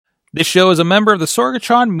This show is a member of the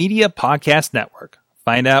Sorgatron Media Podcast Network.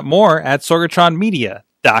 Find out more at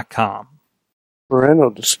sorgatronmedia.com. Parental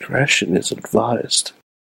discretion is advised.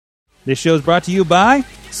 This show is brought to you by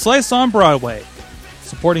Slice on Broadway,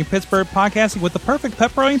 supporting Pittsburgh podcasting with the perfect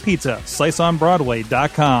pepperoni pizza.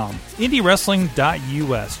 SliceOnBroadway.com.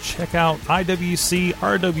 IndieWrestling.us. Check out IWC,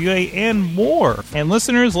 RWA, and more. And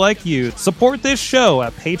listeners like you, support this show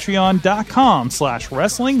at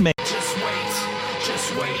Patreon.com/WrestlingMania.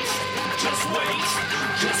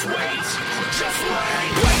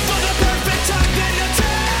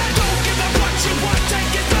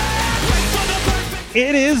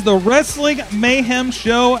 It is the Wrestling Mayhem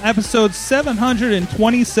Show, episode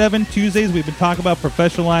 727. Tuesdays, we've been talking about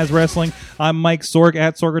professionalized wrestling. I'm Mike Sorg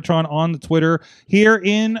at Sorgatron on the Twitter, here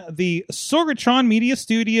in the Sorgatron Media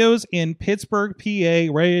Studios in Pittsburgh, PA,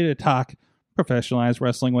 ready to talk professionalized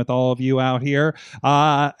wrestling with all of you out here.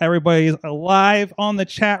 Everybody's live on the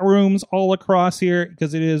chat rooms all across here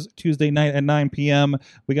because it is Tuesday night at 9 p.m.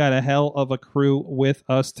 We got a hell of a crew with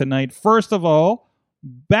us tonight. First of all,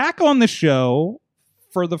 back on the show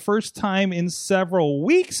for the first time in several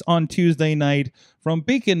weeks on Tuesday night from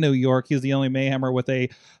Beacon, New York. He's the only Mayhemmer with a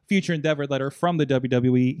future endeavor letter from the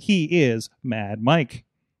WWE. He is Mad Mike.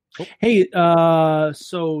 Hey,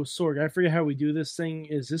 so Sorg, I forget how we do this thing.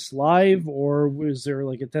 Is this live, or is there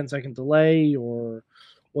like a 10-second delay, or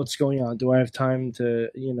what's going on? Do I have time to,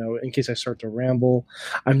 in case I start to ramble?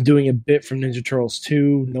 I'm doing a bit from Ninja Turtles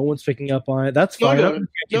 2. No one's picking up on it. That's fine. I got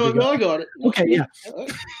it. Okay, yeah.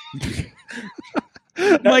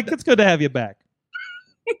 Mike, it's good to have you back.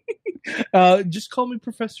 Just call me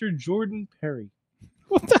Professor Jordan Perry.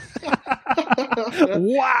 What the?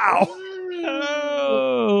 Wow.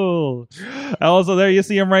 Oh. Also, there you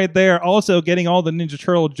see him right there. Also getting all the Ninja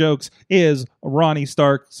Turtle jokes is Ronnie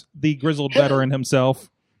Starks, the grizzled veteran himself.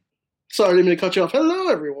 Sorry, I didn't mean to cut you off. Hello,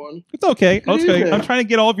 everyone. It's okay. I'm trying to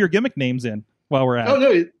get all of your gimmick names in while we're at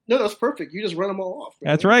it. No, that's perfect. You just run them all off.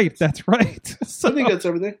 That's right. That's right. So, I think that's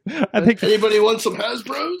everything. Anybody want some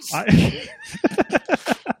Hasbros?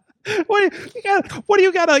 What do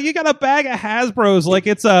you got? You got a bag of Hasbros like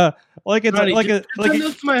it's to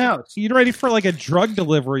my house. You ready for like a drug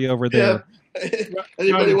delivery over there? Yeah.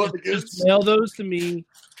 Anybody want the goods? Mail those to me,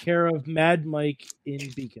 care of Mad Mike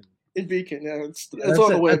in Beacon. In Beacon, yeah, it's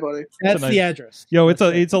on the way, buddy. That's the address. Yo,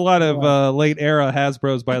 it's a lot of late era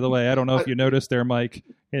Hasbros, by the way. I don't know if you noticed there, Mike.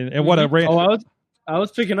 And what a I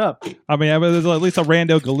was picking up. I mean, there's at least a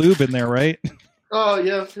rando Galoob in there, right? Oh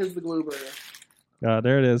yeah, here's the Galoob right there.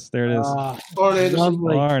 There it is. There it is. Arn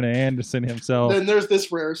Anderson. Arn Anderson himself. Then there's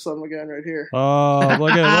this rare son again right here. Oh,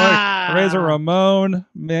 look Razor Ramon,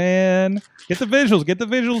 man. Get the visuals.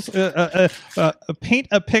 Paint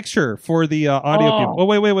a picture for the audio people. Oh,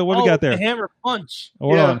 wait. What do we got there? The hammer punch.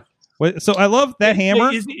 Hold on. Wait, so I love that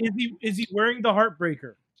hammer. Is he wearing the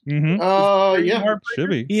Heartbreaker? Mm-hmm. Yeah.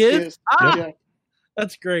 Should be. He is? Yeah.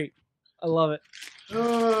 That's great. I love it.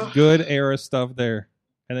 Good era stuff there.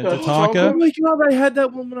 And then Tatanka. Oh my god, I had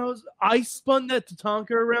that one when I spun that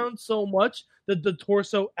Tatanka around so much that the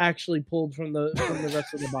torso actually pulled from the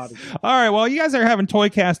rest of the body. All right, well, you guys are having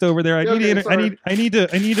Toycast over there. I need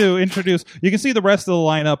to introduce. You can see the rest of the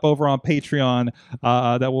lineup over on Patreon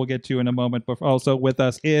that we'll get to in a moment. But also with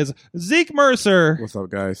us is Zeke Mercer. What's up,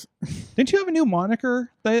 guys? Didn't you have a new moniker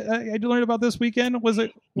that I learned about this weekend? Was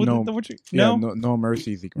it? No Mercy,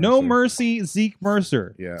 Zeke Mercer. No Mercy, Zeke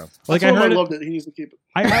Mercer. Yeah, like I loved it. He needs to keep it.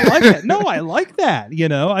 I like that. No, I like that.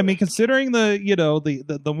 I mean, considering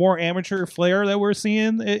the more amateur flair that we're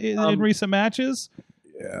seeing in recent matches.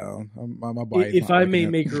 Yeah, if I may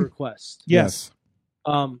make a request. Yes.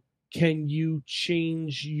 Can you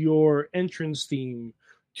change your entrance theme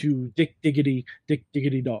to Dick Diggity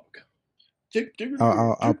Dog?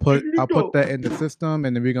 I'll put that in the system,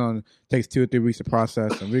 and then we're gonna take 2 or 3 weeks to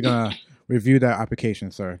process, and we're gonna review that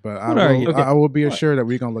application, sir. But I will be assured that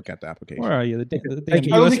we're gonna look at the application. Where are you? I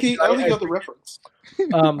don't think he got the reference.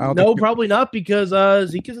 No, probably not, because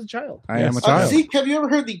Zeke is a child. I am a child. Zeke, have you ever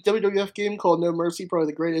heard the WWF game called No Mercy? Probably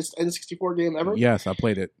the greatest N64 game ever. Yes, I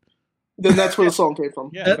played it. Then that's where the song came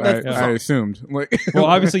from. Yeah, I assumed. Well,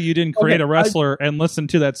 obviously you didn't create a wrestler and listen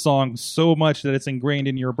to that song so much that it's ingrained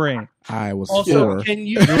in your brain. I was also, 4. Can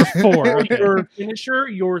you four. Your finisher,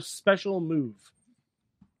 your special move?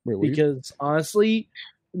 Because honestly,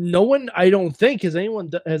 no one, I don't think, has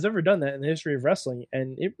ever done that in the history of wrestling,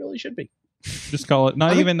 and it really should be. Just call it.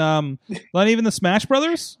 Not even the Smash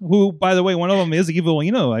Brothers, who, by the way, one of them is Evil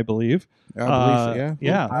Eno, I believe. I believe so,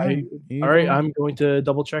 yeah. All right, I'm going to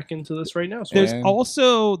double check into this right now.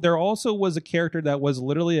 There also was a character that was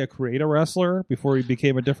literally a creator wrestler before he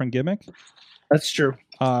became a different gimmick. That's true.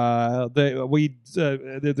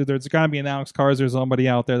 there's got to be an Alex Cars or somebody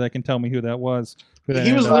out there that can tell me who that was.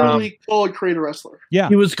 He was literally called Create a Wrestler. Yeah,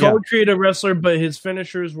 he was called Create a Wrestler, but his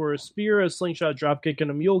finishers were a spear, a slingshot dropkick,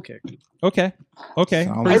 and a mule kick. Okay,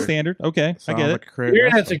 pretty standard. Okay, I get it. The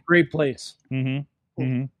internet's a great place.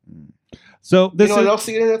 So this you know what else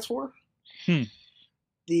the internet's for?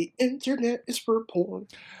 The internet is for porn.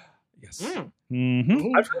 Yes.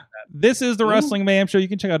 This is the Wrestling Mayhem Show. You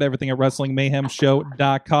can check out everything at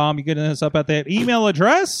WrestlingMayhemShow.com. You can hit us up at that email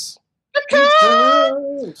address.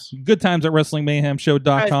 Good times at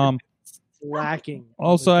WrestlingMayhemShow.com. Lacking.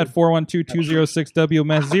 Also at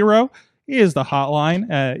 412-206-WMS0 is the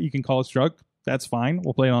hotline. You can call us drunk. That's fine.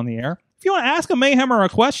 We'll play it on the air. If you want to ask a Mayhemmer a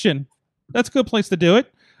question, that's a good place to do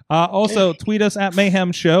it. Also, tweet us at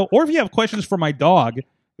Mayhem Show. Or if you have questions for my dog,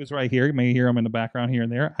 who's right here, you may hear him in the background here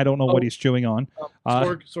and there. I don't know what he's chewing on.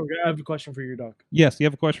 Sorg, I have a question for your dog. Yes, you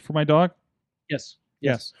have a question for my dog? Yes.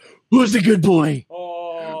 Who's the good boy?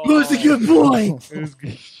 Oh. Who's the good boy? Who's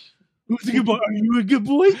the good boy? Are you a good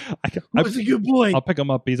boy? Who's the good boy? I'll pick him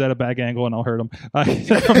up. He's at a bad angle, and I'll hurt him. I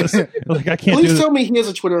can't Please tell me he has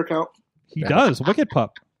a Twitter account. He does. Wicked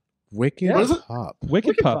Pup. Wicked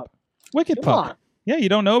Pup. Yeah, you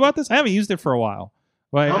don't know about this? I haven't used it for a while.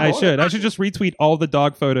 Well, I should. I should just retweet all the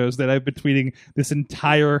dog photos that I've been tweeting this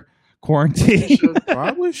entire quarantine.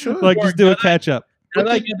 Probably should. Just do a catch up. Now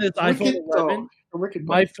that I get this iPhone 11,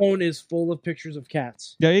 my phone is full of pictures of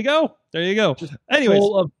cats. There you go. Anyways,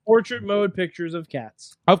 full of portrait mode pictures of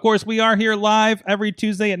cats. Of course, we are here live every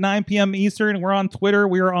Tuesday at 9 p.m. Eastern. We're on Twitter.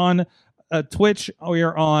 We are on Twitch. We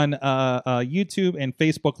are on YouTube and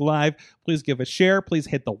Facebook Live. Please give a share. Please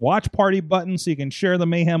hit the watch party button so you can share the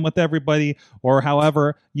mayhem with everybody, or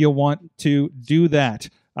however you want to do that.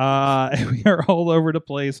 We are all over the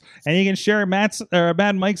place, and you can share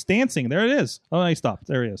Mad Mike's dancing. There it is. Oh, he stopped.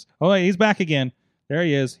 There he is. Oh, he's back again. There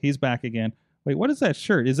he is. He's back again. Wait, what is that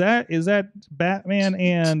shirt? Is that Batman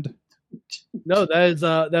and? No, that is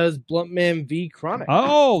Bluntman v Chronic.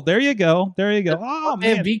 Oh, there you go. Oh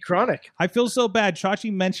man, v Chronic. I feel so bad.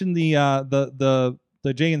 Chachi mentioned the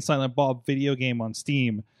Jay and Silent Bob video game on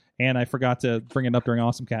Steam, and I forgot to bring it up during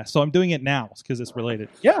AwesomeCast. So I'm doing it now because it's related.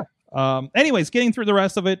 Yeah. Anyways, getting through the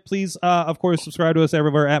rest of it, please, of course, subscribe to us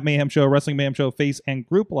everywhere at Mayhem Show, Wrestling Mayhem Show, Face and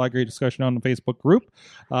Group. A lot of great discussion on the Facebook group.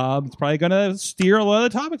 It's probably going to steer a lot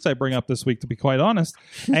of the topics I bring up this week, to be quite honest.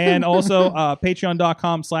 And also,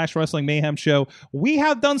 patreon.com/Wrestling Mayhem Show. We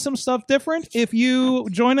have done some stuff different. If you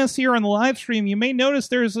join us here on the live stream, you may notice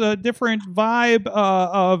there's a different vibe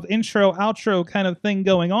of intro, outro kind of thing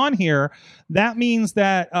going on here. That means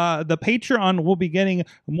that the Patreon will be getting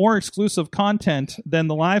more exclusive content than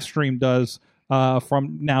the live stream does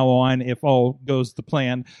from now on, if all goes to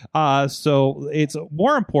plan. So it's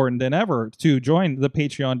more important than ever to join the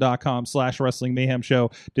patreon.com/Wrestling Mayhem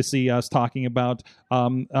Show to see us talking about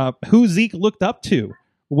who Zeke looked up to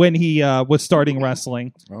when he was starting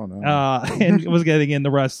wrestling. Oh, no. And was getting into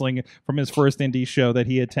wrestling from his first indie show that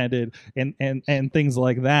he attended, and things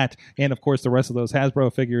like that. And, of course, the rest of those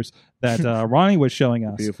Hasbro figures that Ronnie was showing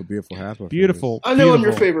us. Beautiful Hasbro Beautiful. I know I'm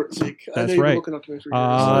your favorite, Zeke. That's right. Looking up to me for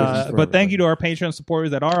but thank you to our Patreon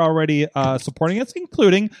supporters that are already supporting us,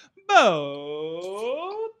 including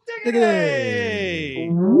Bo Diggity!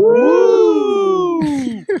 Woo!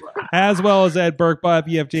 As well as Ed Burke, Bob,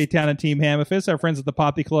 EFJ Town, and Team Hammerfist, our friends at the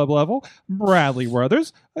Poppy Club level, Bradley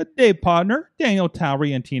Brothers, Dave Podner, Daniel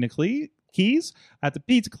Towery, and Tina Keys. At the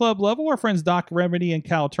Pizza Club level, our friends Doc Remedy and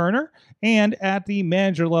Cal Turner. And at the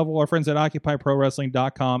manager level, our friends at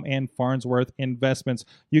OccupyProWrestling.com and Farnsworth Investments.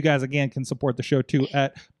 You guys, again, can support the show, too,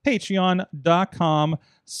 at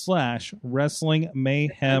patreon.com/Wrestling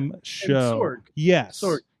Mayhem Show. Sorg, yes.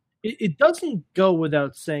 Sorg, it doesn't go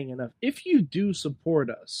without saying enough. If you do support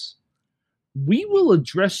us, we will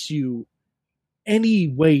address you any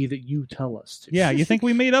way that you tell us to. Yeah, you think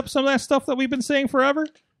we made up some of that stuff that we've been saying forever?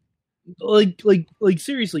 Like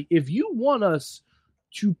seriously, if you want us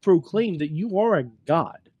to proclaim that you are a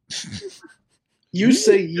god, you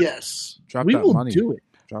say yes. We will do it.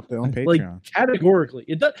 Drop that on Patreon. Like, categorically.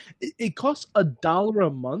 It costs $1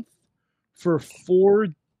 a month for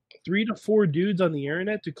 3 to 4 dudes on the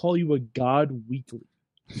internet to call you a god weekly.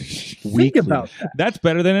 Think about that. That's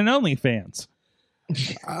better than an OnlyFans.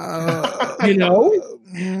 You know?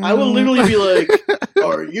 I will literally be like,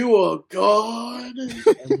 are you a god?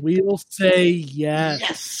 And we'll say yes.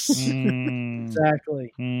 Yes.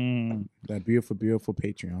 Exactly. That beautiful, beautiful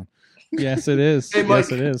Patreon. Yes, it is. Hey, Mike,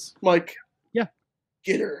 yes, it is. Mike. Yeah.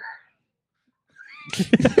 Get her.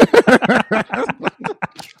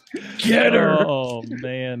 Get her. Oh,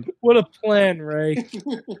 man. What a plan, Ray.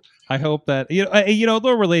 I hope that,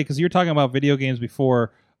 they'll relate, because you were talking about video games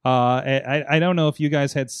before. I don't know if you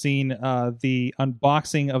guys had seen the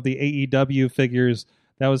unboxing of the AEW figures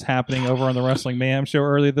that was happening over on the Wrestling Mayhem show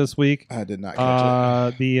earlier this week. I did not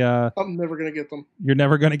catch it. I'm never gonna get them. You're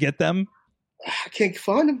never going to get them? I can't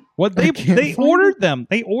find them. What they ordered them.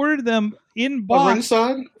 They ordered them in box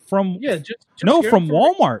ringside from just from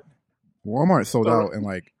Walmart. Walmart sold out in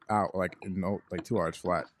like 2 hours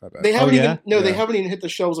flat. They haven't they haven't even hit the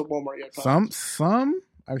shelves at Walmart yet. Some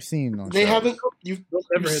I've seen. They haven't. You've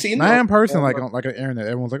seen them? Not in person, like on an internet.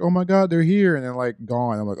 Everyone's like, "Oh my god, they're here," and then like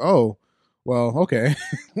gone. I'm like, "Oh, well, okay."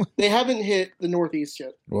 They haven't hit the Northeast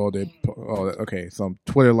yet. Well, okay. So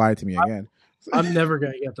Twitter lied to me again. I'm never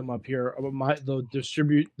gonna get them up here.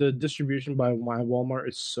 The distribution by my Walmart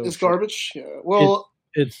is so. It's garbage. Yeah. Well,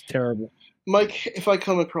 it's terrible. Mike, if I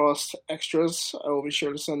come across extras, I will be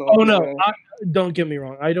sure to send them. Oh no! Don't get me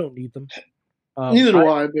wrong. I don't need them. Neither do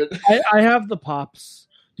I. But I have the pops.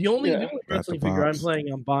 The only wrestling the figure I'm pops.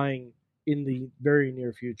 planning on buying in the very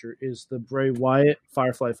near future is the Bray Wyatt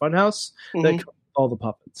Firefly Funhouse that comes with all the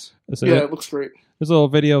puppets. So it looks great. There's a little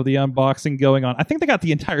video of the unboxing going on. I think they got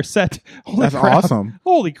the entire set. That's awesome.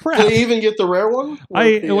 Holy crap! Did they even get the rare one?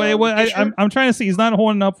 I'm trying to see. He's not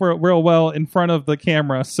holding up for it real well in front of the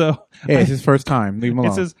camera. So hey, it's his first time. Leave him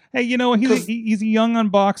alone. It says, "Hey, he's a young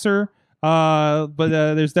unboxer." But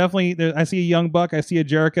there's definitely I see a Young Buck, I see a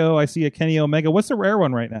Jericho, I see a Kenny Omega. What's the rare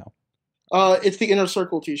one right now? It's the Inner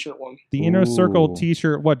Circle T-shirt one. The Inner Circle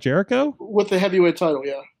T-shirt. What, Jericho? With the heavyweight title,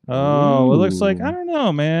 yeah. Oh, it looks like, I don't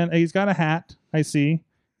know, man. He's got a hat. I see.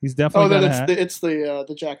 He's definitely got a hat. It's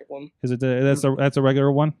the jacket one. Is it that's a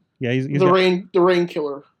regular one? Yeah, he's the rain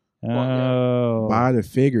killer. Oh, buy the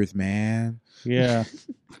figures, man. Yeah.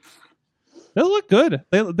 They look good.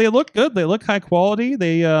 They look good. They look high quality.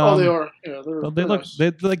 They are. Yeah, they look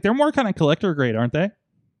nice. They're more kind of collector grade, aren't they?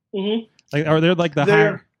 Mm-hmm. Like, are they like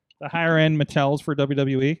the higher end Mattels for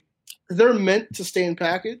WWE? They're meant to stay in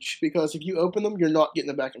package because if you open them, you're not getting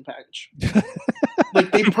them back in package.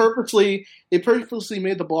 Like they purposely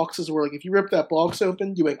made the boxes where like if you rip that box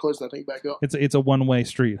open, you ain't closing that thing back up. It's a one-way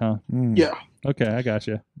street, huh? Mm. Yeah. Okay, I got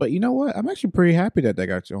you. But you know what? I'm actually pretty happy that they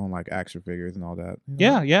got your own like action figures and all that.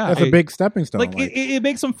 Yeah. That's a big stepping stone. Like it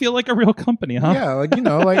makes them feel like a real company, huh? Yeah, like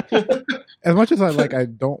like as much as I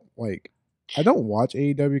don't watch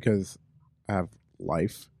AEW because I have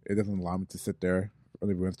life. It doesn't allow me to sit there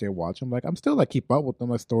every Wednesday and watch them. Like I'm still like keep up with them,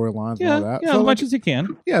 like storylines and all that. Yeah, so, as much as you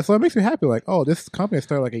can. Yeah, so it makes me happy. Like, oh, this company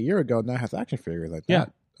started like a year ago now has action figures like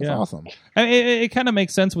that. That's awesome. I mean, it kind of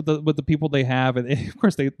makes sense with the people they have, and of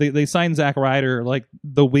course they signed Zack Ryder like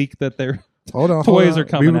the week that their toys are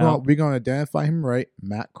coming out. We're gonna identify him right,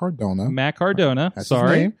 Matt Cardona. That's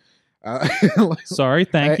sorry. Sorry,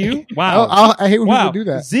 thank you. Wow, I hate when people do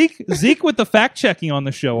that. Zeke with the fact checking on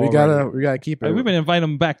the show. We gotta keep it. We've been inviting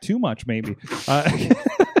him back too much, maybe.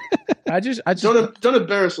 I just don't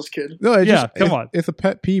embarrass this kid. No, come on. It's a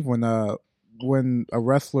pet peeve when a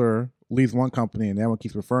wrestler leaves one company and everyone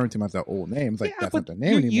keeps referring to him as that old name. It's like that's not the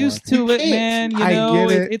name anymore. You're used to it, man. I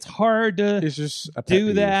get it. It's hard to it's just a pet do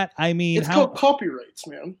peeve. that. I mean, it's called copyrights,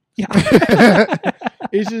 man. Yeah.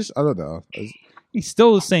 It's just I don't know. He's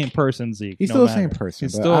still the same person, Zeke. He's still the same person.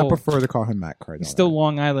 He's but still, I prefer to call him Matt Cardona. He's still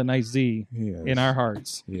Long Island Ice Z in our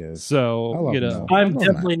hearts. He is. So I'm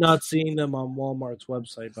definitely not seeing them on Walmart's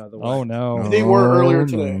website. By the way. Oh no, they were earlier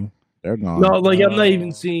today. They're gone. No, like I'm not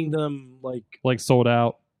even seeing them like sold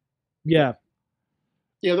out. Yeah.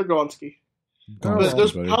 Yeah, they're gone, Ski.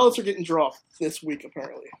 Those pallets are getting dropped this week,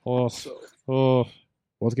 apparently. What's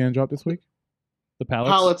getting dropped this week? The pallets?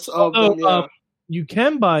 Pallets of them, yeah. You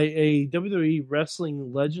can buy a WWE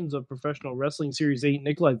Wrestling Legends of Professional Wrestling Series 8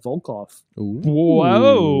 Nikolai Volkov. Ooh.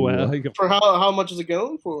 Whoa. For how much is it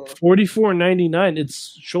going for? $44.99.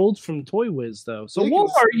 It's sold from Toy Wiz, though. So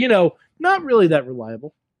Walmart, not really that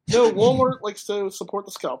reliable. No, Walmart likes to support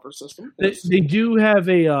the scalper system. They do have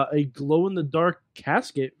a glow-in-the-dark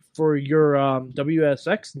casket for your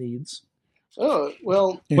WSX needs. Oh,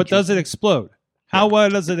 well. But does it explode? How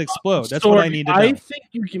does it explode? That's what I need to know. I think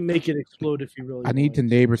you can make it explode if you really I need the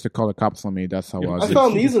neighbors to call the cops on me. That's how I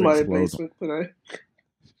found these in my basement today.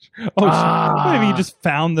 What if you just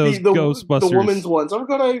found those Ghostbusters? The women's ones. I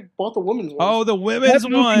forgot I bought the women's ones. Oh, the women's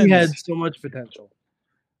that ones. Movie had so much potential.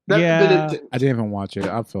 I didn't even watch it.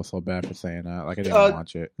 I feel so bad for saying that. Like I didn't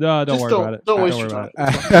watch it. No, don't worry about it. Don't waste your time.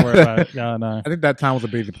 Don't worry about it. No. I think that time was a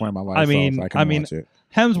busy point in my life. I mean, watch it.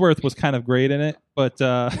 Hemsworth was kind of great in it, but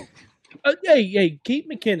hey, Kate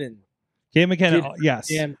McKinnon.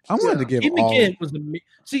 Yes. I wanted to give Kate McKinnon was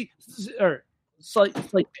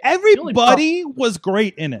everybody was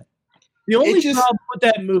great in it. The only problem with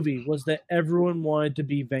that movie was that everyone wanted to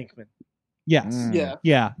be Venkman. Yes. Yeah.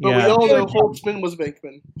 Yeah. But we all know Holtzman was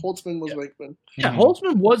Venkman. Yeah,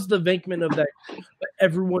 Holtzman was the Venkman of that, but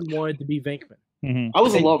everyone wanted to be Venkman. Mm-hmm. I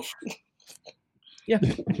was in love. Yeah.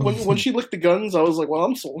 When she licked the guns, I was like, well,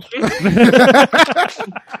 I'm sold.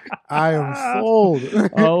 I am sold.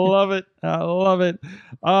 I love it. I love it.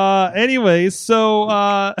 Anyways,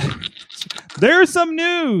 so there's some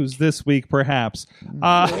news this week, perhaps.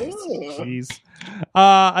 Jeez.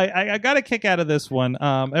 I got a kick out of this one.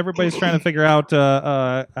 Everybody's trying to figure out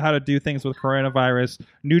how to do things with coronavirus.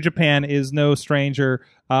 New Japan is no stranger,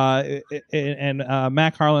 and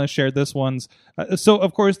Mac Harlan shared this one's. So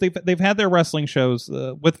of course they've had their wrestling shows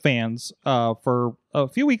with fans for a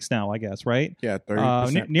few weeks now, I guess, right? Yeah,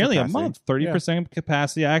 30%. Nearly capacity. a month, 30%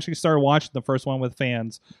 capacity. I actually started watching the first one with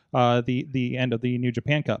fans, the end of the New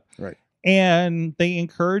Japan Cup, Right? And they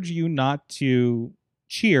encourage you not to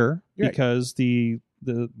cheer because the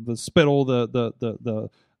spittle, the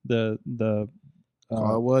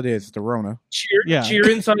what is the Rona? Cheer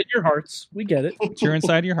inside your hearts. We get it. Cheer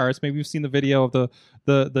inside your hearts. Maybe you've seen the video of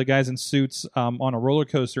the guys in suits on a roller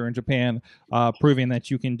coaster in Japan, proving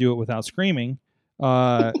that you can do it without screaming.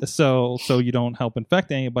 So you don't help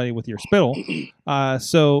infect anybody with your spittle.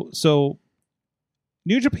 So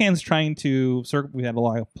New Japan's trying to. We had a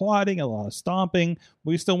lot of applauding, a lot of stomping.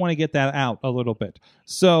 We still want to get that out a little bit.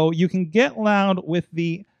 So you can get loud with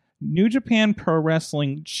the New Japan Pro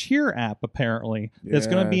Wrestling Cheer app, apparently. That's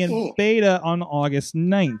going to be in beta on August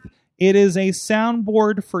 9th. It is a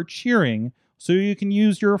soundboard for cheering, so you can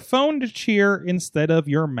use your phone to cheer instead of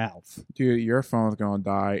your mouth. Dude, your phone's going to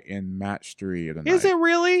die in match 3 of the night. Is it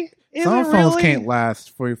really? Some phones can't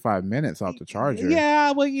last 45 minutes off the charger.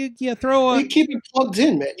 Yeah, well, you throw a... You keep it plugged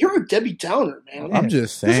in, man. You're a Debbie Downer, man. I'm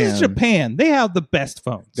just saying. This is Japan. They have the best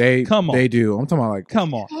phones. Come on. They do. I'm talking about like...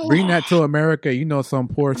 Come on. Bring that to America. You know some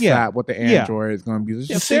poor sap with the Android is going to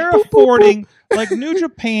be... If they're affording... Like, New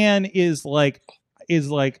Japan is like...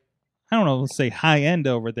 I don't know, let's say high end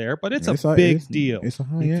over there, but it's a big deal. It's a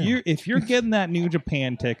high end. If you're getting that New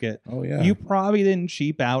Japan ticket, you probably didn't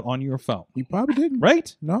cheap out on your phone. You probably didn't.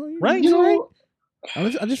 Right? No. Right? Right. I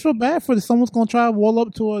just feel bad for someone's going to try to roll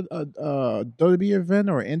up to a WWE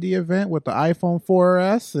event or an indie event with the iPhone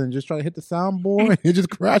 4S and just try to hit the soundboard and it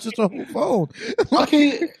just crashes the whole phone.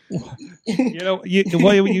 Okay.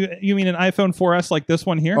 You mean an iPhone 4S like this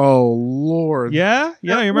one here? Oh, Lord. Yeah?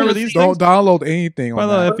 You remember these Don't things? download anything By on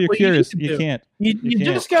the way, that. if you're curious, you can't. You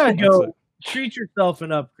just got to go treat yourself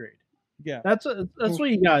an upgrade. Yeah. That's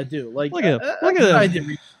what you got to do. Like, look at him. Look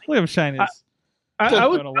at him shining his... I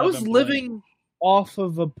was living off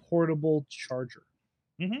of a portable charger.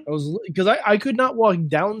 Mm-hmm. Because I could not walk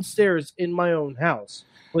downstairs in my own house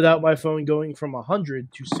without my phone going from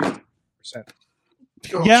 100 to 60%.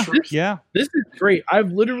 Yeah. This is great.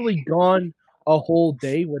 I've literally gone a whole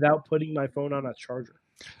day without putting my phone on a charger.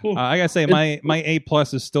 I gotta say, my A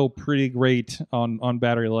Plus is still pretty great on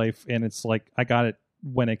battery life, and it's like I got it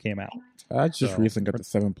when it came out. I just recently got the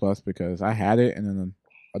 7 Plus because I had it, and then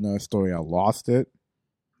another story, I lost it.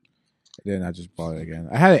 Then I just bought it again.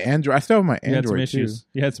 I had an Android. I still have my Android too.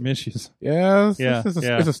 You had some issues. Yeah,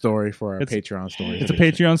 it's a story for a Patreon story. It's a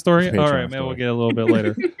Patreon story? All right, maybe we'll get a little bit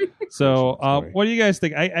later. So what do you guys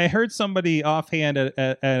think? I heard somebody offhand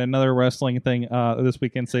at another wrestling thing this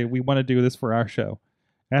weekend say, we want to do this for our show.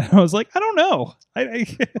 And I was like, I don't know.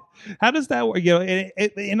 How does that work?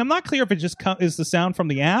 And I'm not clear if it just is the sound from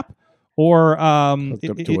the app, or or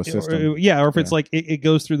if it's like it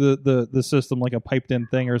goes through the system like a piped in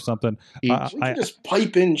thing or something. You can just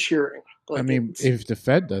pipe in cheering. Like, I mean, if the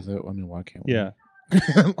Fed does it, I mean, why can't we? Yeah.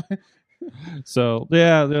 So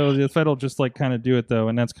the Fed will just like kind of do it though,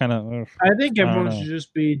 and that's kind of. I think everyone should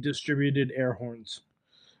just be distributed air horns.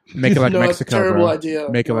 Make it like Mexico, terrible bro. idea.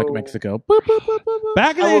 Make it like Mexico.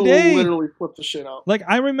 Back in the day, literally flip the shit out. Like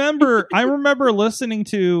I remember listening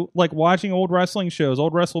to like watching old wrestling shows,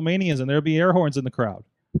 old WrestleManias, and there'd be air horns in the crowd.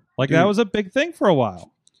 Like that was a big thing for a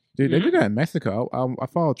while. Dude, they do that in Mexico. I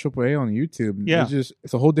follow AAA on YouTube. Yeah,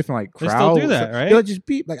 it's a whole different like crowd. They still do that, right? They'll just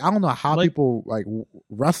beat like I don't know how people like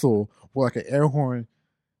wrestle with like an air horn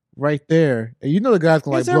right there, and you know the guys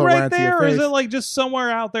can like blow right into your face. Or is it like just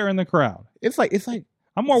somewhere out there in the crowd? It's like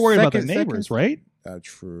I'm more worried about the neighbors, right?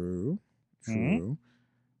 True. Mm-hmm.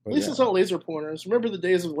 At least it's not laser pointers. Remember the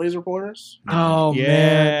days of laser pointers? Oh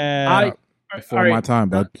man, before my time,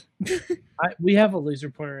 bud. We have a laser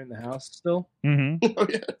pointer in the house still. Mm-hmm. Oh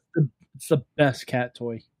yeah, it's the best cat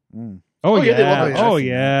toy. Oh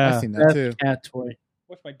yeah, I've seen that too. Cat toy.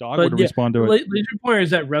 Wish my dog would respond to it. Laser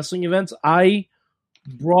pointers at wrestling events. I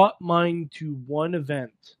brought mine to one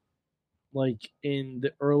event, like in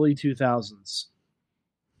the early 2000s.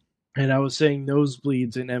 And I was saying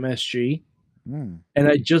nosebleeds in MSG. and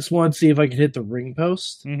I just wanted to see if I could hit the ring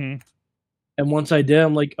post. Mm-hmm. And once I did,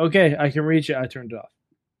 I'm like, okay, I can reach it. I turned it off.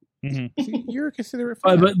 Mm-hmm. See, you're a considerate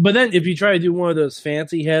fan. But then if you try to do one of those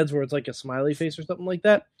fancy heads where it's like a smiley face or something like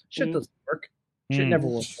that, shit doesn't work. Shit never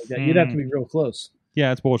works like that. You'd have to be real close.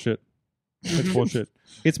 Yeah, it's bullshit. It's bullshit.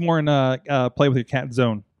 It's more in play with your cat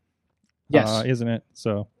zone. Yes. Isn't it?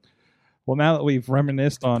 So, well, now that we've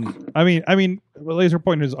reminisced on, I mean, laser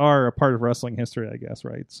pointers are a part of wrestling history, I guess,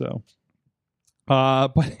 right? So,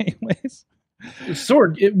 but anyways,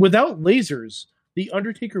 Sword, without lasers, the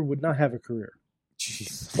Undertaker would not have a career.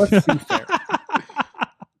 Jeez. Let's be fair.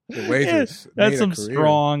 The lasers that's made some a career.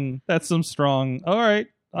 strong. That's some strong. All right.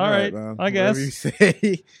 Man. I guess. Whatever you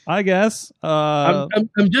say. I guess. I'm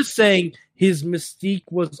just saying his mystique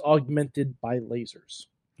was augmented by lasers.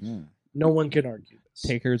 No one can argue this.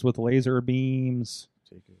 Takers with laser beams.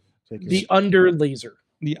 Take The under laser.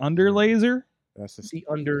 The under laser. That's The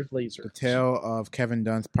under laser. the tale of Kevin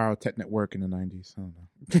Dunn's pyrotechnic work in the 90s.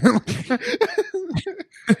 I don't know.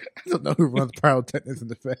 I don't know who runs pyrotechnics in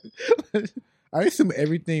the Fed. I assume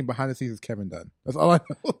everything behind the scenes is Kevin Dunn. That's all I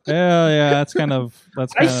know. Yeah, that's kind of.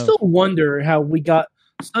 I still wonder how we got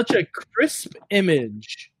such a crisp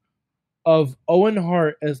image of Owen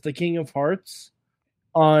Hart as the King of Hearts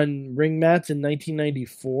on ring mats in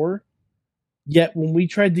 1994. Yet when we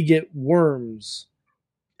tried to get Worms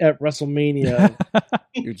at WrestleMania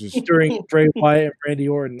You're just during Bray Wyatt and Randy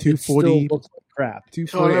Orton, it still 240 looked like crap.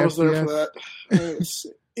 240 I was there FPS. for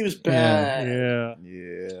that. It was bad. Yeah.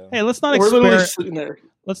 Yeah. Hey, let's not We're literally experiment. sitting there.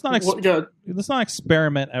 Let's not. Yeah, Let's not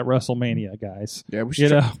experiment at WrestleMania, guys. Yeah, we You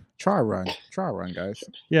should know. try a run. Try a run, guys.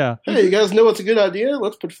 Yeah. hey, you guys know what's a good idea?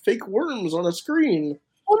 Let's put fake worms on a screen.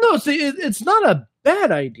 Well, no, see, it's not a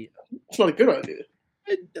bad idea. It's not a good idea.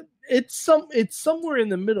 It's somewhere in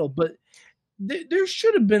the middle, but there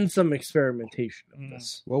should have been some experimentation of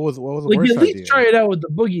this. What was the Like worst at least idea? try it out with the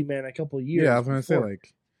Boogeyman a couple of years. Yeah, I was gonna say before.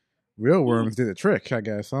 like real worms did a trick. I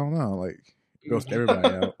guess I don't know. Like ghost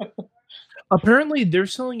everybody out. Apparently, they're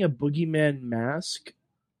selling a Boogeyman mask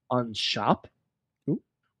on Shop, Ooh.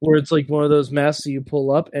 where it's like one of those masks that you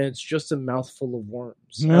pull up and it's just a mouthful of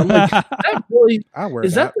worms. And I'm like, that really, I wear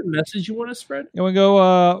is that. that the message you want to spread? Can we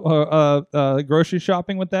go grocery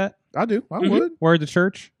shopping with that? I do. I Mhm. would. We're at the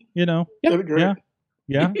church, you know. That'd be great. Yeah.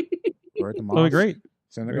 Yeah. Wear it the That'd be great.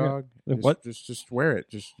 synagogue. What? Just wear it.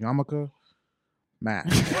 Just yarmulke,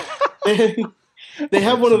 mask. They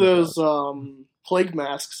have one of those plague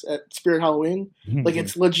masks at Spirit Halloween. Like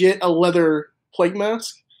it's legit a leather plague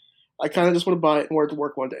mask. I kind of just want to buy it and wear it to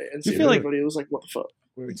work one day and see if feel like- everybody was like, "What the fuck?"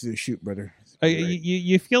 Wear it to the shoot, brother.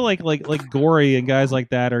 You feel like Gory and guys like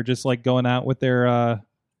that are just like going out with their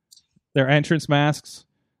entrance masks,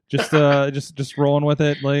 just rolling with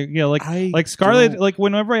it, like Scarlett. Like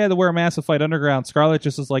whenever I had to wear a mask to fight Underground, Scarlett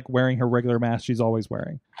just is like wearing her regular mask she's always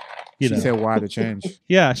wearing. You She know? said, "Why the change?"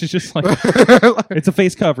 Yeah, she's just like it's a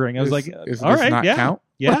face covering. I was like, Does all this right, not yeah, count?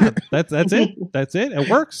 yeah, that's it. That's it. It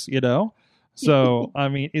works, you know. So I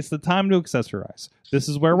mean, it's the time to accessorize. This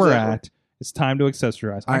is where we're Exactly. at. It's time to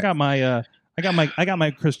accessorize. I got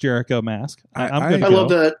my Chris Jericho mask. I'm I good to I go. love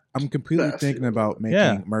that. I'm completely Yes. thinking about making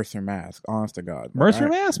Yeah. Mercer mask. Honest to God, Mercer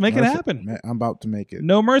mask, make it Mercer- happen. I'm about to make it.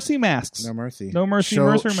 No mercy masks. No mercy. No mercy, Show,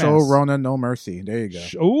 Mercer show mask. Rona no mercy. There you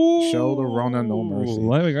go. Ooh. Show the Rona no mercy.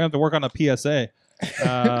 Well, we're gonna have to work on a PSA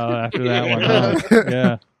after that one. Huh?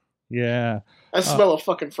 Yeah, yeah. I smell a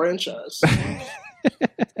fucking franchise.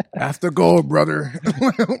 After gold, brother.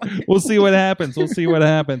 We'll see what happens. We'll see what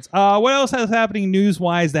happens. What else is happening news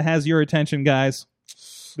wise that has your attention, guys,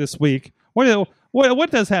 this week? What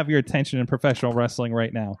does have your attention in professional wrestling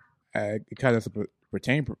right now? It kind of doesn't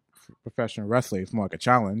pertain to professional wrestling. It's more like a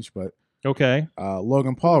challenge. But Okay.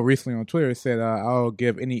 Logan Paul recently on Twitter said, "I'll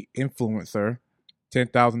give any influencer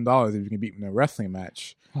 $10,000 if you can beat me in a wrestling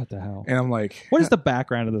match." What the hell? And I'm like, What is the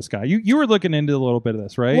background of this guy? You were looking into a little bit of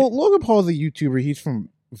this, right? Well, Logan Paul's a YouTuber. He's from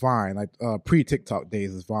Vine, like pre-TikTok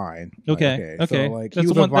days is Vine. Like, okay. So like that's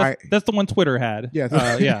he the was one. a Vine. That's the one Twitter had.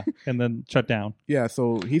 Yeah. Yeah, and then shut down. Yeah.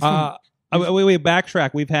 So he's from, Wait,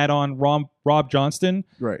 backtrack. We've had on Rob Johnston.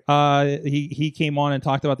 right. He came on and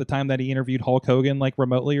talked about the time that he interviewed Hulk Hogan like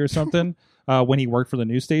remotely or something when he worked for the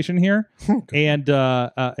news station here, and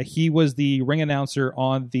he was the ring announcer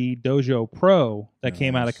on the Dojo Pro that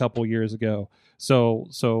came out a couple years ago.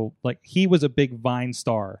 So like he was a big Vine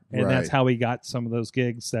star, and that's Right. how he got some of those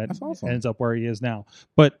gigs that That's awesome. ends up where he is now.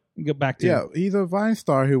 But go back to Yeah, he's a Vine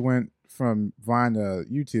star who went from Vine to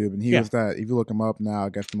YouTube, and he Yeah. was that. If you look him up now, I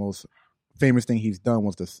guess the most famous thing he's done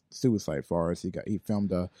was the Suicide Forest. He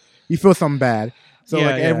filmed he feels something bad. So Yeah,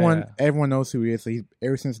 like everyone knows who he is. So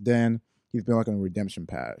ever since then he's been like on a redemption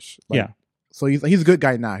path. Like, Yeah. So he's a good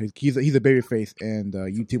guy now. He's a baby face in the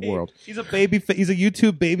YouTube world. He's a baby. He's a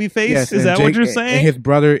YouTube baby face. Yes, Is that Jake, what you're saying? And his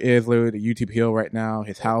brother is literally the YouTube heel right now.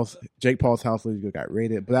 His house, Jake Paul's house, literally got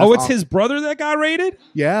raided. But it's his brother that got raided.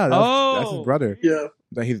 Yeah, that's his brother. Yeah,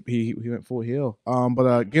 that he went full heel.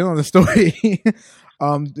 But get on the story.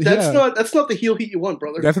 That's not the heel heat you want,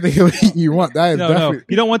 brother. That's the heel heat you want. That is no.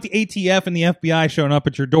 You don't want the ATF and the FBI showing up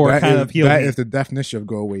at your door. That is the definition of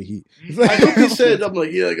go away heat. I hope he said, "I'm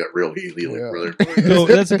like, yeah, I got real heat, brother."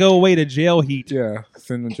 Let's go away to jail heat. Yeah,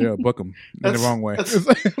 send them to jail, book them in the wrong way.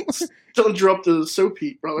 Don't drop the soap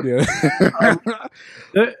heat, brother.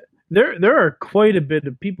 Yeah. There are quite a bit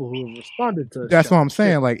of people who have responded to this. That's what I'm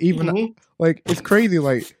saying. Like even like it's crazy.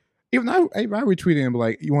 Like even I retweeted him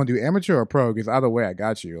like, you want to do amateur or pro? Because either way, I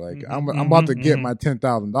got you. Like I'm about to get my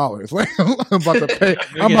 $10,000. Like I'm about to pay.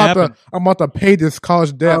 I'm about to pay this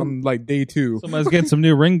college debt on like day 2. Somebody's getting some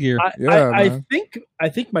new ring gear. I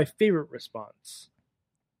think my favorite response.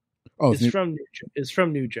 Is from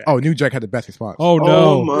New Jack. Oh, New Jack had the best response. Oh no!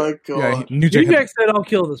 Oh my god! Yeah, New Jack said, "I'll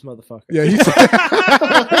kill this motherfucker." Yeah, he said,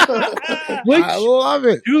 which, I love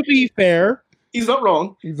it. To be fair, he's not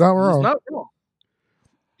wrong. He's not wrong.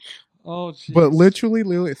 Oh, geez. But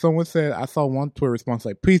literally, someone said, I saw one Twitter response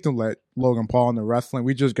like, "Please don't let Logan Paul in the wrestling.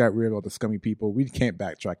 We just got rid of all the scummy people. We can't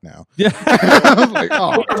backtrack now." Yeah, I was like,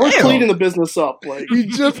 "Oh, we're cleaning the business up. Like we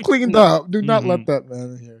just cleaned up. Do not let that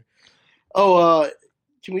man in here." Oh,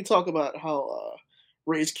 can we talk about how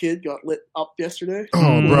Ray's kid got lit up yesterday?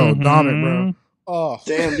 Oh, bro, Dominic, bro. Oh,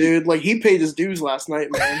 damn, dude! Like he paid his dues last night,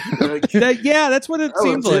 man. Like, that's what it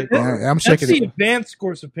seems like. I'm shaking. That's the advanced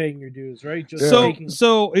course of paying your dues, right? Just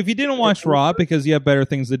so if you didn't watch Raw because you have better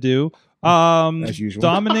things to do, as usual,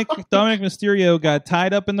 Dominic Mysterio got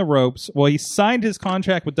tied up in the ropes. Well, he signed his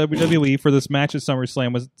contract with WWE for this match at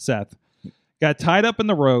SummerSlam with Seth. Got tied up in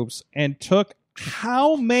the ropes and took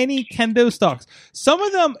how many kendo stalks? Some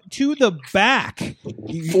of them to the back.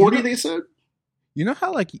 40, they said. You know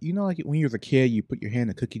how, like when you was a kid, you put your hand in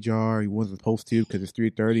a cookie jar. You wasn't supposed to because it's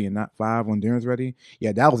 3:30 and not 5 when dinner's ready.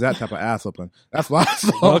 Yeah, that was that type of ass whooping. That's why I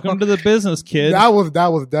saw. Welcome to the business, kid. That was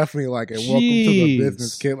definitely like a welcome to the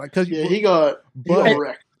business, kid. Like, cause he got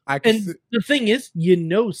wrecked. And the thing is,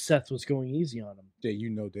 Seth was going easy on him. Yeah,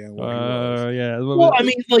 damn well. Yeah. Well, I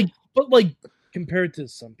mean, but compared to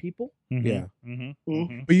some people. Mm-hmm. Yeah. Mm-hmm.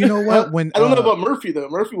 Mm-hmm. But you know what? When I don't know about Murphy though.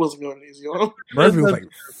 Murphy wasn't going easy on him. Murphy was like,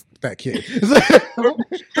 that kid.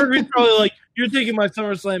 Murphy's probably like, "You're taking my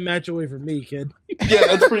SummerSlam match away from me, kid." Yeah,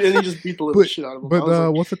 that's pretty. And he just beat the living shit out of him.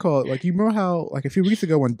 But what's it called? Like, you remember how like a few weeks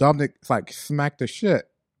ago when Dominic like smacked the shit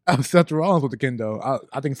out of Seth Rollins with the kendo?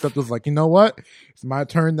 I think Seth was like, you know what? It's my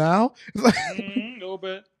turn now. A little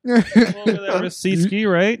bit. That receipt ski,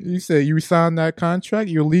 right? You said you signed that contract.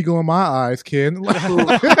 You're legal in my eyes, kid. That's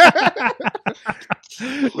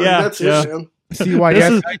it, man.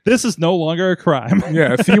 CYS. This is no longer a crime.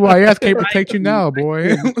 Yeah, CYS can't protect you now,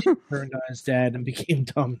 boy. Turned on his dad and became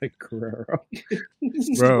Dominic Guerrero.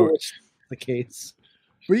 Bro, the case.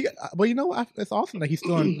 But you know what? It's awesome that he's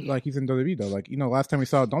still in, like he's in WWE though. Like, last time we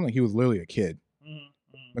saw Dominic, he was literally a kid,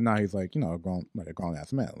 but now he's like a grown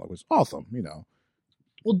ass man, like, which is awesome.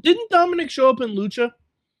 Well, didn't Dominic show up in Lucha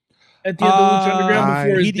at the end of Lucha Underground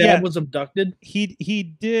before his dad was abducted?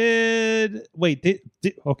 He did. Wait, did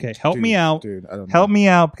okay? Help me out, dude. I don't know. Help me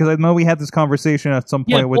out because I know we had this conversation at some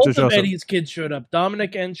point. Both of Eddie's kids showed up,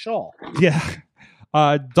 Dominic and Shaw. Yeah,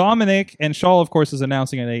 Dominic and Shaw, of course, is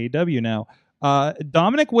announcing at AEW now.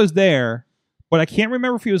 Dominic was there, but I can't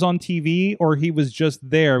remember if he was on TV or he was just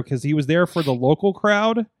there because he was there for the local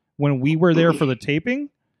crowd when we were there for the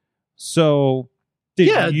taping. So,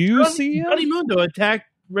 did you see him? Johnny Mundo attacked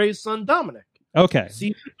Ray's son Dominic. Okay,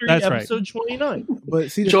 Season 3, that's episode 29.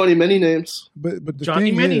 But see, Johnny many names. But the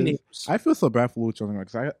Johnny thing many is, names. I feel so bad for Lucha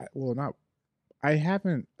because I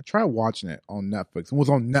tried watching it on Netflix. It was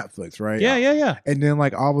on Netflix, right? Yeah. And then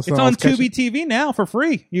like all of a sudden, it's on Tubi TV now for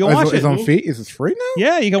free. You can watch it. It's on free. Is it free now?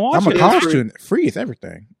 Yeah, you can watch it. I'm a college student. Free is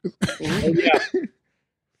everything.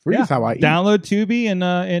 Free is how I eat. Download Tubi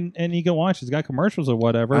and you can watch it. It's got commercials or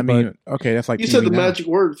whatever. I mean, okay, that's like you TV said the now. magic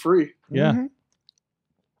word, free. Yeah.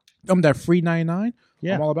 Mm-hmm. That free 99.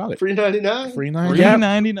 Yeah, I'm all about it. Free 99. Free 99. Free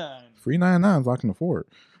 99. Free 99 is I can afford.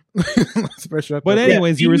 But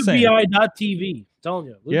anyways, you were saying UBI.TV. Telling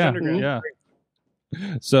you, Lucha Underground. Yeah.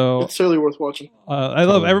 So it's certainly worth watching. I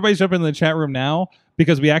love everybody's jumping in the chat room now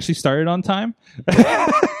because we actually started on time.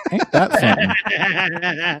 Ain't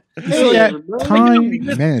that something? Time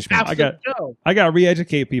management. I got to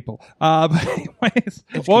re-educate people. But anyways,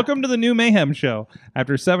 welcome to the new Mayhem Show.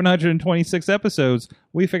 After 726 episodes,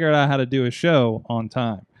 we figured out how to do a show on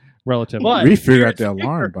time, relatively. We figured out the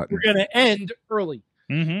alarm button. We're going to end early.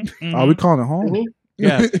 We calling it home? Mhm.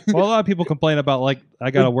 Yeah. Well, a lot of people complain about like I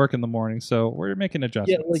got to work in the morning, so we're making Yeah,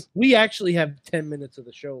 adjustments. like we actually have 10 minutes of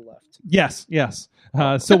the show left. Yes.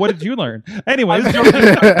 So what did you learn? Anyways, I'm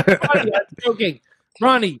joking.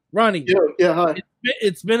 Ronnie, Yeah, hi.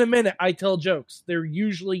 it's been a minute. I tell jokes. They're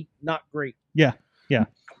usually not great. I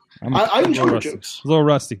enjoy rusty. jokes. A little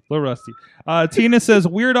rusty. Tina says,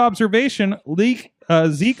 weird observation.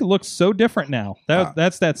 Zeke looks so different now.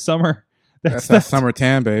 That's that summer. That's that summer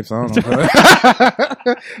tan, babes. I don't know. I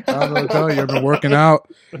don't know what to tell you. I've been working out.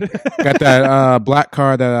 Got that black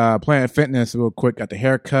card at Planet Fitness real quick. Got the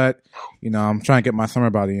haircut. You know, I'm trying to get my summer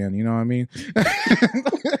body in. You know what I mean?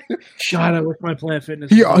 God, I wish my Planet Fitness.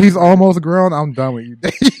 He's almost grown. I'm done with you.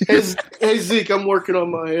 Hey Zeke, I'm working on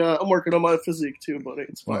my physique too, buddy.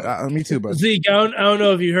 It's fine. Me too, but Zeke, I don't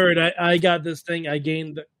know if you heard. I got this thing. I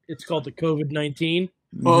gained. It's called the COVID-19.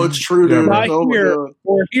 Oh, it's true, dude. Not Oh, my here God.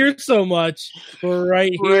 or here so much. But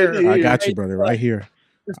right here. Right I got you, brother. Right here,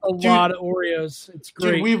 There's a lot of Oreos. It's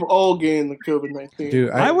great. Dude, we've all gained the COVID-19. dude.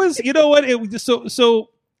 I was, you know what? This will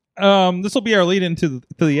be our lead into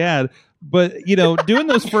the ad. But you know, doing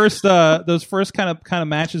those first kind of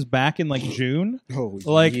matches back in like June,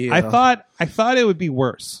 like yeah. I thought it would be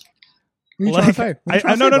worse. What you Like, trying to say? What you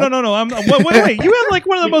trying to no. say, bud? Wait. You had like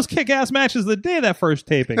one of the most kick-ass matches of the day that first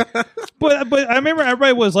taping. But I remember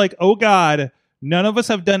everybody was like, "Oh God, none of us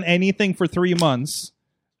have done anything for 3 months,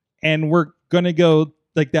 and we're gonna go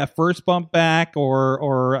like that first bump back,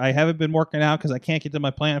 or I haven't been working out because I can't get to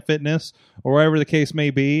my Planet Fitness, or whatever the case may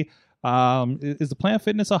be." Is the Planet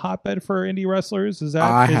Fitness a hotbed for indie wrestlers? Is that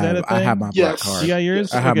a thing? I have my black Yes. card. You got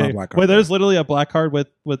yours? I have my black card. Wait, there's literally a black card with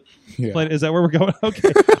Yeah. Planet. Is that where we're going? Okay.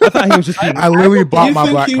 I thought he was just being I literally Do bought you my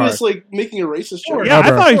think black he card. was like making a racist joke? Yeah, I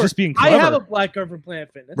bro. thought he was just being I clever. have a black card from Planet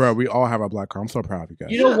Fitness. Bro, we all have our black card. I'm so proud of you guys.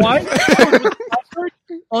 You know why?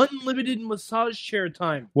 Unlimited massage chair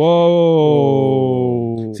time.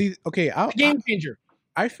 Whoa. See, okay, Game changer.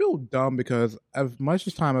 I feel dumb because as much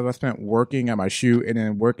as time as I spent working at my shoot and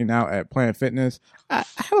then working out at Planet Fitness, I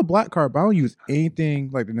have a black card, but I don't use anything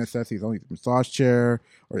like the necessities. I don't use the massage chair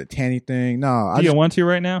or the tanny thing. No, Do you want to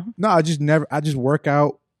right now? No, I just work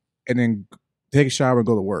out and then take a shower and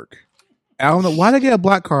go to work. I don't know why did I get a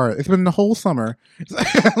black card. It's been the whole summer. I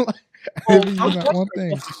didn't use that one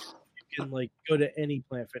thing. You can like go to any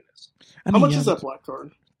Planet Fitness. I How mean, much yeah, is that black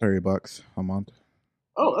card? $30 a month.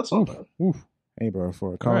 Oh, that's not bad. Hey, bro,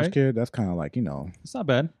 for a college Alright. kid, that's kind of like It's not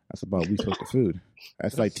bad. that's about a week's worth of food.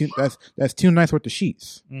 That's like that's 2 nights worth of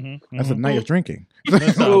sheets. Mm-hmm. That's a night of drinking.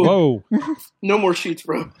 Whoa. No more sheets,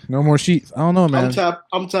 bro. No more sheets. I don't know, man.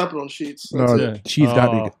 I'm tapping on sheets. No, That's Yeah. it. sheets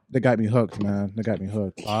got me. Oh. They got me hooked, man. They got me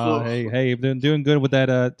hooked. Hey, you've been doing good with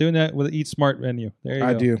that. Doing that with the Eat Smart menu. There you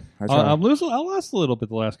I go. do. I try. I lost a little bit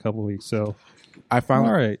the last couple of weeks. So I finally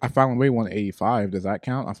all right. weighed 185. Does that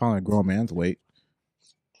count? I finally a grown man's weight.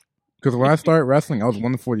 Because when I started wrestling, I was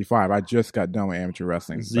 145. I just got done with amateur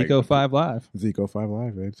wrestling. Zico 5 Live. Zico 5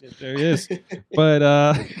 Live, babes. There he is. But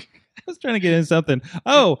I was trying to get into something.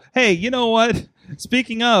 Oh, hey, you know what?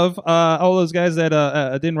 Speaking of all those guys that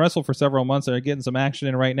didn't wrestle for several months that are getting some action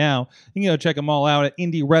in right now, you can go check them all out at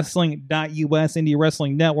indiewrestling.us, Indie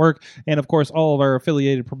Wrestling Network, and of course all of our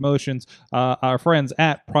affiliated promotions, our friends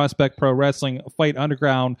at Prospect Pro Wrestling, Fight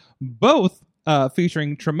Underground, both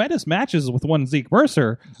featuring tremendous matches with one Zeke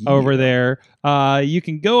Mercer over there. You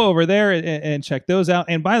can go over there and check those out.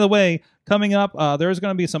 And by the way, coming up, there's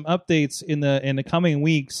going to be some updates in the coming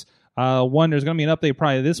weeks. There's going to be an update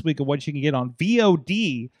probably this week of what you can get on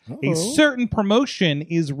VOD. A certain promotion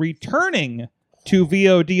is returning to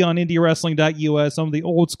VOD on IndieWrestling.us. Some of the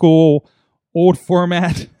old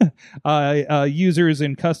format users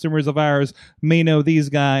and customers of ours may know these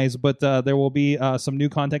guys, but there will be some new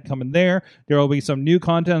content coming there. There will be some new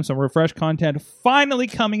content, some refreshed content finally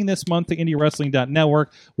coming this month to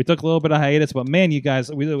IndieWrestling.network. We took a little bit of hiatus, but man, you guys,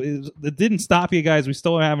 it didn't stop you guys. We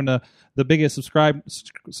still are having the biggest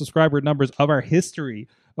subscriber numbers of our history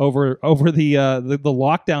over the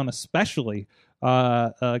lockdown, especially.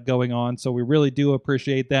 Going on, so we really do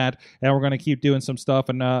appreciate that, and we're going to keep doing some stuff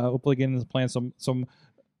and hopefully getting to plan some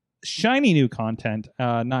shiny new content,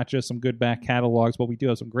 not just some good back catalogs, but we do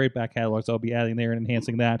have some great back catalogs I'll be adding there and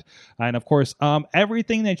enhancing that. And of course,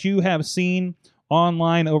 everything that you have seen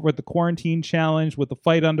online over at the Quarantine Challenge with the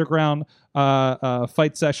Fight Underground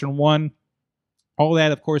Fight Session 1, all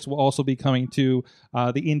that, of course, will also be coming to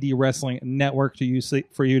the Indie Wrestling Network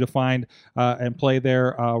for you to find and play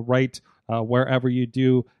there right wherever you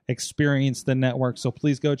do experience the network. So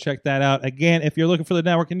please go check that out. Again, if you're looking for the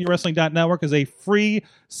network, IndieWrestling.network is a free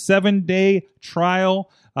 7-day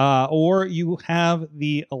trial. Or you have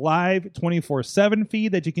the live 24/7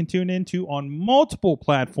 feed that you can tune into on multiple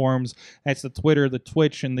platforms. That's the Twitter, the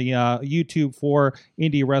Twitch, and the YouTube for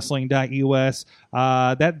IndieWrestling.us.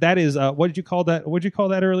 That is what did you call that? What did you call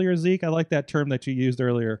that earlier, Zeke? I like that term that you used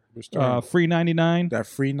earlier. Free 99. That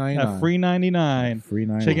free 99. Free 99. Free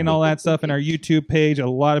 99. Checking all that stuff in our YouTube page. A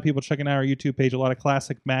lot of people checking out our YouTube page. A lot of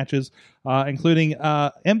classic matches, including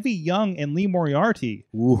MV Young and Lee Moriarty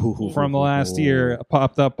from the last year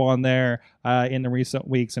popped up on there in the recent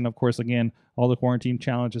weeks. And of course, again, all the quarantine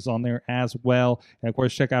challenges on there as well. And of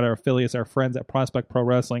course, check out our affiliates, our friends at Prospect Pro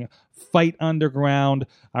Wrestling, Fight Underground.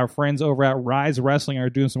 Our friends over at Rise Wrestling are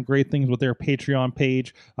doing some great things with their Patreon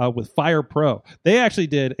page with Fire Pro. They actually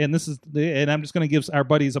did, and I'm just going to give our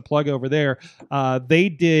buddies a plug over there. They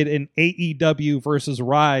did an AEW versus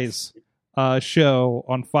Rise show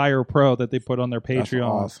on Fire Pro that they put on their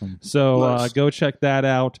Patreon. That's awesome. So Nice. go check that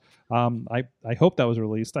out. I hope that was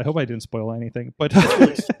released. I hope I didn't spoil anything. But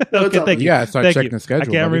Okay, thank you. Yeah, start Thank checking you. the schedule.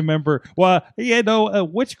 I can't buddy. remember. Well,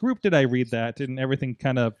 which group did I read that? And everything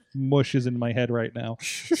kind of mushes in my head right now.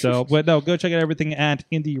 So, but no, go check out everything at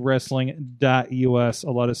IndieWrestling.us. A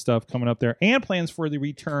lot of stuff coming up there, and plans for the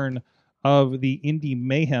return of the Indie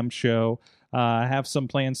Mayhem show. I have some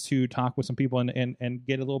plans to talk with some people and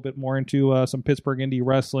get a little bit more into some Pittsburgh indie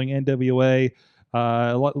wrestling, NWA.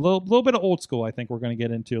 A little bit of old school, I think we're going to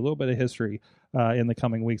get into. A little bit of history in the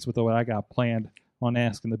coming weeks with what I got planned on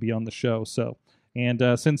asking to be on the show. So,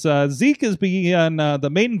 and since Zeke is being the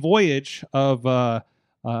maiden voyage of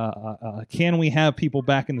can we have people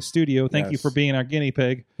back in the studio? Thank you Yes. for being our guinea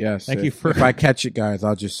pig. Yes. Thank you for. If I catch it, guys,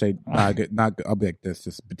 I'll just say, I'll be like this.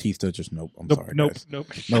 This Batista just, nope. I'm sorry, guys.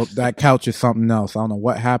 Nope. Nope, that couch is something else. I don't know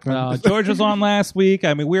what happened. George was on last week.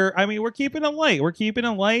 I mean, we're keeping it light. We're keeping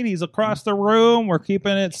it light. He's across the room. We're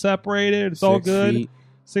keeping it separated. It's all 6 good. feet.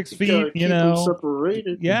 6 Gotta feet, keep you them know.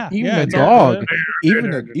 separated. Yeah, Even yeah, a it's all dog. good.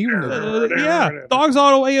 Even a Yeah, dog's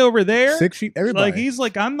all the way over there. 6 feet. Everybody. Like he's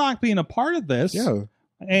like, I'm not being a part of this. yeah.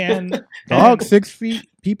 And Dog 6 feet.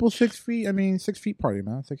 People 6 feet. I mean, 6 feet party,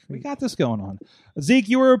 man. 6 we feet. got this going on. Zeke,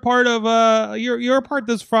 you were a part of you're a part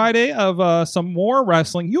this Friday of some more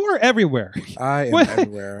wrestling. You are everywhere. I am What?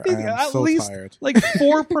 everywhere. I am At so least tired. like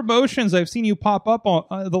 4 promotions I've seen you pop up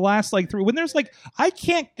on the last 3. When there's I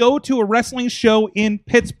can't go to a wrestling show in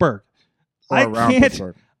Pittsburgh. Or I around can't.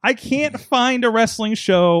 Pittsburgh. I can't find a wrestling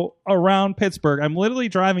show around Pittsburgh. I'm literally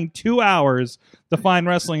driving 2 hours to find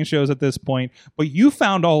wrestling shows at this point, but you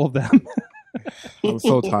found all of them. I'm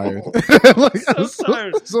so tired. So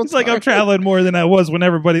tired. It's like I'm traveling more than I was when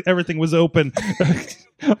everything was open.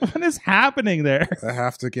 What is happening there? I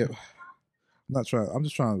have to get. I'm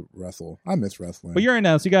just trying to wrestle. I miss wrestling. But you're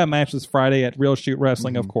announced. You got a match this Friday at Real Shoot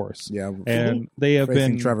Wrestling, of course. Yeah. And they have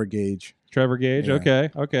facing been Trevor Gage. Trevor Gage. Yeah.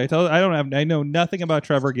 Okay. I know nothing about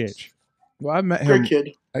Trevor Gage. Well, I met him. Great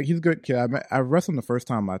kid. He's a good kid. I wrestled him the first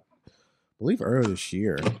time, I believe, earlier this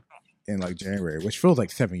year in January, which feels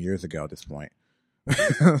like 7 years ago at this point.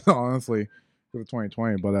 Honestly, it was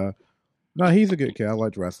 2020. But no, he's a good kid. I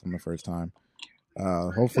liked wrestling the first time.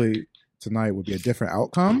 Hopefully tonight will be a different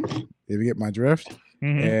outcome. If you get my drift.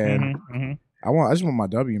 And I just want my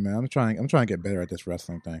W, man. I'm trying to get better at this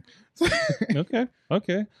wrestling thing.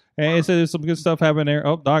 Okay. And so there's some good stuff happening there.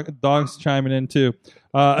 Oh, dog's chiming in too.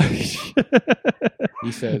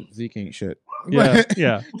 He said Zeke ain't shit.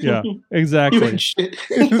 Yeah, exactly. You ain't shit.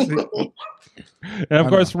 And of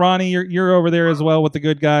course, Ronnie, you're over there as well with the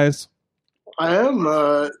good guys. I am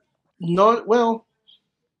not well.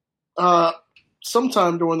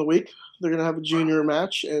 Sometime during the week, they're gonna have a junior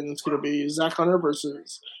match, and it's gonna be Zach Hunter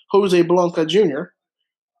versus Jose Blanca Jr.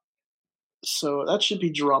 So that should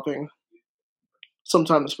be dropping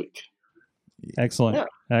sometime this week. Excellent. Yeah.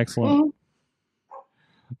 Excellent.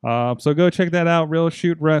 So go check that out, Real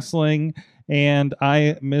Shoot Wrestling. And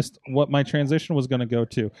I missed what my transition was going to go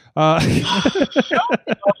to. I'll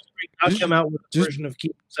come out with a version of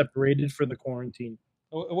Keep Separated for the quarantine.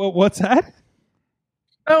 What's that?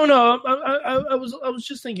 I don't know. I was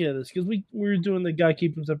just thinking of this because we were doing the guy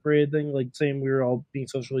keep them separated thing, like saying we were all being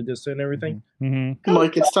socially distant and everything. Mm-hmm.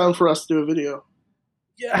 Mike, it's time for us to do a video.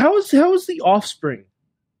 Yeah, how is the Offspring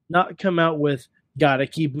not come out with gotta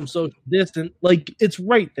keep them social distant? Like it's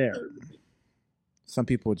right there. Some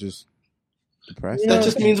people just depressed. That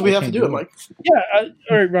just means we have to do it, Mike. Yeah.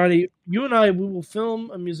 All right, Ronnie. You and I, we will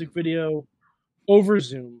film a music video over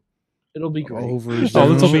Zoom. It'll be great. Over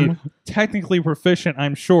Oh, this will be technically proficient,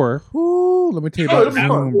 I'm sure. Ooh, let me tell you Oh, about it'll be fun.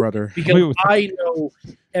 Zoom, brother. Because I know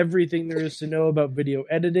everything there is to know about video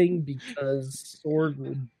editing because Sorg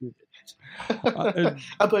will do it.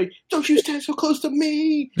 I'm like, don't you stand so close to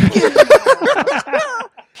me.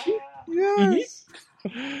 Yes.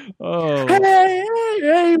 Oh,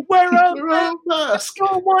 Hey, wear a mask. Mask.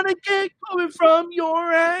 Don't want to get coming from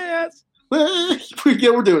your ass. Yeah,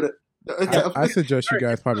 we're doing it. I suggest you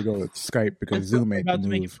guys probably go with Skype because Zoom ain't the About to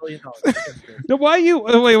make move. $1 billion. no, why you?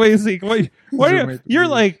 Wait, Zeke. Why Zoom are ain't the you're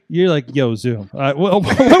move. like, yo, Zoom. What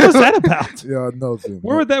was that about? Yeah, no Zoom.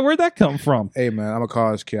 Where'd that come from? Hey man, I'm a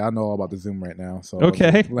college kid. I know all about the Zoom right now. So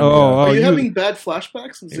Okay. let me Oh, Are you you- having bad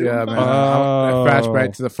flashbacks? Of Zoom? yeah, man. Oh.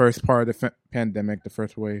 Flashback to the first part of the pandemic, the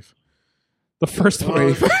first wave. The first Oh,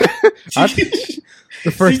 wave. The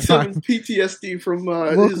first Zeke's time. having PTSD from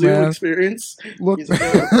Look, his Zoom man. experience. Look, He's like,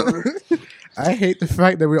 "Oh, I hate the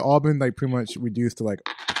fact that we've all been like pretty much reduced to like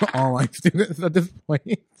online students at this point.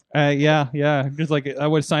 Yeah. Just like I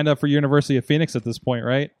would have signed up for University of Phoenix at this point,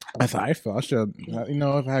 right? That's how I felt. I should,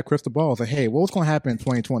 if I had crystal ball, I was like, hey, what's going to happen in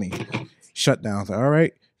 2020? Shutdown. I was like, all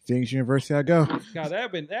right, Phoenix University, I go. God,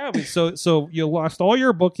 that'd been so you lost all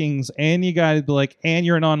your bookings and you got to be like, and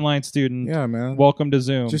you're an online student. Yeah, man. Welcome to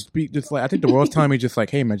Zoom. Just like I think the world's telling me just like,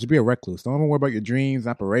 hey man, just be a recluse. Don't even worry about your dreams,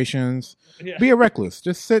 aspirations. Yeah. Be a recluse.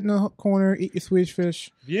 Just sit in the corner, eat your Swedish fish.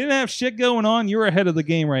 If you didn't have shit going on, you're ahead of the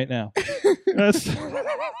game right now. That's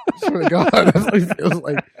Swear to God, that's what it feels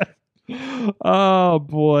like. oh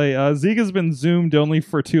boy, Zeke has been zoomed only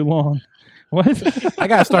for too long. What? I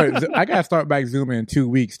gotta start back zooming in 2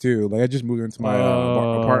 weeks too. Like I just moved into my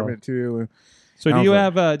apartment too. So do Sounds you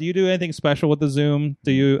like- have do you do anything special with the Zoom?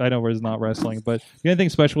 Do you? I know it's not wrestling, but do you anything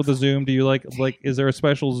special with the Zoom? Do you like? Is there a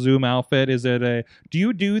special Zoom outfit? Is it a? Do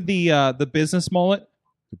you do the business mullet?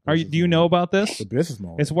 Do you know about this? the business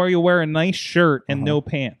model? It's where you wear a nice shirt and Uh-huh. no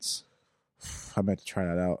pants. I meant to try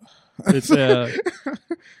that out. It's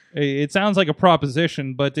it sounds like a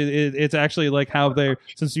proposition, but it's actually like how they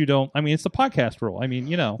since you don't. I mean, it's the podcast rule. I mean,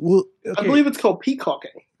 Well, I believe it's called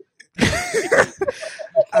peacocking.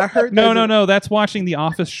 I heard No. That's watching the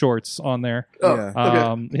Office shorts on there. Oh,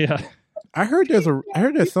 Yeah. okay. Yeah. I heard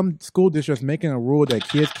there's some school districts making a rule that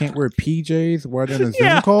kids can't wear PJs while they're in a Zoom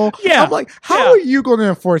Yeah. call. Yeah. I'm like, how Yeah. are you going to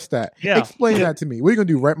enforce that? Yeah. Explain that to me. What are you going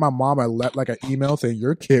to do? Write my mom an email saying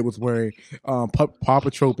your kid was wearing Paw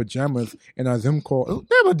Patrol pajamas in a Zoom call.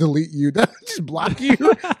 They're going to delete you. They'll just block you.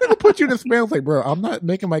 They're going to put you in the spam. It's like, bro, I'm not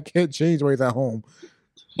making my kid change while he's at home.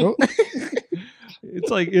 Bro. It's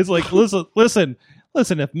like listen.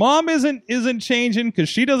 If mom isn't changing because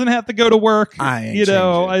she doesn't have to go to work, I ain't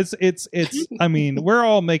it's. I mean, we're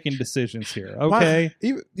all making decisions here. Okay.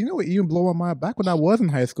 You know what? Even blow my mind. Back when I was in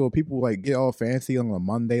high school, people like get all fancy on a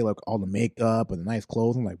Monday, like all the makeup and the nice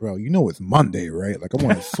clothes. I'm like, bro, you know it's Monday, right? Like I'm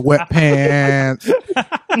wearing sweatpants.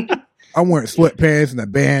 I'm wearing sweatpants and a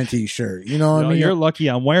band T-shirt. You know what I mean? You're lucky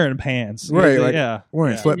I'm wearing pants. Right, like, yeah.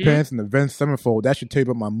 wearing Yeah. sweatpants and the Vince Sevenfold. That should tell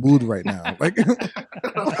you about my mood right now. Like,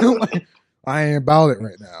 I ain't about it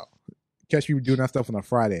right now. Catch you doing that stuff on a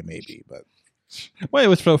Friday, maybe, but Wait, it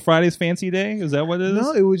was for Friday's fancy day? Is that what it is?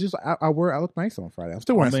 no, it was just I look nice on Friday. I'm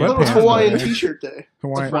still wearing Oh, I man. thought it was sweatpants. Hawaiian man. T-shirt day.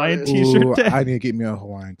 Hawaiian Ooh, T-shirt day. I need to get me a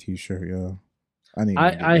Hawaiian T-shirt. Yeah,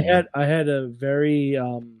 I had a very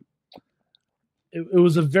it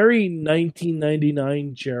was a very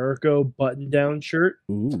 1999 Jericho button-down shirt.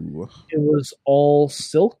 Ooh, It was all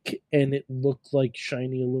silk and it looked like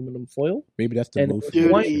shiny aluminum foil. maybe that's the And move.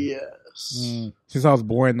 Dude, What? yes. Since I was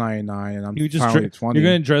born in '99 and I'm You just finally 20, you're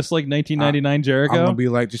gonna dress like 1999 I'm Jericho, gonna be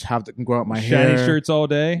like, just have to grow out my shiny hair. shirts all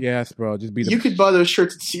day. Yes, bro. Just be the You could buy those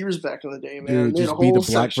shirts at Sears back in the day, man. dude. They had Just a be the whole black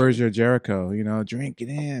section. version of Jericho. You know, drink it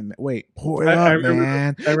in. Wait, pour it I up,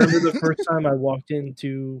 man. remember the first time I walked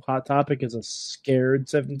into Hot Topic as a scared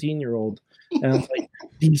 17-year-old. And I was like,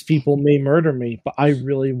 these people may murder me, but I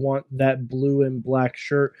really want that blue and black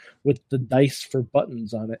shirt with the dice for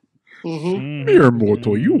buttons on it. Mhm. You're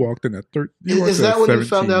mortal. You walked in at 13. Is that when you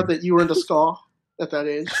found out that you were into ska at that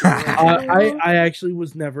age? I actually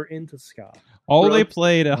was never into ska. All Really? they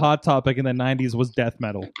played at Hot Topic in the 90s was death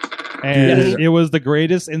metal. And Dude. it was the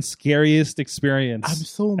greatest and scariest experience. I'm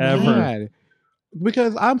so Ever. mad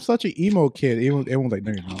because I'm such an emo kid. Everyone's like,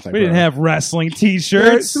 no, you're not. It's like, we didn't bro. have wrestling Yeah,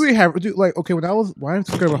 t-shirts. so we have dude, like okay when I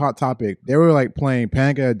discovered Hot Topic, they were like playing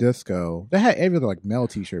Panic at the Disco. They had every other like metal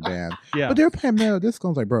T-shirt band, Yeah. but they were playing metal disco.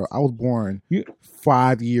 I was like, bro, I was born You-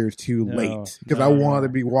 5 years too No, late because no, I wanted no. to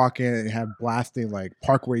be walking and have blasting like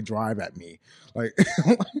Parkway Drive at me. Like,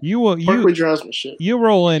 Parkway Drive's my shit. You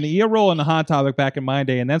roll in the Hot Topic back in my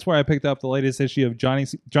day, and that's where I picked up the latest issue of Johnny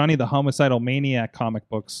the Homicidal Maniac comic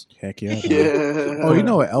books heck yeah. Yeah. Oh, you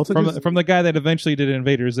know what else? from the guy that eventually did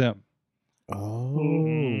Invader Zim.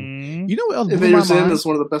 Oh, Mm-hmm. You know what else blew my Invader Zim mind? is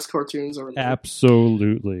one of the best cartoons ever made.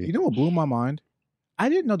 Absolutely. You know what blew my mind? I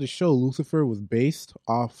didn't know the show Lucifer was based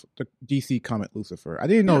off the DC comic Lucifer. I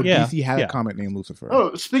didn't know Yeah, DC had yeah. a comic named Lucifer.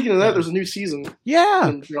 Oh, speaking of that, there's a new season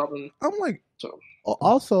Yeah. dropping. I'm like, So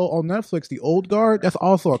also on Netflix, The Old Guard, that's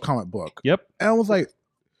also a comic book. Yep. And I was like,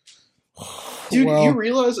 dude, well, you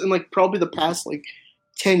realize in like probably the past like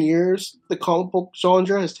 10 years, the comic book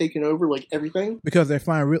genre has taken over like everything. because they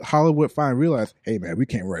Hollywood realize, hey man, we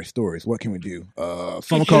can't write stories. What can we do?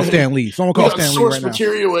 Someone call Stan Lee. Someone We call got Stan Lee source right now.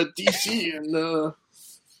 material at DC and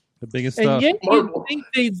The biggest And stuff. yet, you Marvel. think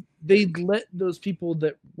they'd let those people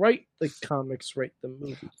that write the comics write the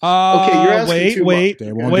movies? Okay, you're asking too wait.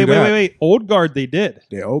 They won't Wait, do that. wait. Old Guard, they did.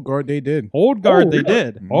 The Old Guard, they did. Old Guard, Oh, they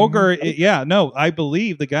really? did. Old Guard, yeah, no, I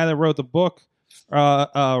believe the guy that wrote the book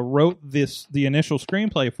wrote the initial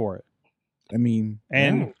screenplay for it. I mean,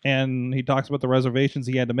 And he talks about the reservations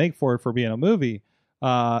he had to make for it for being a movie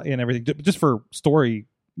and everything, just for story,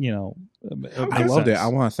 I makes loved it. sense. I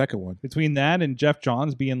want a second one. Between that and Jeff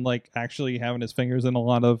Johns being like actually having his fingers in a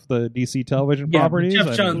lot of the DC television Yeah, properties. Jeff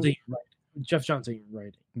I Johns mean, ain't writing. Jeff Johns ain't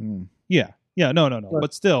writing. yeah, no.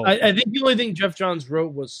 But still, I think the only thing Jeff Johns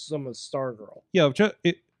wrote was some of Stargirl.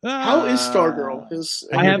 how is Stargirl? His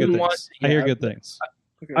I haven't watched it I hear yet. good things.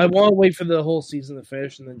 I want to wait for the whole season to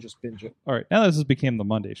finish and then just binge it. All right, now this has became the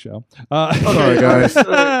Monday show. Sorry, guys.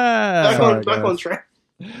 Back Sorry, on guys. track.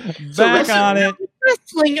 Back on it.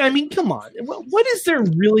 Wrestling, I mean, come on. What is there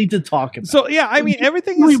really to talk about? So yeah, I mean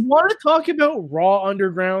everything we is. want to talk about Raw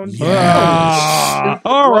Underground.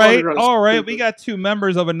 All right. Underground is We got two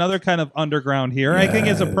members of another kind of underground here. I think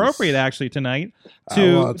it's Yes. appropriate actually tonight I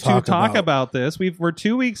to wanna talk talk about- about this. We're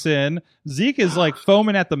 2 weeks in. Zeke is like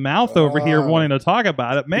foaming at the mouth over here, wanting to talk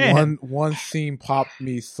about it. Man, One scene popped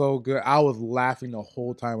me so good. I was laughing the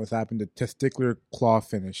whole time it was happening. The testicular claw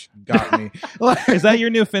finish got me. is that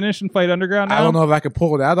your new finish in Fight Underground now? I don't know if I can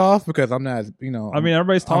pull that off because I'm not, I mean,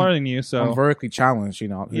 everybody's taller than you, so I'm vertically challenged,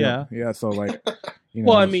 Yeah. Yeah, so like, you know.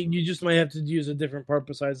 Well, I mean, you just might have to use a different part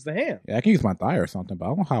besides the hand. yeah, I can use my thigh or something, but I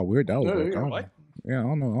don't know how weird that would Yeah, look. yeah, I don't what? know. Yeah, I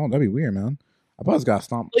don't know. That'd be weird, man. I probably just got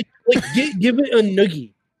stomped. Like give it a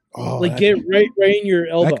noogie. Oh, Like that, get right in your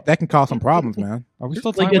elbow. that can cause some problems, man. are we still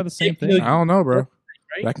Like talking a about the same dick thing? I don't know, bro.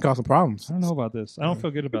 Right? That can cause some problems. I don't know about this. I don't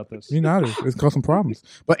feel good about this. You know, it's caused some problems.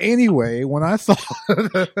 But anyway, when I saw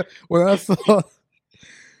when I saw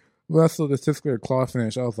the testicular claw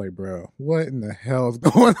finish, I was like, bro, what in the hell is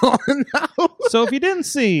going on now? So if you didn't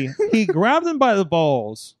see, he grabbed him by the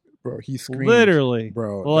balls, Bro, he screamed. literally,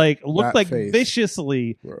 Bro, like looked that like face.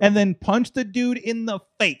 viciously, Bro. and then punched the dude in the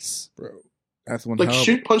face. Bro, that's one Like hell of,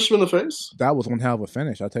 shoot, punched him in the face. that was one hell of a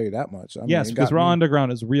finish, I'll tell you that much. I mean, Yes, it because got Raw me-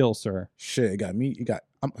 Underground is real, sir. Shit, it got me.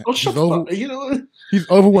 Oh, he's shut the over. fuck. You know what? He's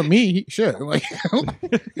over with me. Shit, like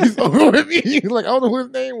he's over with me. Like I don't know who his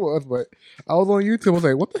name was, but I was on YouTube. I was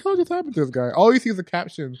like, "What the hell just happened to this guy?" All you see is the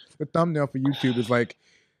caption, the thumbnail for YouTube is like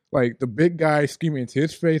the big guy screaming into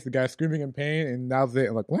his face, the guy screaming in pain, and that was it.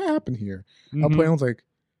 I'm like, what happened here? Mhm. I'm playing. I was like,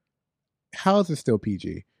 how is it still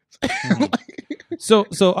PG? So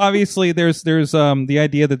obviously there's the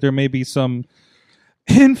idea that there may be some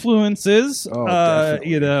influences. Oh,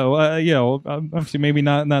 definitely. Obviously maybe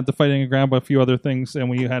not the Fighting Ground, but a few other things. And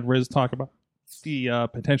we had Riz talk about the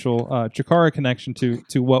potential Chikara connection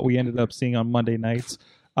to what we ended up seeing on Monday nights.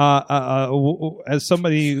 As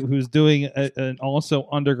somebody who's doing an also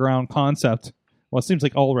underground concept, well, it seems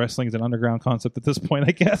like all wrestling is an underground concept at this point,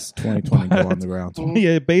 I guess. 2020 go on the ground.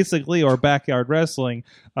 Yeah, basically, or backyard wrestling.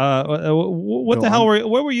 What the hell?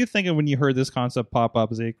 What were you thinking when you heard this concept pop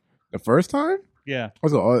up, Zeke? The first time, Yeah. I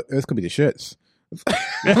was like, oh, this could be the shits.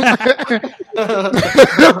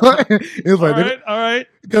 It was like All right.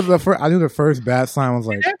 because I knew the first bad sign was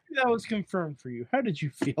like After that was confirmed for you, how did you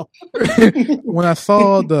feel? when I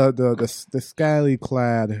saw the scally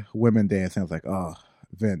clad women dancing. I was like, oh,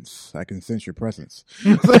 Vince, I can sense your presence.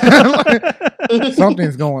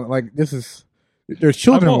 Something's going. Like this is. There's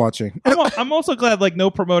children watching. I'm also glad like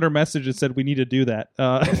no promoter messages said we need to do that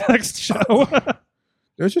next show.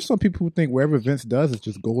 There's just some people who think wherever Vince does is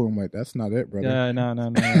just gold. I'm like, that's not it, brother. Yeah, no.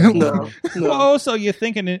 No. Oh, so you're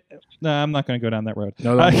thinking it? No, I'm not going to go down that road.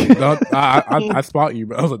 No, I spot you,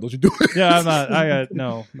 but I was like, don't you do it? Yeah, I'm not.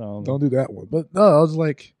 No. Don't do that one. But no, I was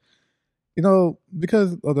like,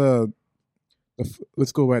 because of the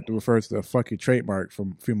let's go back to refer to the fucking trademark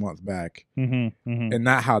from a few months back, and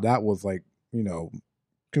not how that was like,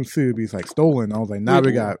 considered to be like stolen. I was like, now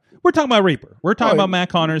we got. We're talking about Reaper. We're talking about Matt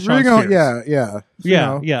Connor's. Sean Spears. Yeah.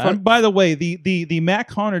 Yeah. And by the way, the Matt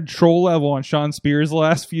Connor troll level on Sean Spears the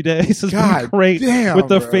last few days has been great with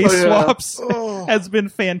the face swaps. Has been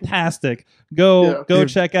fantastic. Go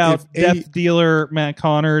check out Death Dealer Matt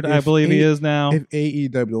Connor, I believe he is now. If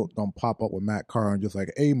AEW don't pop up with Matt Connor and just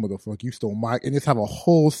like, hey, motherfucker, you stole Mike, and just have a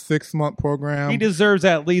whole 6-month program. He deserves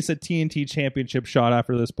at least a TNT championship shot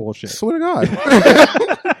after this bullshit. Swear to God.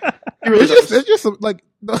 It's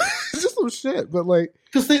just some shit, but like,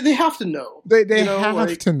 because they have to know. They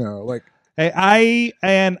have to know. Like, I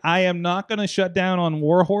am not going to shut down on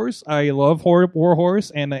Warhorse. I love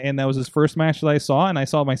Warhorse, and that was his first match that I saw, and I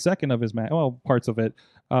saw my second of his match. Well, parts of it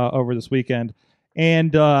over this weekend.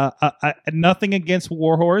 And nothing against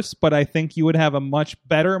Warhorse, but I think you would have a much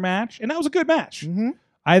better match, and that was a good match. Mm-hmm.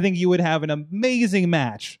 I think you would have an amazing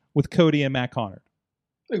match with Cody and Matt Connor.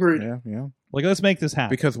 Agreed. Yeah. Like, let's make this happen.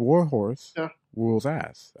 Because Warhorse rules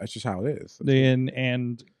ass. That's just how it is.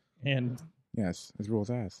 And yes, it rules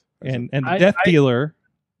ass. And Death Dealer.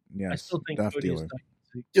 Yes, I still think Death Cody Dealer.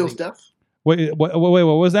 Deals death. Wait, what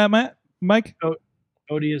was that, Mike?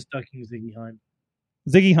 Cody is ducking Ziggy Heim.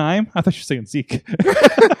 Ziggy Heim? I thought you were saying Zeke.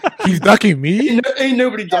 He's ducking me? Ain't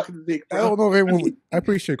nobody ducking Zeke. I don't know if anyone. I'm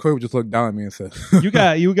pretty sure Cody would just look down at me and say, "You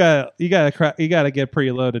gotta get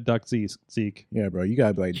pretty low to duck Zeke." Yeah, bro, you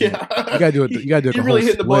gotta be like, Yeah. you gotta do it. You gotta do it. You're really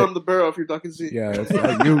hitting the bottom of the barrel if you're ducking Zeke. Yeah, it's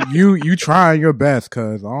like you trying your best,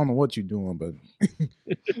 cause I don't know what you're doing, but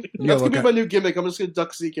that's gonna be my new gimmick. I'm just gonna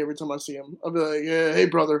duck Zeke every time I see him. I'll be like, yeah, hey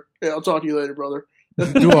brother, yeah, I'll talk to you later, brother.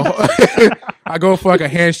 I go for like a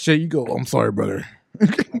handshake. You go, I'm sorry, brother.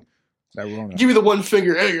 Give me the one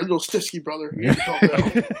finger. Hey, you're a little stisky, brother. Yeah.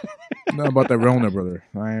 Not about that Rona, brother.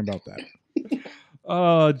 I ain't about that.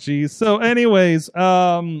 Oh, geez. So, anyways,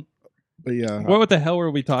 but yeah, what the hell were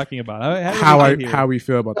we talking about? How we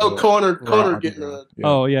feel about Connor getting a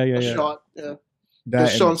shot. Yeah,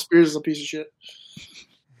 Sean Spears is a piece of shit.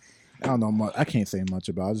 I don't know much. I can't say much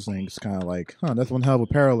about it. I just think it's kind of like, that's one hell of a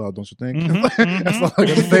parallel, don't you think? Mm-hmm, That's all I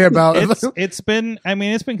got to say about it. It's been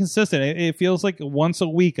consistent. It feels like once a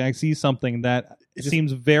week I see something that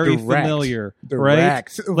seems very familiar, right?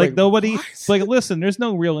 Like nobody. It's like, listen, there's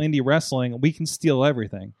no real indie wrestling. We can steal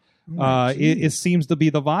everything. It seems to be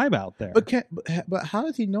the vibe out there. But how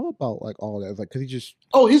does he know about like all that? Like, because he just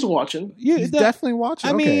he's watching. Yeah, he's definitely watching.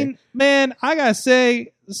 I mean, man, I gotta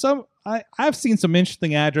say I've seen some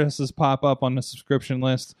interesting addresses pop up on the subscription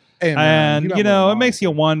list, and it makes you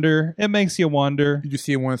wonder. Did you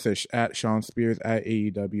see one that says at Sean Spears at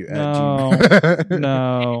AEW?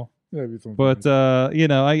 No. But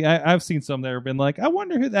I've seen some that have been like, I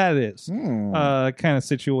wonder who that is. Kind of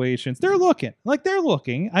situations. They're looking.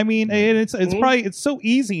 I mean, and it's probably it's so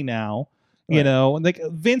easy now. You know, like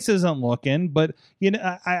Vince isn't looking, but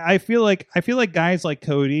I feel like guys like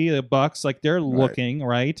Cody, the Bucks, like they're looking,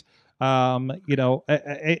 right?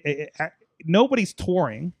 Nobody's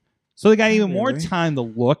touring, so they got even more time to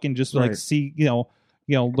look and just like see,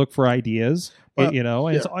 look for ideas. And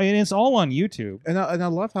it's all on YouTube. And I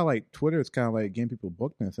love how like Twitter is kind of like getting people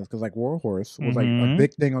booked in a sense, because like Warhorse was like a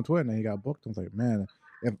big thing on Twitter, and then he got booked. I was like, man.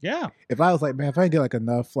 If I was like, man, if I get like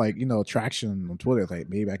enough like traction on Twitter, it's like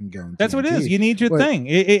maybe I can get on. That's TNT. What it is. You need your thing.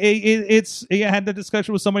 I had the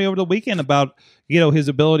discussion with somebody over the weekend about his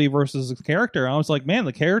ability versus his character. I was like, man,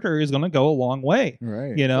 the character is going to go a long way.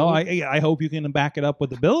 Right. I hope you can back it up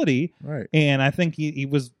with ability. Right. And I think he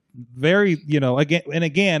was very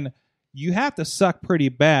again, you have to suck pretty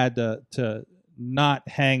bad to not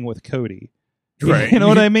hang with Cody. Right. You know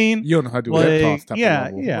what I mean? You don't know how to do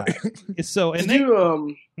that. Yeah. So, and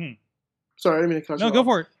sorry, I didn't mean to cut you off. Go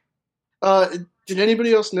for it. Did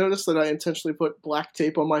anybody else notice that I intentionally put black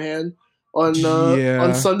tape on my hand on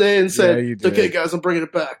Sunday and said, "Okay, guys, I'm bringing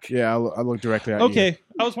it back." Yeah, I looked directly at you. Okay,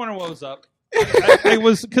 I was wondering what was up. I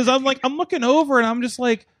was because I'm looking over and I'm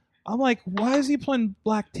like, why is he putting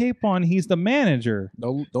black tape on? He's the manager.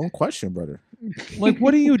 No, don't question, brother. Like,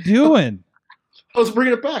 what are you doing? I was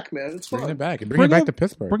bringing it back, man. It's fine. Bring it back. Bring it back to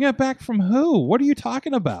Pittsburgh. Bring it back from who? What are you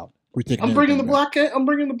talking about? I'm bringing the black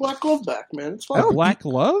glove back, man. It's fine. A black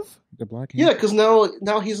glove? The black. Yeah, because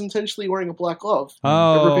now he's intentionally wearing a black glove.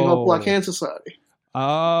 Ripping up Black Hand Society.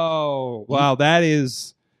 Oh, wow! That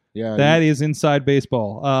is inside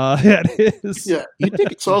baseball. That is. Yeah.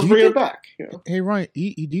 So I was bringing it back. Hey Ryan, do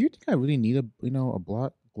you think I really need a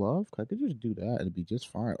black glove? I could just do that and it'd be just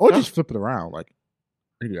fine, or just flip it around. Like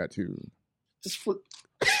I can do that too. Just flip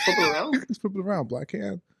it around? Just flip it around, black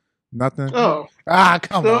hand. Nothing. Oh.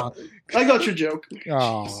 Come on. I got your joke.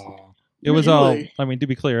 Oh. It was all, I mean, to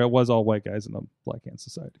be clear, it was all white guys in the Black Hand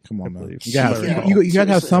Society. Come on, man. You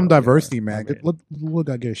gotta have some diversity, man. Let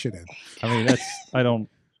guy get his shit in. I mean,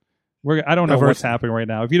 I don't know what's happening right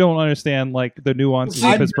now. If you don't understand like the nuances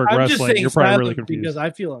of Pittsburgh wrestling, you're probably really confused. Because I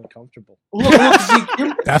feel uncomfortable. Look,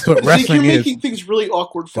 Zeke, that's what wrestling Zeke, you're is. making things really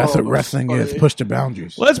awkward for That's what wrestling is. Push the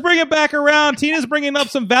boundaries. Let's bring it back around. Tina's bringing up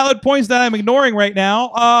some valid points that I'm ignoring right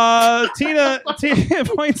now. Tina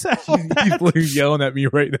points out that He's yelling at me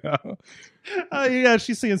right now. yeah,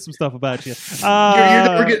 she's seeing some stuff about you. You're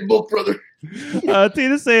never getting booked, brother.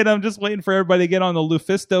 Tina's saying I'm just waiting for everybody to get on the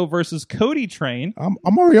Lufisto versus Cody train. I'm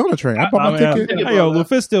already on the train. I bought my ticket.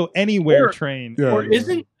 Lufisto anywhere train. Yeah. Or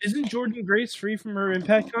isn't Jordan Grace free from her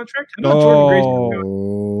Impact contract? I thought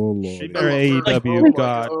Jordan Grace. She better AEW.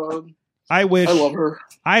 God, I love her.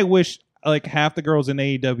 I wish like half the girls in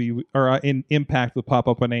AEW or in Impact would pop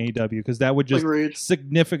up on AEW because that would just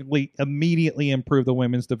significantly, immediately improve the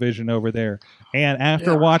women's division over there. And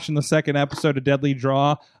after watching the second episode of Deadly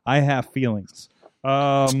Draw, I have feelings.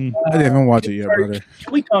 I didn't even watch it yet, brother.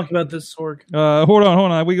 Can we talk about this, Sorg? Hold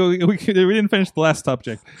on. We didn't finish the last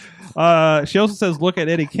subject. She also says, look at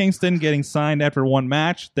Eddie Kingston getting signed after one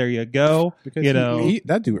match. There you go. Because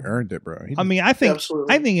that dude earned it, bro. I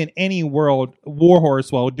think in any world,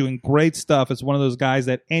 Warhorse, while doing great stuff, is one of those guys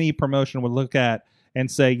that any promotion would look at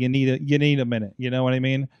and say, you need a minute. You know what I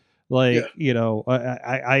mean? Like,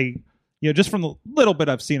 just from the little bit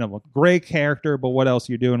I've seen of him, great character, but what else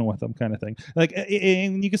are you doing with him, kind of thing. Like,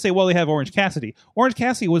 and you can say, well, they have Orange Cassidy. Orange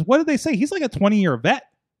Cassidy was, what did they say? He's like a 20-year vet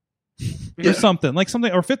or something,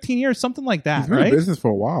 or 15 years, something like that. He's been in business for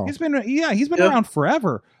a while. He's been around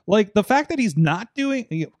forever. Like the fact that he's not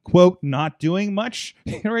doing, quote, not doing much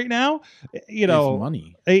right now,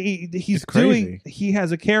 money. He's doing. He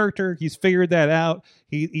has a character. He's figured that out.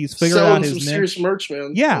 He's figured out his serious merch,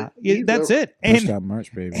 man. Yeah, that's it. And that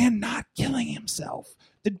merch, baby, and not killing himself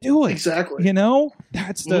to do it. Exactly.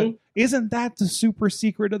 That's isn't that the super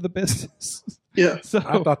secret of the business? Yeah. So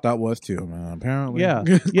I thought that was too, man. Apparently. Yeah.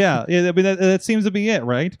 I mean, that seems to be it,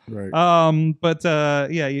 right? Right.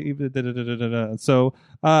 So,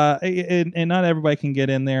 and not everybody can get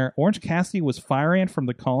in there. Orange Cassidy was Fire Ant from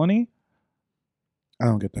the Colony. I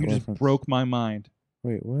don't get that. You just broke my mind.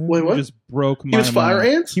 Wait, what? You just broke my mind. He was Fire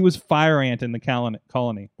Ant? He was Fire Ant in the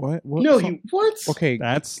Colony. What? No, what? Okay.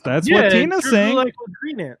 That's what Tina's saying. Like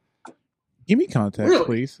Green Ant. Give me context,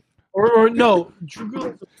 please. Or no, Drew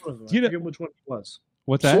Gulak was I forget which one he was.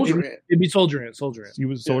 What's that? It'd be Soldier Ant. He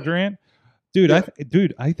was Soldier Ant? Dude, yeah.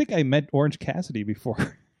 I think I met Orange Cassidy before.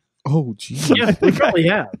 Oh, jeez. Yeah, we probably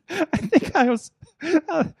have. I think I was...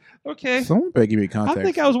 okay. Someone better give me context. I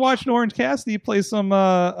think I was watching Orange Cassidy play some...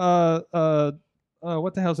 what the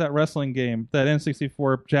hell's that wrestling game? That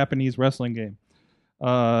N64 Japanese wrestling game.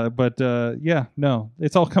 No.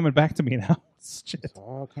 It's all coming back to me now. Shit.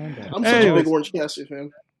 I'm such a big Orange Cassidy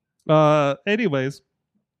fan. Anyways,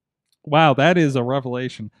 wow, that is a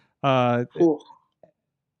revelation. Cool.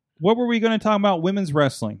 What were we going to talk about? Women's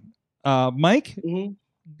wrestling. Mike,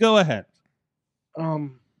 go ahead.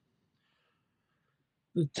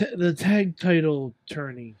 The tag title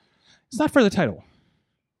tourney. It's not for the title.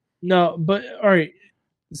 No, but all right.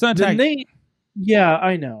 It's not tag. Yeah,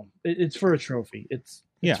 I know. It's for a trophy. It's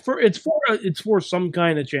for some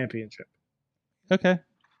kind of championship. Okay.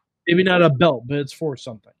 Maybe not a belt, but it's for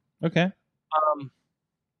something. Okay.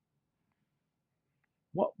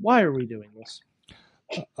 Why are we doing this?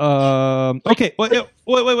 Okay.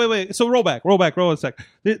 Wait. So roll back a sec.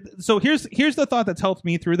 So here's the thought that's helped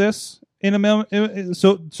me through this in a moment.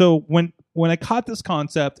 So when I caught this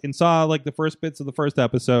concept and saw like the first bits of the first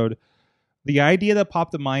episode, the idea that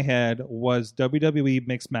popped in my head was WWE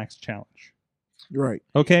Mixed Match Challenge. Right.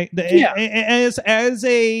 Okay. As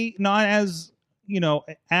a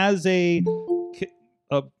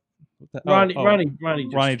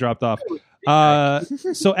Ronnie dropped off.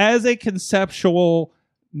 So as a conceptual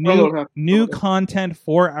new content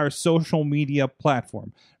for our social media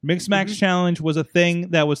platform, Mixed Match Challenge was a thing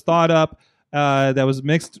that was thought up. That was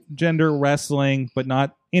mixed gender wrestling, but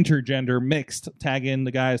not intergender mixed. Tag in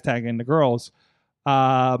the guys, tag in the girls.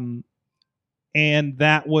 And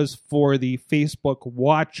that was for the Facebook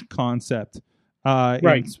Watch concept.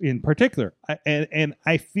 In particular, and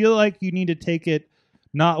I feel like you need to take it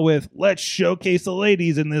not with let's showcase the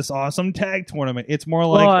ladies in this awesome tag tournament. It's more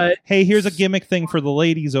like, hey, here's a gimmick thing for the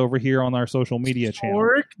ladies over here on our social media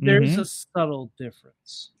channel. There's a subtle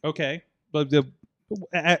difference. Okay, but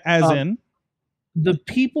in the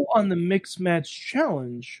people on the Mixed Match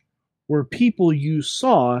Challenge were people you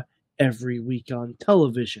saw every week on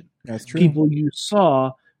television. That's true. People you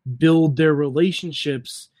saw build their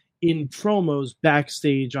relationships in promos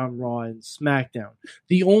backstage on Raw and SmackDown.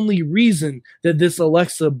 The only reason that this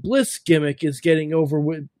Alexa Bliss gimmick is getting over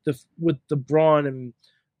with the Braun and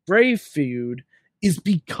Bray feud is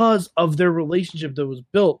because of their relationship that was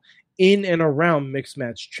built in and around Mixed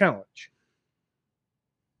Match Challenge.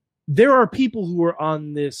 There are people who are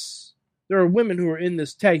on this, there are women who are in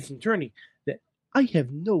this tag team tourney that I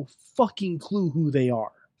have no fucking clue who they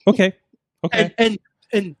are. Okay.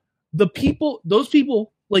 And the people, those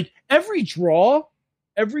people, like every draw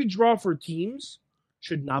for teams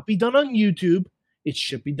should not be done on YouTube. It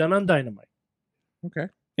should be done on Dynamite. Okay.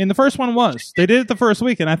 And the first one was. They did it the first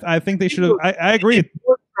week, and I think they should have. I agree.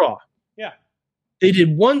 One draw. Yeah. They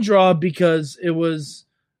did one draw because it was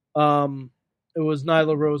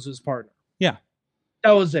Nyla Rose's partner. Yeah.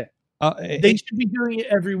 That was it. They should be doing it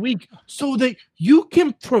every week so that you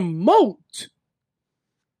can promote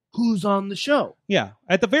who's on the show. Yeah.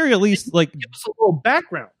 At the very least, like, give us a little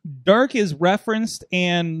background. Dark is referenced,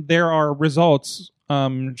 and there are results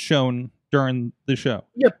shown during the show.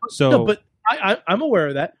 Yeah. So, but I'm aware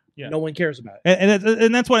of that. Yeah. No one cares about it.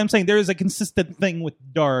 And that's what I'm saying. There is a consistent thing with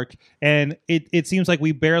Dark, and it seems like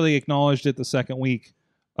we barely acknowledged it the second week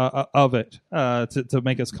of it to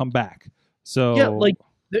make us come back. So yeah, like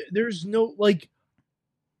there's no like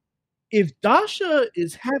if Dasha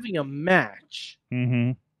is having a match,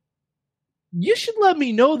 mm-hmm. you should let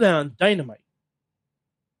me know that on Dynamite.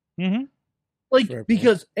 Mm-hmm. Like Fair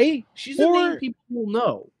because she's a name people will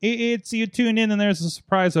know. It's you tune in and there's a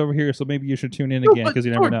surprise over here, so maybe you should tune in again because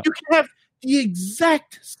you never know. You can have the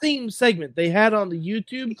exact same segment they had on the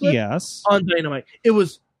YouTube clip on Dynamite. It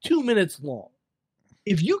was 2 minutes long.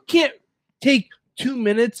 If you can't take 2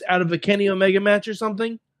 minutes out of a Kenny Omega match or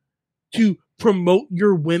something to promote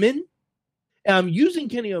your women, and I'm using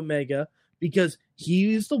Kenny Omega because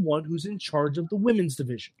he is the one who's in charge of the women's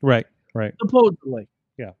division. Right. Supposedly.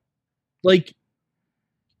 Yeah. Like,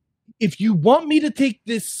 if you want me to take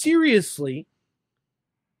this seriously,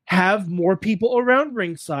 have more people around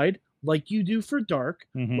ringside, like you do for Dark,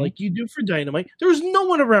 mm-hmm. like you do for Dynamite. There was no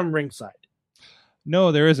one around ringside.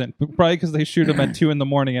 No, there isn't. Probably because they shoot them at 2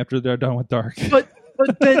 a.m. after they're done with Dark. But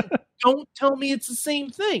then don't tell me it's the same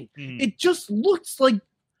thing. Mm. It just looks like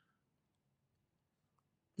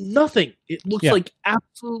nothing. It looks like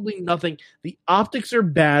absolutely nothing. The optics are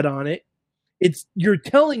bad on it. You're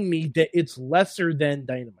telling me that it's lesser than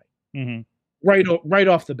Dynamite. Mm-hmm. Right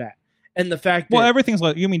off the bat. And the fact that everything's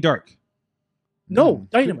you mean Dark? No,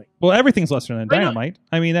 Dynamite. Well, everything's lesser than Dynamite.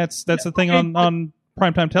 I mean, that's the thing on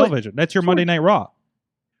primetime television. That's your Monday Night Raw.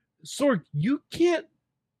 Sorg, you can't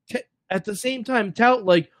at the same time tout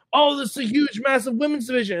like, oh, this is a huge, massive women's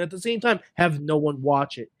division. At the same time, have no one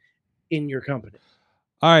watch it in your company.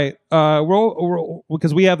 All right, we're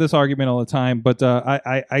because we have this argument all the time, but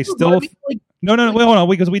I still no, wait, hold on,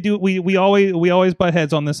 because we always butt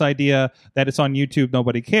heads on this idea that it's on YouTube,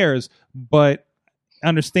 nobody cares, but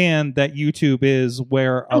understand that YouTube is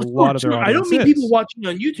where a lot of their audience I don't mean is. people watching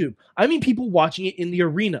on YouTube. I mean people watching it in the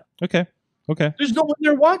arena. Okay. There's no one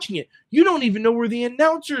there watching it. You don't even know where the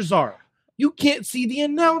announcers are. You can't see the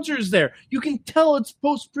announcers there. You can tell it's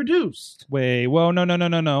post-produced. Wait, well,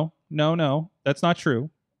 no. That's not true.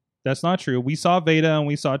 We saw Veda and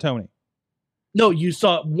we saw Tony. No, you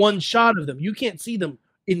saw one shot of them. You can't see them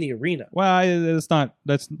in the arena. Well,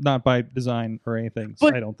 that's not by design or anything.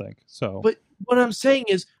 I don't think so. But what I'm saying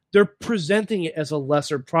is they're presenting it as a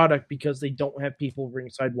lesser product because they don't have people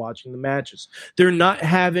ringside watching the matches. They're not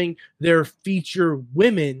having their feature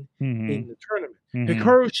women mm-hmm. in the tournament. Mm-hmm.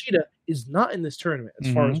 Hikaru Shida is not in this tournament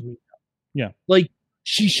as far mm-hmm. as we know. Yeah. Like,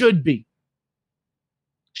 she should be.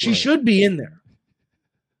 She should be in there.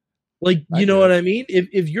 Like, you know what I mean?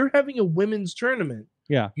 If you're having a women's tournament,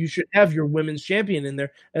 you should have your women's champion in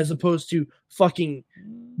there as opposed to fucking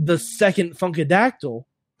the second Funkadactyl.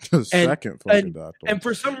 And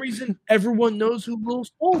for some reason, everyone knows who Lil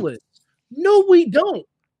Soul is. No, we don't.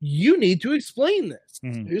 You need to explain this.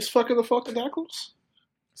 Mm-hmm. Who's fucking the Funkadactyls?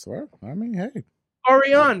 Swear. I mean, hey.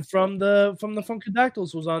 Ariane from the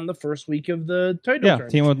Funkadactyls was on the first week of the title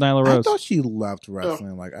tournament. Team with Nyla Rose. I thought she left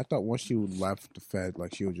wrestling. Like, I thought once she left the Fed,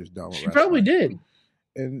 like she was just done with she wrestling. Probably did.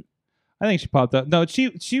 And I think she popped up. No,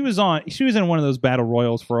 she was in one of those battle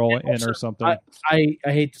royals for All In or something. I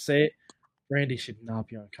hate to say it, Brandy should not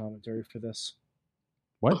be on commentary for this.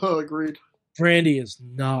 What? Agreed. Brandy is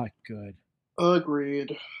not good.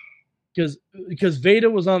 Agreed. Because Veda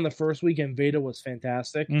was on the first week and Veda was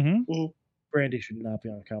fantastic. Mm-hmm. Brandy should not be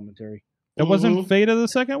on commentary. It wasn't Veda the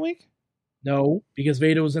second week? No, because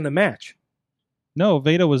Veda was in a match. No,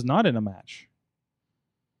 Veda was not in a match.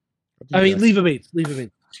 I mean, Leva Bates.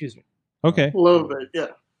 Excuse me. Okay. Love it, yeah.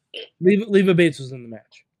 Leva Bates was in the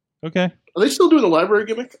match. Okay. Are they still doing the library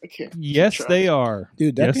gimmick? I can't. Yes, they are.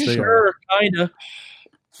 Dude, yes, they are. Kinda.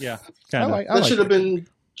 Yeah, that should have been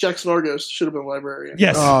Jackson Argos should have been librarian.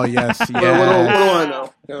 Yes. Oh yes, What do I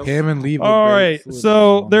know? Yeah. Him and Leave. All right.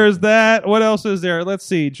 So there's that. What else is there? Let's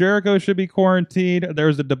see. Jericho should be quarantined.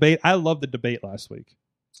 There's a debate. I love the debate last week.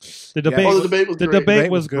 The debate. Oh, the debate was the great.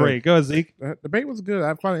 debate was good. great. Go ahead, Zeke. The debate was good.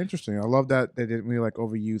 I found it interesting. I love that they didn't really like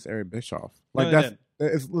overuse Eric Bischoff. Like No, they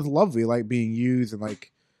it's lovely, like being used and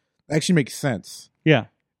like it actually makes sense. Yeah.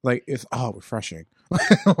 Like it's refreshing.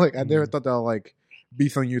 Like I never thought that would like be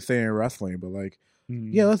something you say in wrestling, but like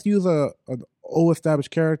yeah, let's use an old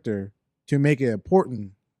established character to make it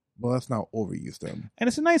important, but let's not overuse them. And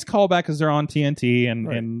it's a nice callback because they're on TNT, and,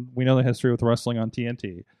 Right. and we know the history with wrestling on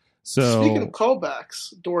TNT. So Speaking of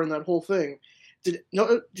callbacks during that whole thing, did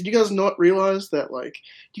you guys not realize that? Like,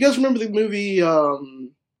 do you guys remember the movie?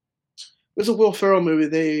 It was a Will Ferrell movie.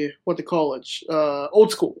 They went to college,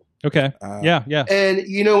 Old School. okay, yeah. And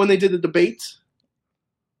when they did the debate,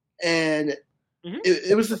 and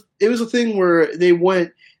it was a thing where they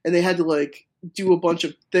went and they had to like do a bunch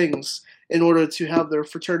of things in order to have their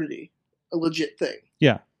fraternity a legit thing.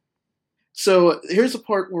 Yeah. So here's the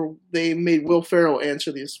part where they made Will Ferrell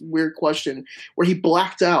answer this weird question where he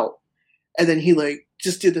blacked out, and then he like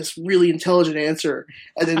just did this really intelligent answer,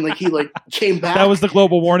 and then like he like came back. That was the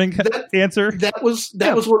global warning answer. That was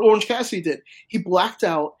what Orange Cassidy did. He blacked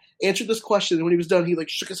out, answered this question, and when he was done, he like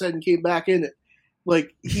shook his head and came back in it.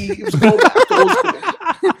 Like it was called back to Old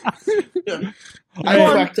School. Yeah.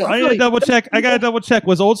 I cracked up. I gotta double check.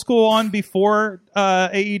 Was Old School on before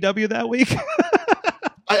AEW that week?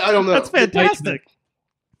 I don't know. That's fantastic.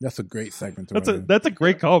 That's a great segment. That's a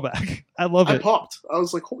great callback. I love I it. popped. I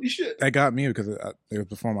was like, "Holy shit!" That got me because it was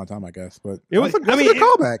before my time, I guess. But It was. a good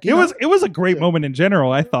callback. It was a great moment in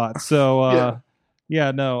general. I thought so.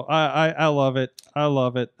 Yeah. No, I love it. I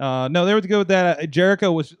love it. No, they were good with that.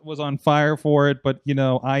 Jericho was on fire for it, but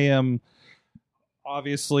I am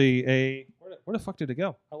obviously a. Where the fuck did it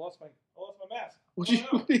go? I lost my mask.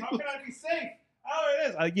 How can I be safe?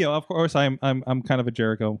 Oh, it is. Of course, I'm kind of a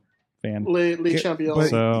Jericho fan. Le Champion. But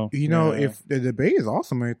So if the debate is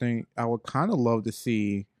awesome, I think I would kind of love to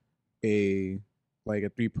see a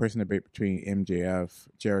 3-person debate between MJF,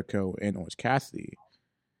 Jericho, and Orange Cassidy.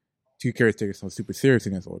 Two characters taking so super serious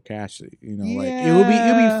against Orange Cassidy. It would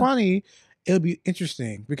be funny. It would be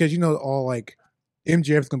interesting because all like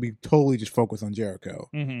MJF's gonna be totally just focused on Jericho,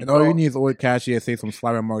 and all you need is Orange Cassidy to say some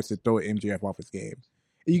sly remarks to throw MJF off his game.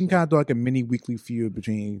 You can kind of do like a mini weekly feud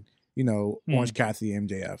between, Orange Cassidy and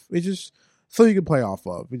MJF. It's just so you can play off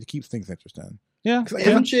of. It keeps things interesting. Yeah.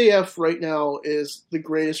 MJF right now is the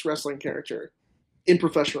greatest wrestling character in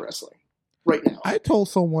professional wrestling right now. I told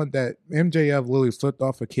someone that MJF literally flipped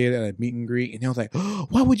off a kid at a meet and greet, and he was like, "Oh,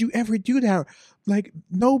 why would you ever do that? Like,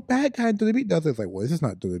 no bad guy in WWE does it." It's like, well, this is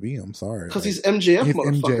not WWE. I'm sorry. Because he's MJF, He's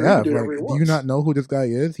motherfucker. MJF. Do Like, do you not know who this guy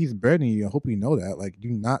is? He's better than you. I hope you know that. Like, do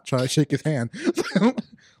not try to shake his hand.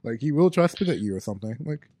 Like, he will try to spit at you or something.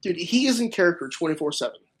 Like, dude, he is in character 24/7.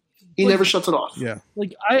 He never shuts it off. Yeah.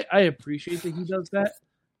 Like I appreciate that he does that,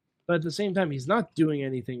 but at the same time, he's not doing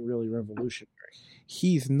anything really revolutionary.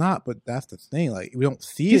 He's not, but that's the thing. Like, we don't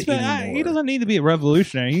see it anymore. He doesn't need to be a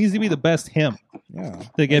revolutionary. He needs to be the best him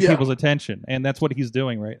to get people's attention, and that's what he's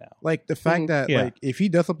doing right now. Like the fact that Yeah. like if he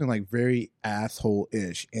does something like very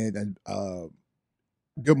asshole-ish and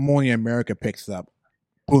Good Morning America picks up,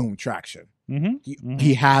 boom, traction.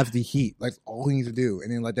 He has the heat. Like all he needs to do,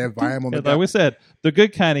 and then let that vibe. Like we said, the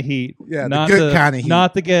good kind of heat. Yeah, not the good kind of heat.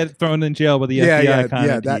 Not to get thrown in jail by the FBI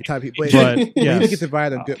kind of that heat. type of heat. But he yes, gets the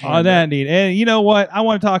vibe of good. on that need. And you know what? I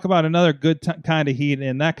want to talk about another good kind of heat,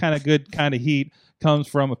 and that kind of good kind of heat comes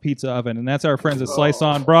from a pizza oven, and that's our friends at Slice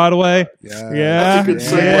on Broadway. That's a good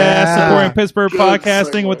segue. Supporting Pittsburgh Good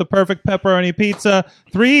podcasting segue. with the perfect pepperoni pizza.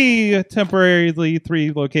 3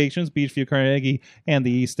 locations: Beachview, Carnegie, and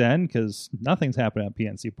the East End, because nothing's happening at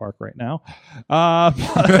PNC Park right now.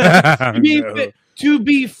 To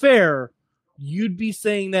be fair, you'd be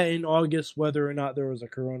saying that in August whether or not there was a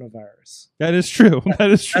coronavirus. That is true.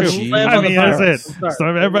 That is true. That's I mean, that's it. Sorry. So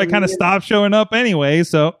everybody kind of stopped showing up anyway.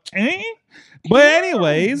 So, but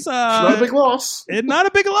anyways, Not a big loss. Not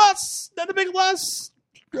a big loss. Not a big loss.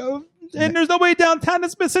 And there's nobody downtown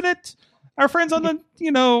that's missing it. Our friends on the,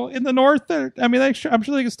 in the north. I mean, I'm sure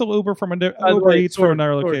they can still Uber from Uber Eats from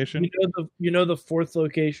another location. You know the fourth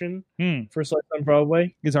location Hmm. for Slice on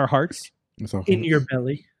Broadway Is our hearts? in your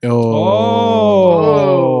belly.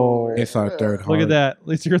 Oh, it's our third heart. Look at that!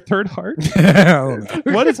 It's your third heart. What?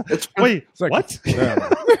 What is? Wait, like- what?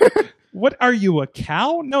 What are you, a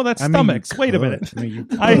cow? No, that's I mean, stomachs. you Wait a could. minute. I mean, you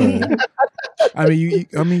I- could. I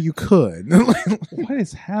mean, you could. What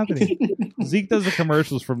is happening? Zeke does the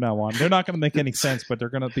commercials from now on. They're not going to make any sense, but they're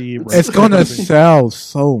going to be. It's going to sell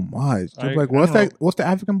so much. I- Like, I what's don't that? What's the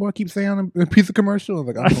African boy keep saying on a piece of commercial? I'm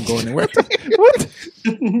like, I'm not going anywhere. What?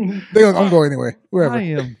 They're like, I'm going anywhere, wherever. I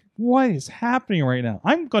am. What is happening right now?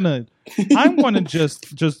 I'm gonna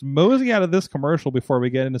just mosey out of this commercial before we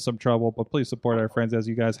get into some trouble. But please support our friends as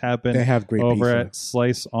you guys have been. They have great over pizza. at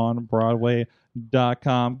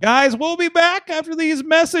sliceonbroadway.com. Guys, we'll be back after these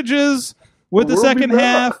messages with the We'll be second back.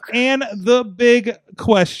 half and the big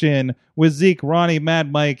question with Zeke, Ronnie,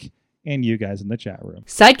 Mad Mike, and you guys in the chat room.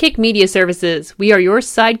 Sidekick Media Services. We are your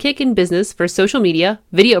sidekick in business for social media,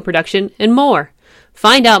 video production, and more.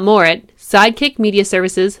 Find out more at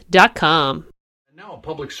sidekickmediaservices.com. And now a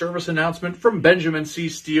public service announcement from Benjamin C.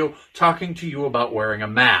 Steele talking to you about wearing a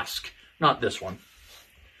mask. Not this one,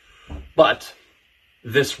 but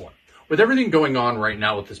this one. With everything going on right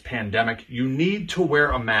now with this pandemic, you need to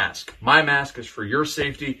wear a mask. My mask is for your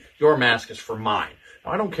safety. Your mask is for mine.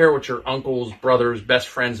 Now, I don't care what your uncles, brothers, best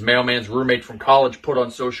friends, mailman's roommate from college put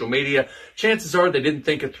on social media. Chances are they didn't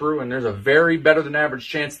think it through, and there's a very better than average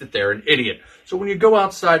chance that they're an idiot. So when you go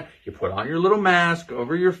outside, you put on your little mask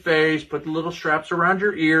over your face, put the little straps around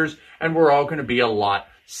your ears, and we're all going to be a lot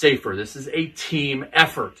safer. This is a team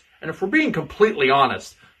effort. And if we're being completely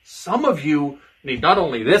honest, some of you need not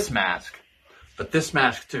only this mask, but this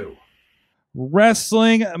mask too.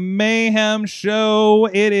 Wrestling Mayhem Show.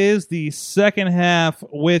 It is the second half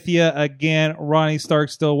with you again. Ronnie Stark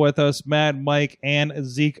still with us, Mad Mike and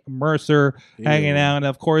Zeke Mercer hanging out. And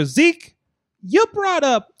of course, Zeke, you brought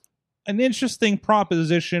up an interesting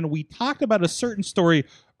proposition. We talked about a certain story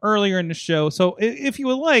earlier in the show. So if you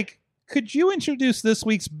would like, could you introduce this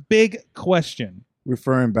week's big question?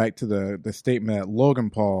 Referring back to the statement that Logan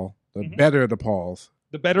Paul, the better of the Pauls.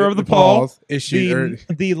 The better of the Paul, issued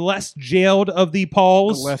the less jailed of the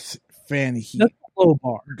Pauls. the less fan heat. That's a low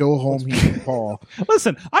bar. Go home heat Paul.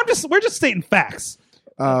 Listen, we're just stating facts.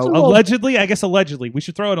 Uh, Allegedly, I guess allegedly. We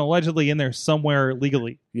should throw an allegedly in there somewhere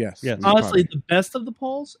legally. yes. Yes. Honestly, the best of the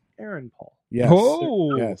Pauls, Aaron Paul. Yes.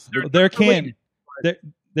 Oh, Yes. there can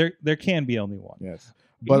be only one. Yes.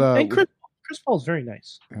 But And Chris Paul's very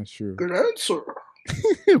nice. that's true. Good answer.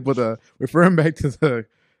 But referring back to the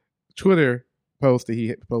Twitter post that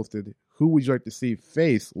he posted, who would you like to see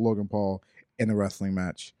face Logan Paul in a wrestling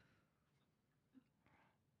match?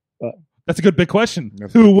 That's a good big question.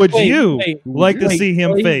 That's- Who would Wait, you wait, like to wait, see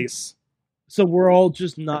him wait. face? So we're all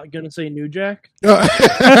just not going to say New Jack?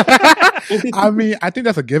 I mean, I think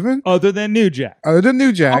that's a given. Other than New Jack. Other than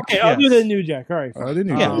New Jack. Okay, I'll do Yes. the New Jack. All right. fine. Other than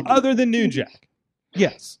New Yeah, Jack. other than New Jack.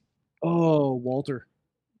 Yes. Oh, Walter.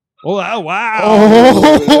 Oh, wow.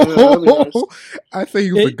 Oh, I think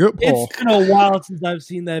he was a good Paul. It's been a while since I've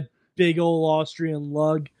seen that big old Austrian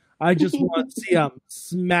lug. I just want to see him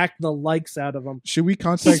smack the likes out of him. Should we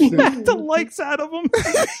contact Smack him? the likes out of him.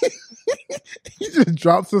 He just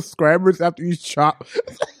drops subscribers after each chop.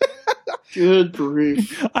 Good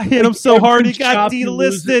grief. I hit him so hard he got Chop, you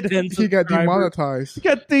lose delisted. 10 He got subscribers. demonetized. He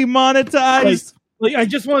got demonetized. Like, I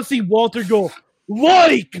just want to see Walter go,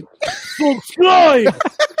 like, subscribe,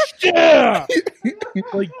 share.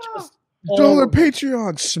 Like, just Dollar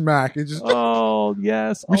Patreon smack. It just. Oh,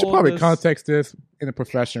 yes. We should all probably this. context this in a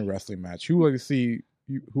professional wrestling match. Who would like to see?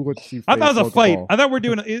 Who would see? I thought it was a Logan fight. Paul? I thought we're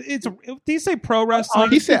doing did he say pro wrestling?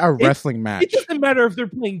 He said a wrestling match. It doesn't matter if they're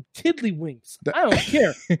playing tiddlywinks. I don't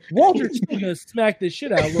care. Walter's still going to smack the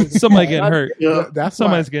shit out of Logan Somebody Paul. getting hurt. Yeah. That's why.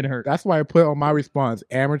 Somebody's getting hurt. That's why I put on my response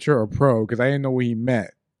amateur or pro because I didn't know what he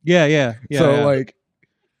meant. Yeah. So yeah. like,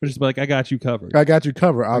 We're just like, I got you covered. I got you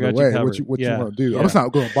covered I either got you way. covered. What Yeah. you want to do? Yeah. I'm just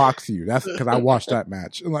not going to box you. That's because I watched that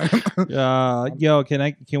match. Like, Yo,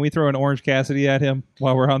 can we throw an Orange Cassidy at him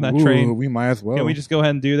while we're on that ooh, train? we might as well. Can we just go ahead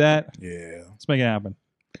and do that? Yeah. Let's make it happen.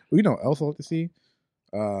 You know what else I like to see?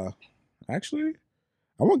 Actually,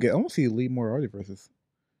 I want to see Lee Moriarty versus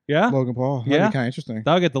Yeah, Logan Paul. That'd Yeah. be kind of interesting.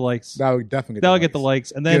 that'll get the likes. That would definitely That'll get the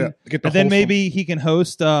likes, and then Get the and then wholesome- maybe he can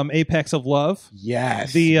host Apex of Love,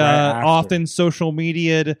 yes, the right after. often social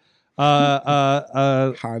media'd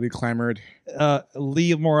highly clamored.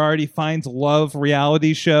 Lee Moriarty finds love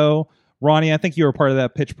reality show. Ronnie, I think you were part of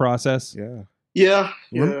that pitch process. Yeah. Yeah.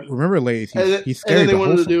 Yeah. Remember, ladies, And then, he's and then scary. they but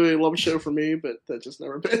wanted to wholesome. do a love show for me, but that just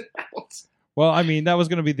never been out. Well, I mean, that was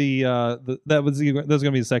going to be that was going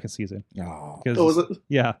to be the second season. Oh, 'Cause- Oh, was it?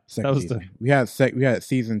 Yeah, second that was season. the. We had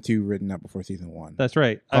season 2 written up before season 1. That's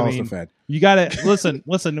right. I Also mean, fed. you got to listen.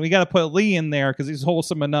 We got to put Lee in there because he's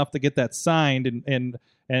wholesome enough to get that signed and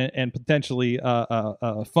potentially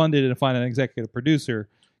funded and find an executive producer.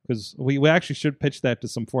 because we actually should pitch that to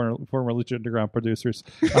some former Lucha Underground producers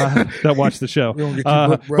that watch the show.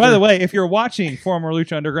 By the way, if you're watching former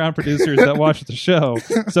Lucha Underground producers that watch the show,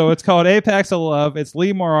 so it's called Apex of Love. It's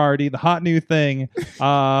Lee Moriarty, the hot new thing.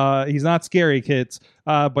 He's not scary, kids,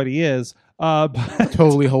 but he is.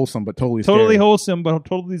 Totally wholesome, but totally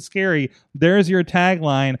scary. There's your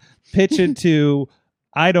tagline. Pitch it to,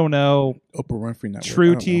 I don't know, Oprah Winfrey Network.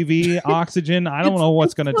 True TV, Oxygen. I don't know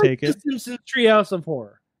what's going to take it. The Simpsons Treehouse of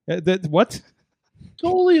Horror. What?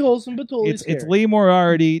 Totally wholesome, but totally scary. It's Lee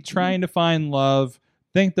Moriarty trying to find love.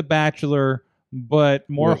 Think The Bachelor, but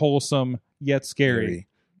more wholesome yet scary.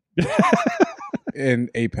 And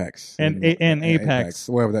Apex. And Apex.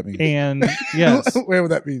 Whatever that means. And yes. Whatever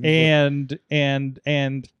that means.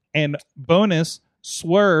 And bonus,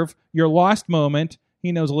 Swerve, your lost moment.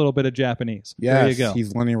 He knows a little bit of Japanese. Yes, there you go.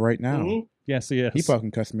 He's learning right now. Mm-hmm. Yes, he is. He probably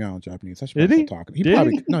can cuss me out in Japanese. I should Did he? talking. He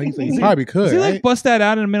probably could. Does he like bust that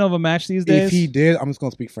out in the middle of a match these days? If he did, I'm just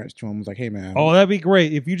gonna speak French to him. I was like, hey man. Oh, that'd be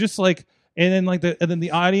great. If you just like, and then the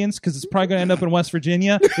audience, because it's probably gonna end up in West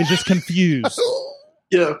Virginia, is just confused.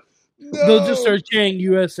 Yeah. No. They'll just start chanting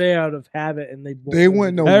USA out of habit, and they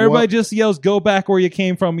wouldn't know. Everybody just yells, "Go back where you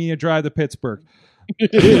came from," and you drive to Pittsburgh. I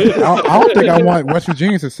don't think I want West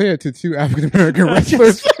Virginians to say it to two African American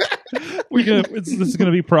wrestlers. This is going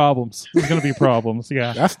to be problems. There's going to be problems.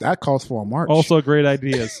 Yeah, that calls for a march. Also, great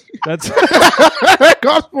ideas. That's that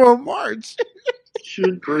calls for a march.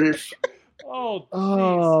 Good grief!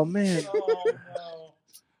 Oh man! Oh,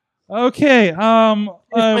 no. Okay.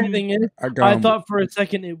 Funny thing is, I thought for a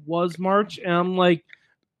second it was March, and I'm like,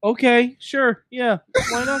 okay, sure, yeah,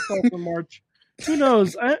 why not go for March? Who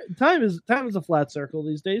knows? Time is a flat circle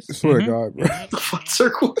these days. I swear to God, bro. The flat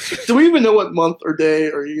circle. Do we even know what month or day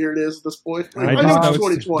or year it is at this point? I know it's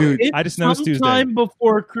 2020. Dude, I just know it's Tuesday. Sometime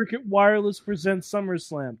before Cricket Wireless presents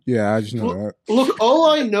SummerSlam. Yeah, I just know that. Look, all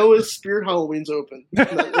I know is Spirit Halloween's open.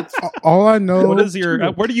 All I know. What is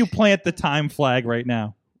your? Where do you plant the time flag right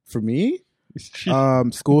now? For me,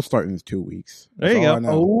 school starting in 2 weeks. There you go.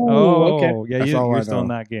 Okay. Yeah, you're still in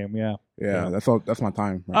that game. Yeah. That's all. That's my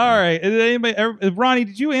time. All right. Ronnie,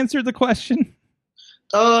 did you answer the question?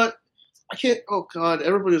 I can't. Oh God,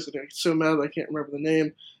 everybody's gonna get so mad I can't remember the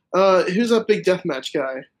name. Who's that big deathmatch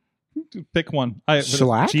guy? Pick one.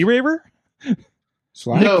 Shlack? G-Raver?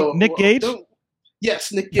 Shlack? No. Nick Gage?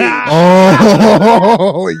 Yes, Nick Gage.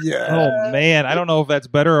 Oh yeah. Oh man, I don't know if that's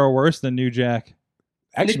better or worse than New Jack.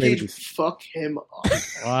 Actually, Nick Gage fuck him up.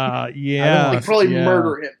 Yeah. Like probably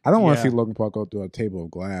murder him. I don't want to see Logan Paul go through a table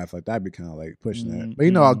of glass. Like that'd be kind of like pushing it. But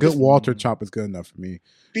a good Walter chop is good enough for me.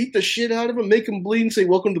 Beat the shit out of him, make him bleed, and say,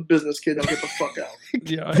 "Welcome to business, kid." Now get the fuck out.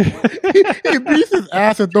 Yeah. He beats his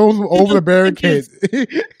ass and throws him over the barricade.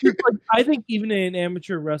 I think even in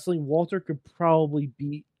amateur wrestling, Walter could probably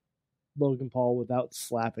beat Logan Paul without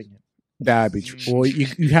slapping him. That'd be true. Well,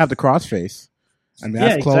 you have the crossface. I mean,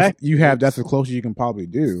 that's close. Exactly. That's as close as you can probably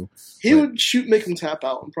do. He would make him tap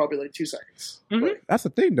out in probably like 2 seconds. Mm-hmm. That's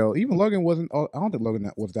the thing, though. Even Logan wasn't. I don't think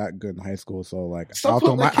Logan was that good in high school. So, like, Stop I'll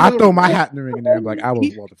throw my hat in the ring in there. And be like, I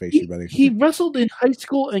was Walter face you, buddy. He wrestled in high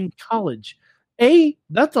school and college.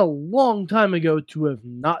 That's a long time ago to have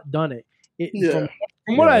not done it.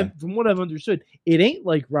 From what I've understood, it ain't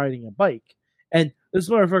like riding a bike. And this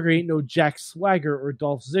motherfucker ain't no Jack Swagger or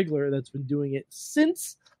Dolph Ziggler that's been doing it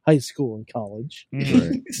since high school and college.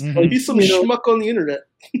 Right. He's some schmuck on the internet.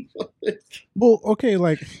 Well, okay,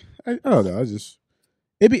 like I don't know.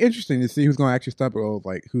 It'd be interesting to see who's going to actually step up.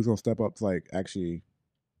 Like who's going to step up to like actually.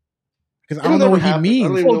 Because I don't know what he means. I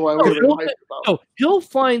don't even know why we're hyped about. He'll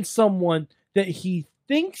find someone that he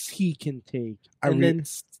thinks he can take, then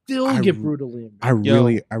still get brutally. I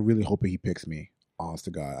really hope he picks me. Honest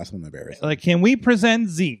to God, that's one embarrassing. Like, can we present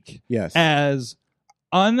Zeke? Yes. As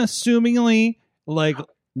unassumingly like.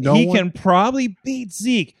 He can probably beat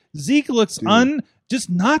Zeke. Zeke looks just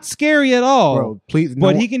not scary at all. Bro, please,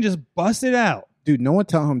 but he can just bust it out. Dude, no one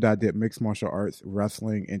tell him that I did mixed martial arts,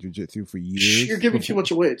 wrestling, and jiu-jitsu for years. You're giving too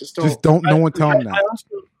much away. Just don't. No one tell him that.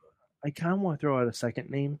 I kind of want to throw out a second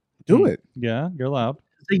name. Do it. Yeah, you're allowed.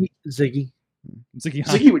 Ziggy.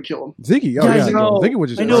 Ziggy would kill him. Ziggy, Ziggy would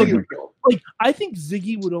just. Ziggy would kill him. Like, I think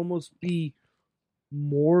Ziggy would almost be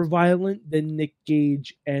more violent than Nick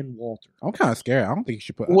Gage and Walter. I'm kind of scared. I don't think you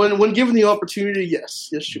should put. When given the opportunity, yes,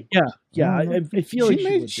 she would. Yeah. I feel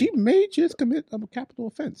like she may just commit a capital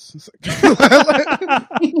offense.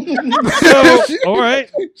 All right,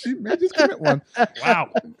 she may just commit one. Wow,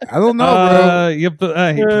 I don't know,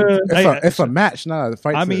 bro. It's a match, not a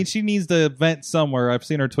fight. I mean, she needs to vent somewhere. I've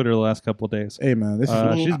seen her Twitter the last couple of days. Hey man,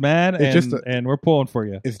 she's mad, and we're pulling for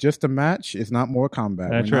you. It's just a match. It's not more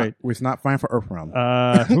combat. That's right. We're not fighting for Earthrealm.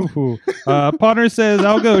 Potter says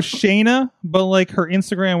I'll go Shayna, but like her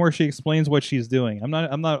Instagram where she explains what she's doing. I'm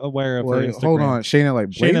not aware of her Instagram. Hold on, Shayna like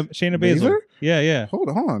Shayna Baszler? Yeah. Hold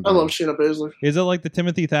on. I love Shayna Baszler. Is it like the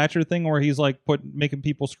Timothy Thatcher thing where he's like making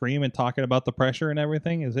people scream and talking about the pressure and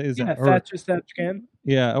everything? Is it? Thatcher can.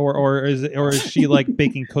 Yeah, or is she like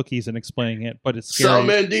baking cookies and explaining it? But it's Sal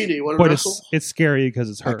scary. Mandini, But it's scary because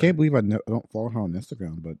it's her. I can't believe I don't follow her on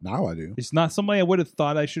Instagram, but now I do. It's not somebody I would have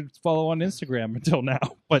thought I should follow on Instagram until now.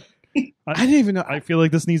 But I didn't even know. I feel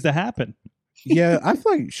like this needs to happen. Yeah, I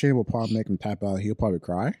feel like Shane will probably make him tap out. He'll probably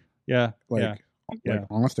cry. Yeah, like yeah.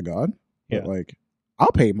 Honest to God. But Yeah. like,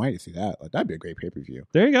 I'll pay money to see that. Like, that'd be a great pay per view.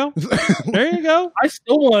 There you go. There you go. I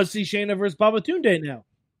still want to see Shayna versus Babatunde now.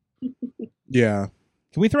 Yeah.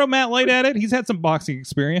 Can we throw Matt Light at it? He's had some boxing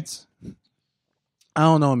experience. I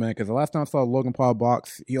don't know, man, because the last time I saw Logan Paul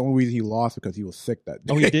box, the only reason he lost because he was sick that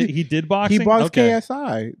day. Oh, he did boxing? He boxed Okay.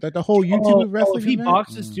 KSI. That the whole YouTube wrestling if he event.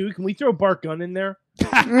 boxes too, can we throw Bart Gunn in there?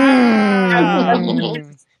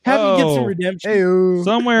 Mm. Have him get some Oh. redemption. Hey-o.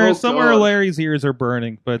 Somewhere God. Larry's ears are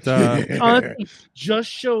burning, but Honestly, just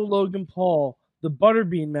show Logan Paul the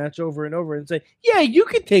Butterbean match over and over and say, yeah, you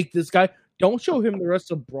can take this guy. Don't show him the rest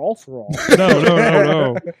of Brawl for All.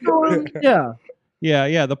 no. Yeah.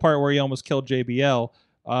 Yeah, the part where he almost killed JBL.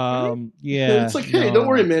 Yeah. It's like, hey, no. don't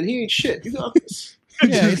worry, man. He ain't shit. You got this.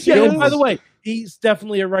 Yeah, it's Yeah, still- and by the way, he's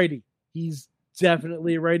definitely a righty. He's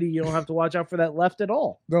definitely a righty. You don't have to watch out for that left at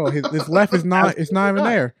all. No, his left is not. It's not even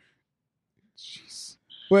there.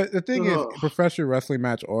 But the thing is, Ugh. professional wrestling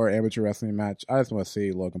match or amateur wrestling match, I just want to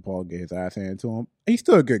see Logan Paul get his ass handed to him. He's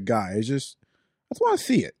still a good guy. It's just I just want to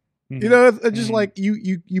see it. You know, it's just like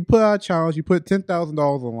you put out a challenge, you put $10,000 on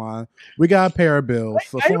the line. We gotta pay our bills,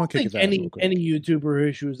 so I someone don't kick think his ass real quick. any YouTuber who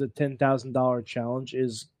issues a $10,000 challenge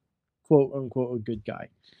is quote unquote a good guy.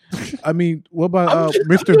 I mean, what about I'm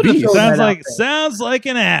Mr. gonna Beast? throw that out there. sounds like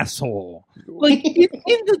an asshole. Like in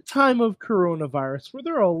the time of coronavirus, where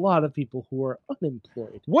there are a lot of people who are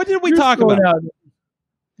unemployed. What did we You're talk throwing about? out-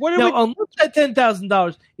 What did Now, we? unless that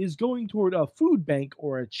 $10,000 is going toward a food bank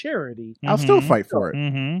or a charity, I'll still fight for it.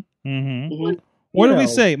 Mhm. What You did we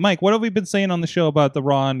know. say, Mike? What have we been saying on the show about the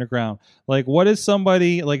Raw Underground? Like, what is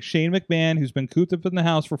somebody like Shane McMahon who's been cooped up in the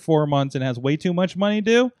house for 4 months and has way too much money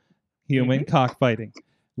do? Human cockfighting.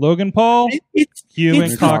 Logan Paul, it's human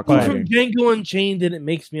it's something cockfighting. from Django Unchained, and it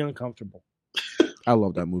makes me uncomfortable. I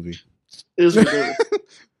love that movie. It is good.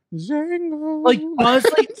 Django. Like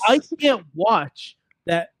honestly, I can't watch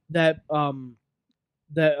that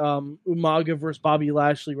Umaga versus Bobby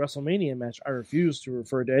Lashley WrestleMania match. I refuse to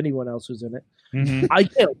refer to anyone else who's in it. Mhm. I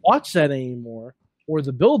can't watch that anymore, or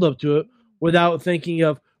the build up to it, without thinking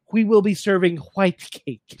of we will be serving white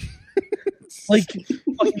cake. Like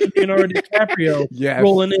fucking Leonardo DiCaprio Yes.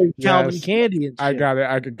 rolling in Calvin Yes. Candy and shit. I got it.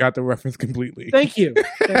 I got the reference completely. Thank you.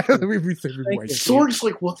 Thank you. We researched Thank white you. shit. Sorg's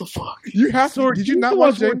like, what the fuck? You have to. Sorg, Did you not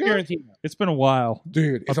watch Django? Tarantino? It's been a while.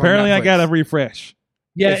 Dude, it's Apparently, on I Netflix. got to refresh.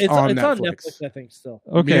 Yeah, It's it's on on Netflix. Netflix, I think, still.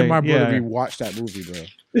 Okay, Me and my brother, yeah. we watched that movie, bro.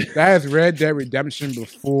 That has Red Dead Redemption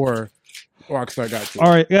before Rockstar got to it. All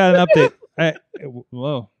right, got an update.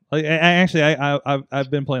 Whoa.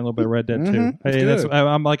 I've been playing a little bit of Red Dead too. Mhm, it's good.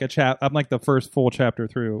 I'm like I'm like the first full chapter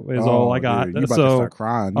through is all I got. Dude, you about to So start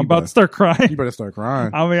crying. I'm about to start crying. You better start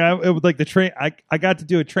crying. I mean, it was like the train. I got to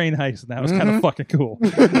do a train heist, and that was kind of Mhm. fucking cool.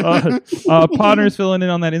 Potter's filling in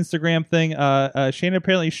on that Instagram thing. Shayna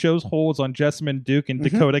apparently shows holds on Jessamine Duke and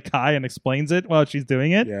Dakota Kai and explains it while she's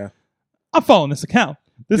doing it. Yeah. I'm following this account.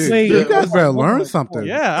 This Dude, is, you guys better hold learn on. something.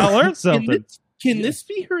 yeah, I learned something. Can this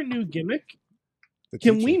be her new gimmick? The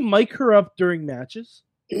Can teacher. we mic her up during matches?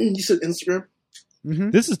 You said Instagram?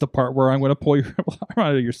 Mhm. This is the part where I'm going to pull your arm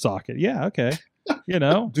out of your socket. Yeah, okay. You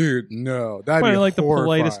know, Dude, no. That'd But be like the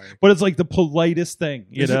horrifying. politest, but it's like the politest thing.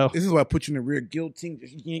 You know, This is what puts you in the rear guillotine.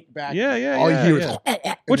 Just yank back. yeah. All you hear yeah.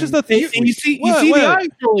 is, Which is the And you see Wait. the eyes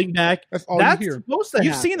rolling back. that's all That's you hear. supposed to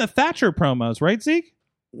You've happen. seen the Thatcher promos, right, Zeke?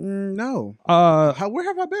 No. Where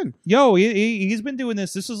Have I been? he's been doing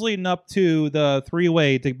this. This is leading up to the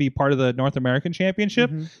 3-way to be part of the North American Championship.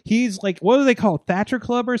 Mhm. He's like, what do they call it? Thatcher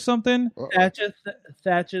Club or something?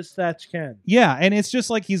 Thatch can. Yeah, and it's just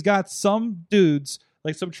like he's got some dudes,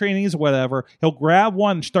 like some trainees or whatever. He'll grab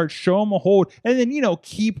one and start showing them a hold, and then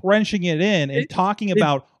keep wrenching it in and talking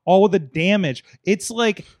about all of the damage. It's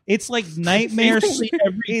like nightmares. Basically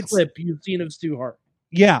every It's- clip you've seen of Stu Hart.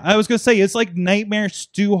 Yeah, I was gonna say it's like nightmare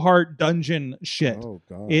Stu Hart dungeon shit. Oh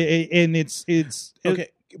god. And it's Okay,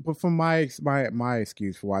 but for my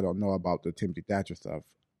excuse for why I don't know about the Timothy Thatcher stuff,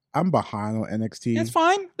 I'm behind on NXT. It's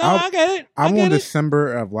fine. No, I'll- I get it. I'm I get on it.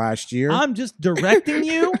 December of last year. I'm just directing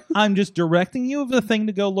you. I'm just directing you of the thing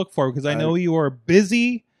to go look for because I know you are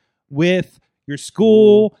busy with your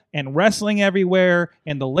school and wrestling everywhere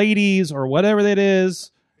and the ladies or whatever that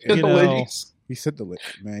is. You know. Ladies. He said the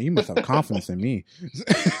man. You must have confidence in me.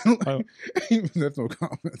 There's no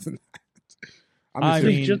confidence in that.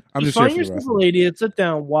 I'm just find yourself a lady and sit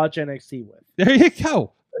down, watch NXT with. There you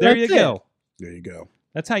go. There you go. There you go.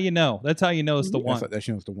 That's how you know. That's how you know it's the one. That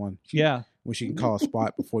she knows the one. Yeah. When she can call a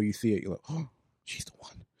spot before you see it, you're like, oh, she's the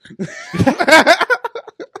one.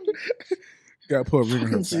 Gotta put a ring in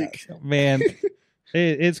her back. Man,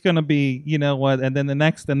 it's gonna be, you know what? And then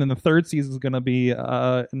the third season is gonna be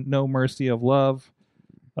No Mercy of Love.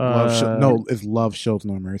 It's Love Shows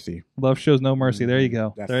No Mercy. Love Shows No Mercy. There you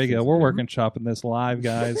go. There you go. We're working chopping this live,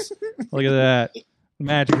 guys. Look at that. The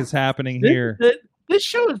magic is happening here. This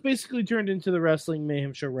show has basically turned into the Wrestling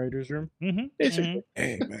Mayhem Show writers' room. Mm-hmm. Basically.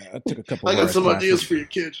 Hey man, I took a couple. I got some ideas for your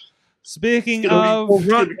kid. Speaking of,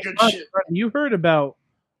 Ron, you heard about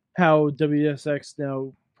how WSX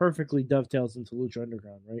now perfectly dovetails into Lucha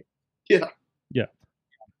Underground, right? Yeah.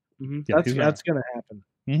 Mm-hmm. Yeah, that's going to happen.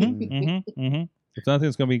 If nothing,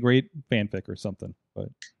 it's going to be great fanfic or something. But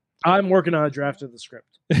I'm working on a draft of the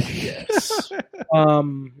script. Yes.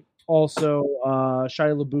 Also,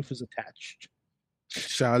 Shia LaBeouf is attached.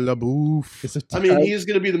 Shia LaBeouf. I mean, he's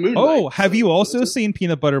going to be the Moon Knight. Oh, have you also seen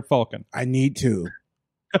Peanut Butter Falcon? I need to.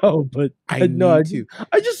 Oh, but I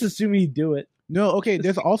just assume he'd do it. No, okay.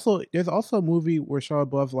 There's also a movie where Shia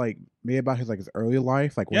LaBeouf made about his early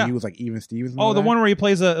life, when he was Even Stevens. Oh, the one where he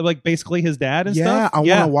plays basically his dad and stuff. I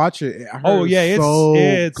want to watch it.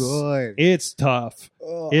 It's good. It's tough.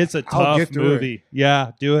 It's a tough movie. It.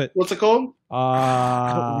 Yeah, do it. What's it called?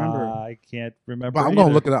 I don't remember. I can't remember. But I'm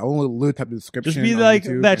gonna look it up. I'm gonna look up the description. Just be like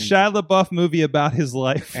that Shia LaBeouf movie about his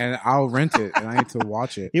life, and I'll rent it. And I need to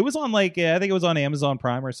watch it. It was on I think it was on Amazon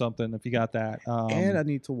Prime or something. If you got that, and I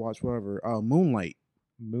need to watch whatever. Moonlight.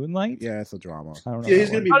 Moonlight. Yeah, it's a drama. I don't know. Yeah, he's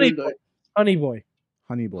gonna be Honey Boy.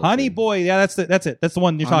 Honey Boy. Yeah, that's it. That's the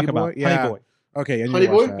one you're talking about. Yeah. Honey Boy. Okay, Honey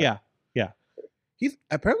Boy. Yeah. He's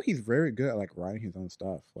very good at writing his own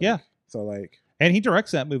stuff. Yeah. So and he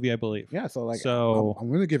directs that movie, I believe. Yeah. So so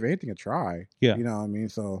I'm gonna give anything a try. Yeah. You know what I mean?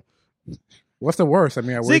 So what's the worst? I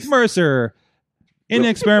mean, Zeke Mercer in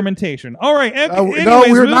experimentation. All right.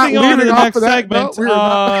 Anyways, we're moving on to the next segment.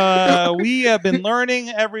 No, we have been learning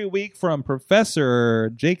every week from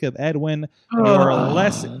Professor Jacob Edwin your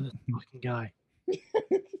lesson. Fucking guy.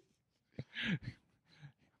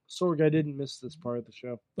 Sorg, I didn't miss this part of the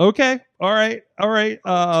show. Okay. All right.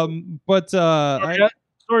 But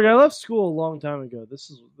Sorg, I left school a long time ago. This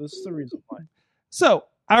is the reason why. So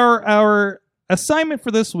our assignment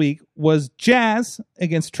for this week was Jazz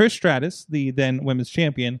against Trish Stratus, the then women's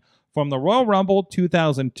champion, from the Royal Rumble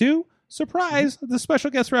 2002. Surprise, the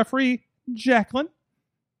special guest referee, Jacqueline.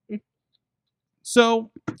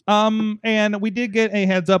 So, and we did get a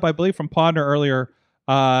heads up, I believe, from Podner earlier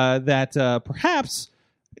that perhaps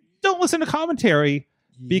don't listen to commentary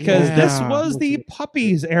because this was the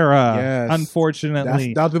puppies era,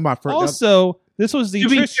 unfortunately. That was my first. Also, this was the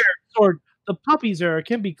Trish... Sorg, the puppies era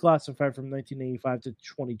can be classified from 1985 to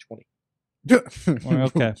 2020.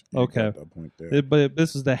 Okay. But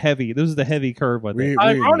this is the heavy curve with it.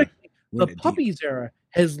 Ironically, the puppies era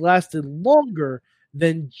has lasted longer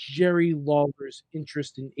than Jerry Lawler's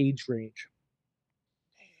interest in age range.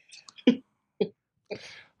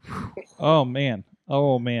 Oh man,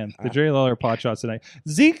 the Jerry Lawler pot shots tonight.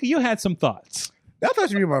 Zeke, you had some thoughts. That's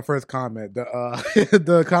actually my first comment.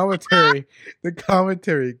 The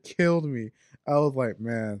commentary killed me. I was like,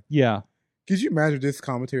 man. Yeah. Could you imagine this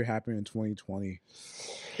commentary happening in 2020?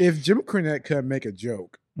 If Jim Cornette could make a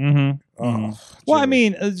joke. Well, I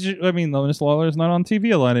mean, Lois Lawler is not on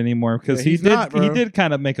TV a lot anymore because he did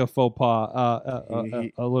kind of make a faux pas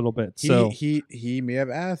a little bit. So he may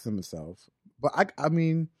have asked himself, but I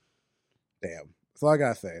mean, damn. That's all I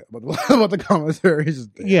gotta say about the commentary.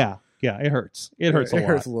 Just damn. Yeah, it hurts. It hurts a lot. It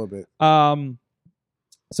hurts a little bit.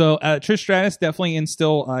 So Trish Stratus definitely in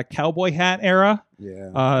still cowboy hat era.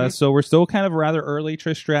 Yeah. So we're still kind of rather early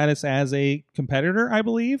Trish Stratus as a competitor, I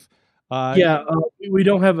believe. We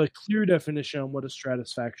don't have a clear definition on what a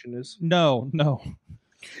Stratus faction is. No.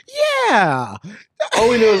 Yeah. All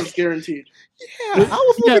we know is it's guaranteed. Yeah. I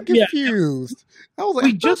was a little confused. I was like,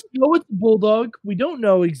 we just know it's a Bulldog. We don't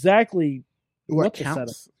know exactly what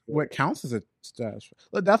counts. What counts as a stash?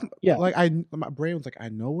 That's my brain was like, I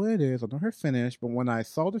know what it is. I know her finish, but when I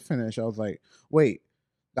saw the finish, I was like, wait,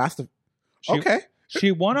 that's the okay.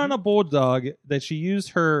 She won on a Bulldog that she used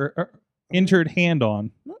her injured hand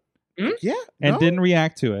on. Yeah, and didn't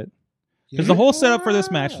react to it. Because the whole setup for this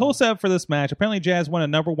match, apparently Jazz won a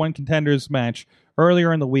number one contenders match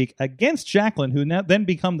earlier in the week against Jacqueline, who then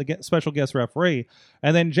become the special guest referee.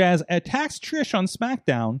 And then Jazz attacks Trish on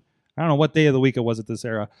SmackDown. I don't know what day of the week it was at this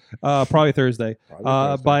era. Probably Thursday.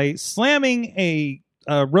 By slamming a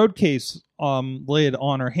road case lid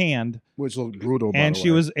on her hand. Which looked brutal, and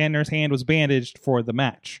her hand was bandaged for the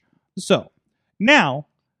match. So, now,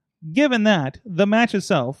 given that, the match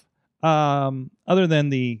itself, other than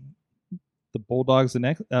the Bulldogs the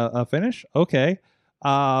next finish. Okay.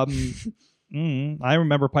 I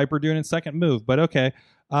remember Piper doing its second move, but okay.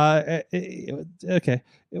 Okay.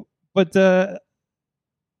 But the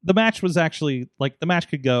match was actually, like, the match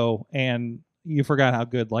could go, and you forgot how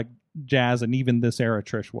good, like, Jazz and even this era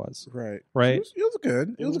Trish was. Right. Right? It was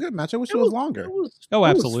good. It was a good match. I wish it was longer.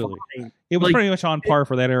 Absolutely. It was pretty much on par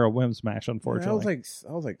for that era women's match, unfortunately. I was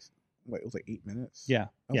like, it was like 8 minutes. Yeah.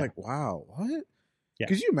 I was like, wow, what? Yeah.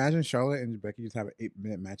 Could you imagine Charlotte and Becky just having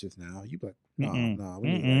 8-minute matches now? You'd be like, no, we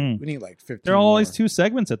need like 15. There are always 2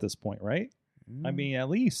 segments at this point, right? I mean, at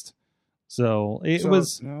least. So it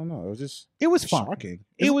was. No, it was just. It was shocking.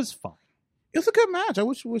 It was fun. It was a good match. I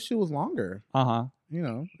wish it was longer. You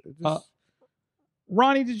know.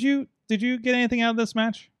 Ronnie, did you get anything out of this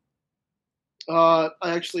match? I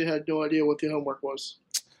actually had no idea what the homework was.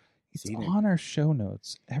 It's on our show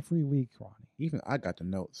notes every week, Ronnie. Even I got the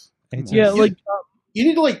notes. You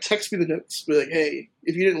need to like text me the notes. Be like, hey,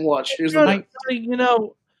 if you didn't watch, here's the notes. You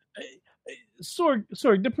know,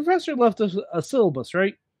 Sorg, the professor left us a syllabus,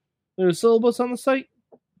 right? There's a syllabus on the site.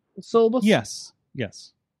 A syllabus? Yes.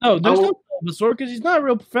 No, there's no syllabus, Sorg, because he's not a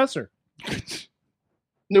real professor.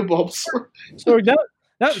 No bulbs. Sorg,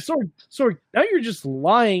 now you're just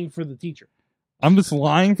lying for the teacher. I'm just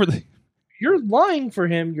lying for the. You're lying for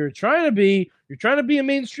him. You're trying to be a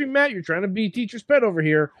mainstream Matt. You're trying to be teacher's pet over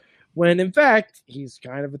here, when in fact he's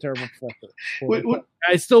kind of a terrible professor. What?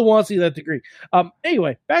 I still want to see that degree.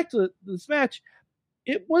 Anyway, back to this match.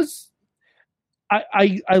 It was.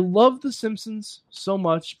 I love The Simpsons so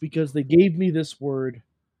much because they gave me this word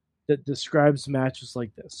that describes matches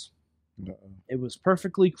like this. It was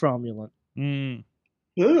perfectly cromulent.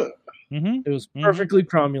 Yeah. It was perfectly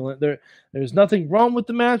cromulent. There's nothing wrong with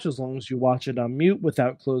the match as long as you watch it on mute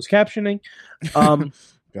without closed captioning.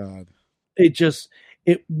 God,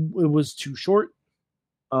 it was too short.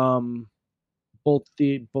 Both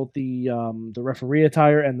the referee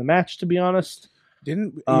attire and the match, to be honest. I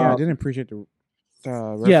didn't appreciate the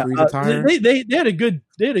referee's attire. They had a good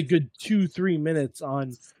 2-3 minutes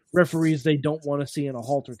on referees they don't want to see in a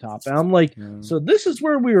halter top. And I'm like, so this is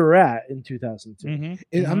where we were at in 2002.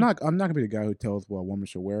 I'm not gonna be the guy who tells what a woman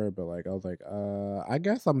should wear, but like I was like, I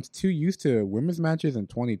guess I'm too used to women's matches in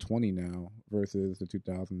 2020 now versus the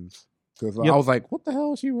 2000s. Because I was like, what the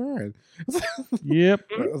hell is she wearing? Yep.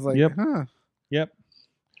 I was like, Yep.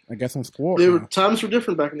 I guess I'm spoiled. Times were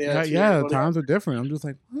different back in the Attitude Era. Times were different. I'm just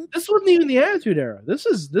like, what? This wasn't even the Attitude Era. This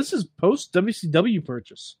is post WCW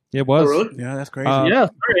purchase. It was. Oh, really? Yeah, that's crazy.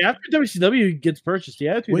 After WCW gets purchased, the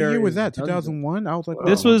Attitude Era. What year was that? 2001? I was like,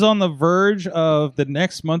 this was on the verge of the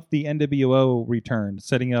next month. The NWO returned,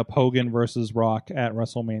 setting up Hogan versus Rock at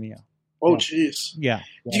WrestleMania. Oh, jeez. Yeah.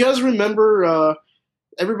 Do you guys remember?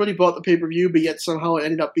 Everybody bought the pay-per-view, but yet somehow it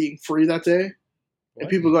ended up being free that day, and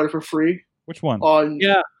people got it for free. Which one?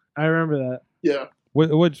 I remember that. Yeah.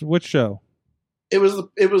 Which show? It was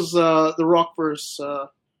The Rock versus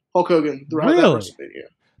Hulk Hogan. Really?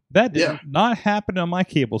 That did not happen on my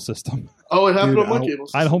cable system. Oh, it happened on my cable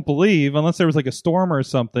system. I don't believe, unless there was like a storm or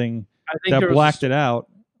something that blacked it out.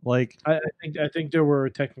 Like I think there were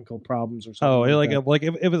technical problems or something. Oh,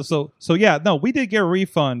 it was so yeah. No, we did get a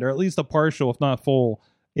refund, or at least a partial, if not full,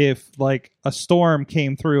 if like a storm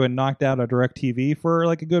came through and knocked out a DirecTV for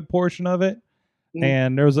like a good portion of it.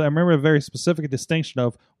 And I remember a very specific distinction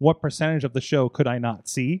of what percentage of the show could I not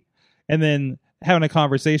see, and then having a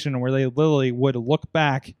conversation where they literally would look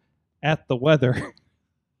back at the weather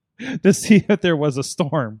to see if there was a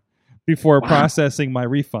storm before processing my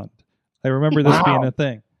refund. I remember this being a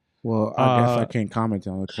thing. Well, I guess I can't comment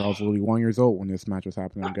on it because I was literally 1 year old when this match was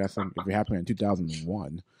happening. I'm guessing if it happened in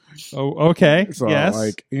 2001. Oh, okay. So, yes.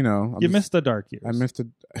 like, you know. Missed the dark years. I missed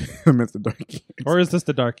the dark years. Or is this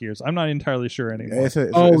the dark years? I'm not entirely sure anymore.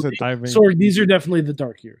 Sorry, these are definitely the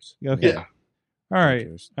dark years. Okay. Yeah. All right.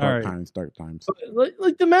 Dark times.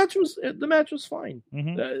 Like the match was fine.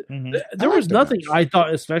 There was nothing I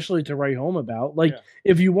thought especially to write home about. Like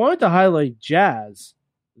if you wanted to highlight Jazz,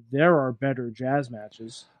 there are better Jazz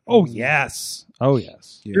matches. Oh yes. Oh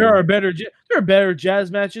yes. Yeah. There are better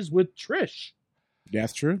Jazz matches with Trish. Yeah,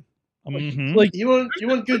 that's true. Like you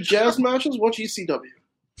want good Jazz matches? Watch ECW.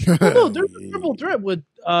 No, there's a triple threat with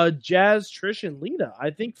Jazz, Trish, and Lita. I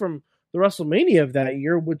think from the WrestleMania of that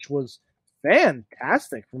year, which was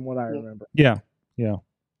fantastic from what I remember. Yeah. Yeah,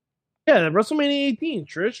 WrestleMania 18,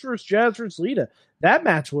 Trish versus Jazz versus Lita. That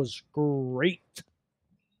match was great.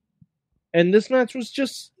 And this match was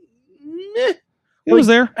just meh. It was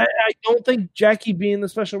there. I don't think Jackie being the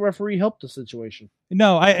special referee helped the situation.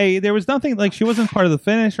 No, I there was nothing, like, she wasn't part of the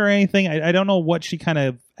finish or anything. I don't know what she kind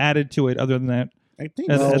of added to it other than that. I think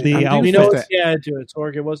the I outfit. You know what she added to it,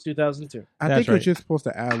 Sorg? It was 2002. I That's think it was right. just supposed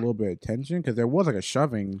to add a little bit of tension because there was like a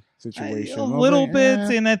shoving situation. A I was little like, bit,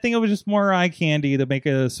 eh. and I think it was just more eye candy to make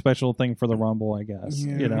it a special thing for the Rumble, I guess.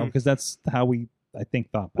 Yeah. You know, because that's how we, I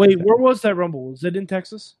think, thought. Back Wait, then. where was that Rumble? Was it in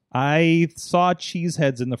Texas? I saw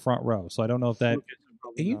Cheeseheads in the front row, so I don't know if that.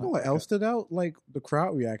 And you know what else stood out? Like the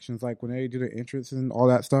crowd reactions, like when they do the entrance and all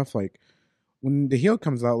that stuff. Like when the heel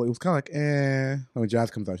comes out, like, it was kind of like, eh. When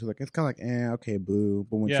Jazz comes out, she's like, it's kind of like, eh, okay, boo.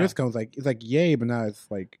 But when Yeah. Trish comes, like, it's like, yay, but now it's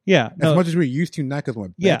like, Yeah, as no, much as we're used to now, because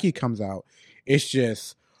when Yeah. Becky comes out, it's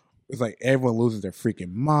like everyone loses their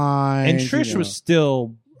freaking mind. and Trish was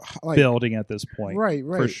still like, building at this point, right,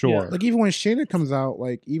 for sure. Like even when Shayna comes out,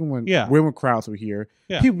 like even when Yeah. women crowds were here,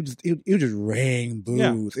 Yeah. people just it was just rang boos.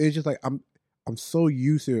 Yeah. It's just like I'm so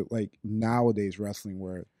used to like nowadays wrestling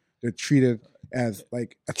where they're treated as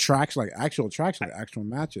like attraction, like actual attraction, like actual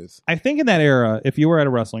matches. I think in that era, if you were at a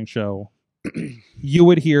wrestling show, you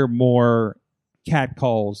would hear more cat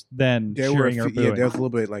calls than There were cheering or booing. yeah, there was a little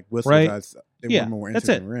bit like whistles Right? as they Yeah, were more that's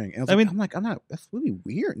into it. the ring. And I mean, I'm not. That's really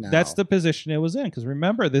weird now. That's the position it was in, because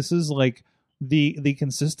remember, this is like the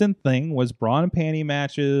consistent thing was bra and panty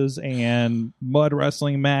matches and mud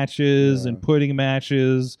wrestling matches and pudding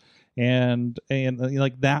matches and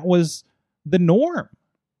like that was the norm,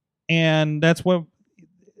 and that's what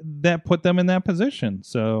that put them in that position.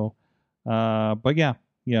 So but yeah,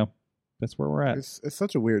 that's where we're at. It's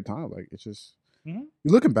such a weird time. Like it's just Mhm.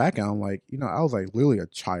 you're looking back and I'm like, I was like literally a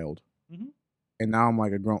child, Mhm. and now I'm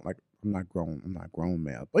like a grown. Like I'm not grown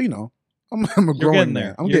man, but I'm a You're grown getting man.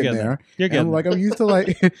 there. I'm You're getting getting there. You're And getting I'm like there. I'm used to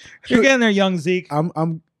like You're getting there, young Zeke.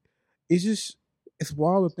 I'm. It's just it's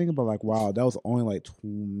wild to think about. Like wow, that was only like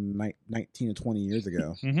 19 or 20 years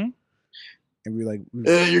ago, Mm-hmm. and we like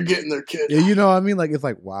Yeah, you're getting there, kid. yeah, you know what I mean. Like it's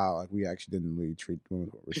like wow, like we actually didn't really treat women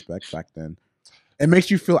with respect back then. It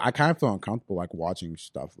makes you feel. I kind of feel uncomfortable like watching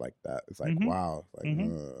stuff like that. It's like Mhm. wow, like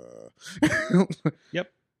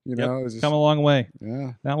Yep. You know, it's just, Come a long way.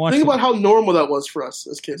 yeah. Not watch Think the- about how normal that was for us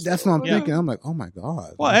as kids. That's what I'm thinking. I'm like, oh my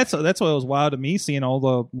god. Well, that's what was wild to me, seeing all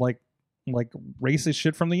the like racist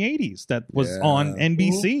shit from the 80s that was Yeah. on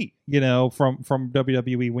NBC, from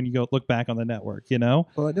WWE when you go look back on the network,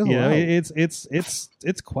 Well, it doesn't allow-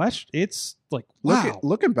 it's question. It's like, wow.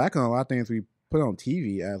 looking back on a lot of things we put on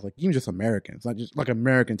TV as like even just Americans, not just like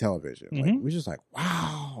American television. Like Mhm. we're just like,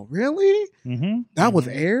 wow, really? Mm-hmm. That was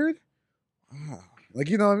aired? Wow. Like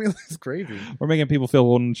what I mean? It's crazy. We're making people feel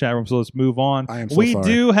old in the chat room, so let's move on. I am so we sorry.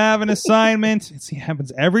 do have an assignment. It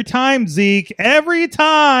happens every time, Zeke. Every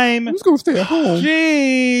time. I'm just gonna stay at home.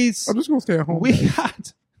 Jeez. I'm just gonna stay at home.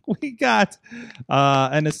 We got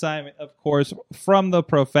an assignment, of course, from the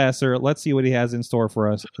professor. Let's see what he has in store for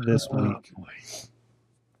us this week.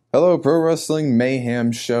 Hello, Pro Wrestling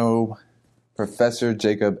Mayhem Show. Professor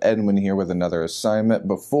Jacob Edwin here with another assignment.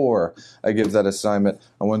 Before I give that assignment,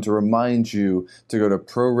 I want to remind you to go to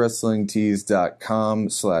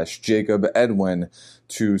prowrestlingtees.com/Jacob Edwin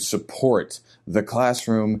to support the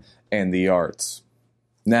classroom and the arts.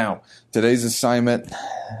 Now, today's assignment,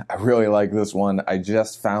 I really like this one. I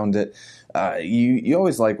just found it. You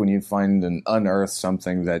always like when you find and unearth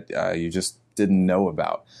something that you just didn't know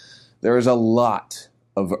about. There is a lot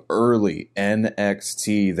of early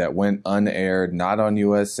NXT that went unaired, not on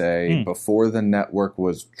USA, before the network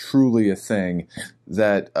was truly a thing,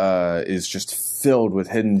 that is just filled with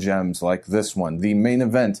hidden gems like this one. The main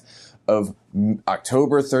event of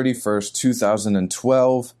October 31st,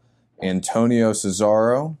 2012, Antonio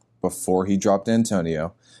Cesaro, before he dropped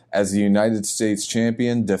Antonio, as the United States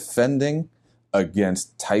champion, defending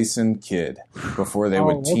against Tyson Kidd before they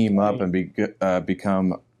would team up and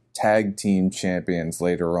become tag team champions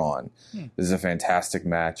later on. This is a fantastic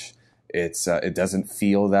match. It doesn't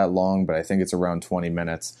feel that long, but I think it's around 20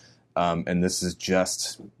 minutes. And this is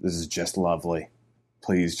just lovely.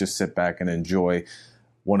 Please just sit back and enjoy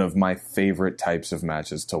one of my favorite types of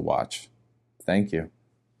matches to watch. Thank you.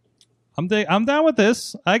 I'm down with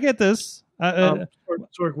this. I get this.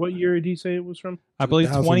 Sorg, what year did he say it was from? I believe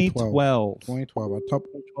 2012. 2012.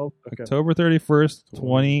 2012. Okay. October 31st,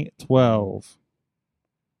 2012.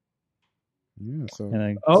 Yeah, so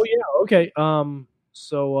Oh yeah, okay.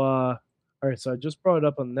 So all right, so I just brought it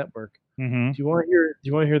up on the network. Mm-hmm. Do you want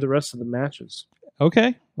to hear the rest of the matches?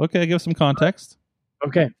 Okay. Give some context.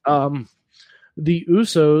 Okay. The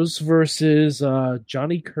Usos versus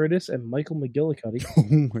Johnny Curtis and Michael McGillicuddy.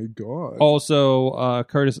 Oh my god! Also,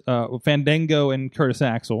 Curtis Fandango and Curtis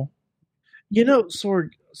Axel. You know,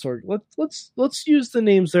 Sorg. Let's use the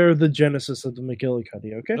names that are the genesis of the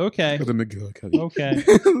McGillicuddy. Okay. Okay. The McGillicuddy. Okay.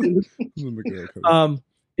 The McGillicuddy.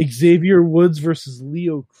 Xavier Woods versus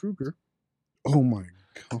Leo Kruger. Oh my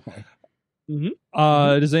god! Do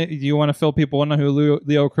you want to fill people in on who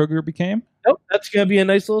Leo Kruger became? Nope, that's gonna be a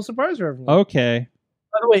nice little surprise for everyone. Okay.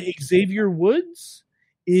 By the way, Xavier Woods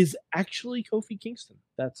is actually Kofi Kingston.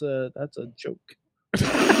 That's a joke.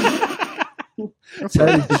 That's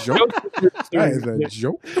a joke. That is a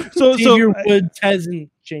joke. So Xavier Woods hasn't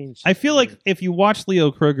changed. I feel like if you watch Leo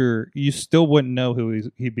Kruger, you still wouldn't know who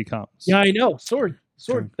he becomes. Yeah, I know. Sword.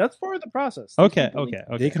 That's part of the process. Okay.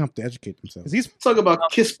 They can have to educate themselves. He's Talk about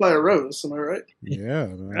Kissed by a Rose, am I right? Yeah,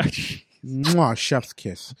 man. Mwah, chef's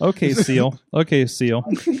kiss. Okay, Seal.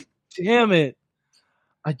 Damn it!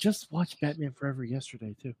 I just watched Batman Forever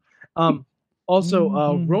yesterday too. Also,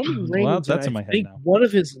 Roman Reigns. Well, that's in my head now. One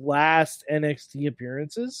of his last NXT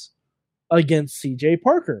appearances against CJ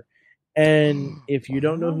Parker. And if you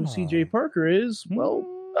don't know who CJ Parker is, well,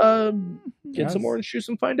 get some orange juice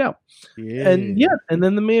and find out. Yeah. And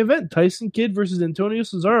then the main event, Tyson Kidd versus Antonio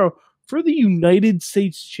Cesaro for the United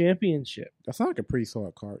States Championship. That sounds like a pretty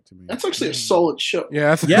solid card to me. That's actually a solid show.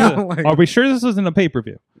 Yeah. Are we sure this isn't a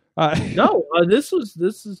pay-per-view? No, this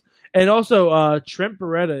is, and also Trent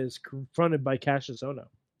Beretta is confronted by Cassius Ohno.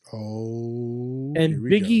 Oh, and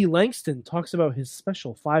Biggie Langston talks about his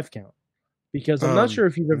special 5 count because I'm not sure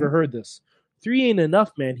if you've ever heard this. 3 ain't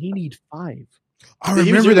enough, man. He need 5. I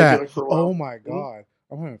remember that. Oh my god,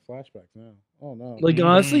 I'm having flashbacks now. Oh no! Like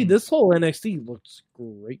honestly, this whole NXT looks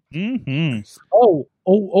great. Mm-hmm. Oh,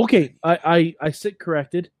 okay. I sit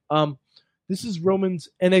corrected. This is Roman's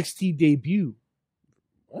NXT debut.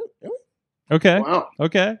 What? Really? Okay. Wow.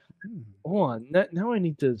 Okay. Hold on. Now I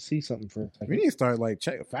need to see something for a second. We need to start like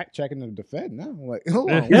fact checking the Fed now. Like,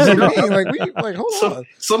 hold on. Yeah, Hold on.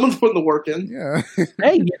 Someone's putting the work in. Yeah.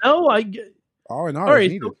 Hey, all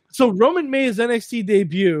right. So Roman made his NXT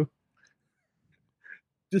debut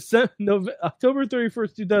October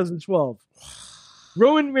 31st, 2012.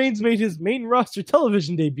 Roman Reigns made his main roster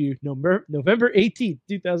television debut November 18th,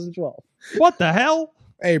 2012. What the hell?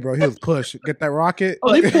 Hey, bro, he was pushed. Get that rocket.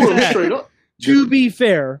 Oh, they pulled him straight up. To be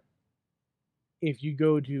fair, if you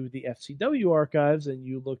go to the FCW archives and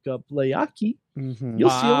you look up Leaki, you'll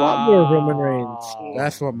see a lot more of Roman Reigns.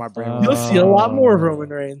 That's what my brain. You'll see a lot more of Roman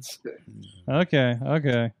Reigns. Okay.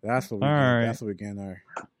 That's what we. That's what we getting our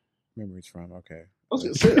memories from. Okay. I was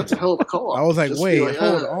gonna say that's a hell of a call. I was like, wait,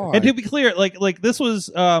 hold on. And to be clear, like this was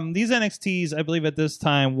these NXTs, I believe at this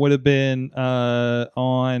time would have been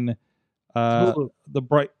on Hulu. The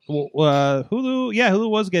Bright Hulu. Yeah, Hulu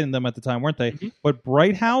was getting them at the time, weren't they? Mm-hmm. But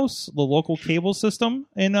Bright House, the local cable system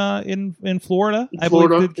in Florida, I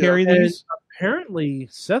believe did carry these. Apparently,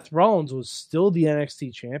 Seth Rollins was still the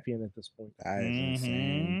NXT champion at this point. That is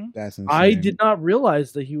insane. That's insane. I did not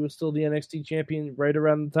realize that he was still the NXT champion right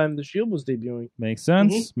around the time the Shield was debuting. Makes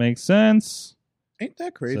sense. Makes sense. Ain't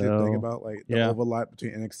that crazy to think about? Like the overlap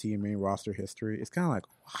between NXT and main roster history. It's kind of like,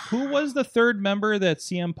 wow. Who was the third member that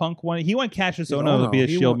CM Punk wanted? He wanted Cassius Ohno to be a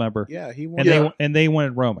Shield member. Yeah, he wanted. And they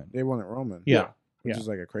wanted Roman. They wanted Roman. Yeah. Which is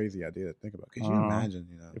like a crazy idea to think about. Could you imagine,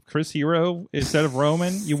 if Chris Hero instead of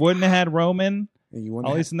Roman, you wouldn't have had Roman, at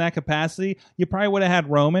least in that capacity. You probably would have had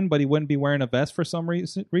Roman, but he wouldn't be wearing a vest for some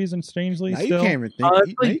reason strangely. Now still. You can't even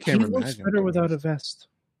think. He looks better without a vest.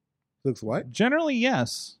 Looks what? Generally,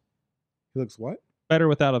 yes. He looks what? Better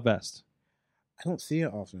without a vest. I don't see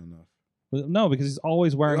it often enough. No, because he's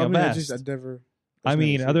always wearing a vest.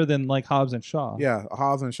 Other than like Hobbs and Shaw. Yeah,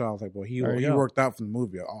 Hobbs and Shaw. I was like, well, he worked out from the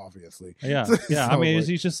movie, obviously. Yeah, yeah. So,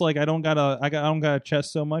 he's just like, I don't gotta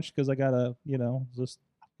chest so much because I gotta, just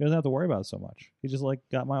he doesn't have to worry about it so much. He just like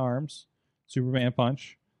got my arms, Superman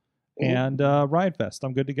punch, and riot vest.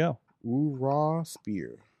 I'm good to go. Ooh, raw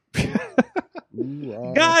spear.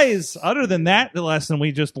 Guys, other than that, the lesson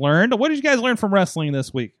we just learned. What did you guys learn from wrestling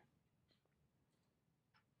this week?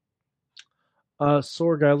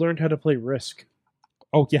 Sorg, I learned how to play Risk.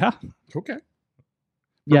 Oh yeah. Okay.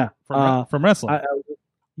 From wrestling.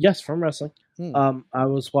 Yes, from wrestling. I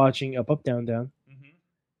was watching Up, Down, Down,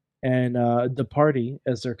 and the Party,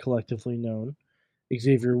 as they're collectively known,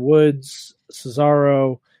 Xavier Woods,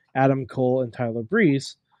 Cesaro, Adam Cole, and Tyler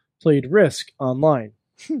Breeze played Risk online.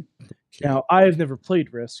 Now, I have never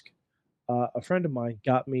played Risk. A friend of mine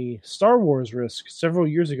got me Star Wars Risk several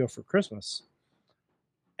years ago for Christmas.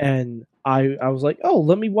 And I was like, oh,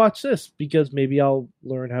 let me watch this because maybe I'll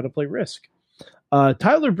learn how to play Risk.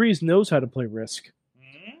 Tyler Breeze knows how to play Risk.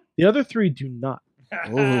 The other three do not.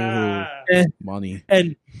 Money.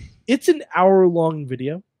 And it's an hour-long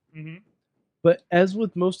video. Mm-hmm. But as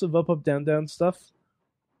with most of Up, Up, Down, Down stuff,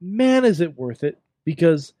 man, is it worth it.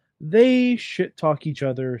 Because they shit-talk each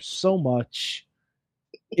other so much.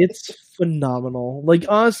 It's phenomenal. Like,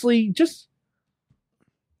 honestly, just...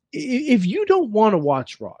 If you don't want to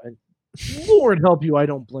watch Raw, and Lord help you, I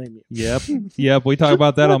don't blame you. Yep. We talk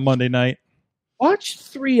about that on Monday night. Watch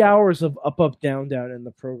 3 hours of Up, Up, Down, Down and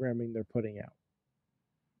the programming they're putting out.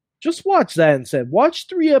 Just watch that instead. Watch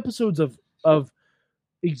 3 episodes of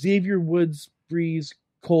Xavier Woods, Breeze,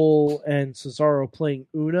 Cole, and Cesaro playing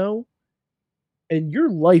Uno, and your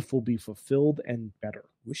life will be fulfilled and better.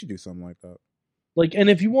 We should do something like that. Like, and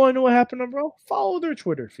if you want to know what happened on Raw, follow their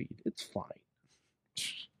Twitter feed. It's fine.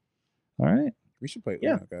 All right. We should play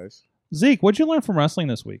Uno, guys. Zeke, what'd you learn from wrestling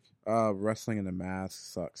this week? Wrestling in the mask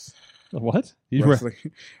sucks. What? Wrestling.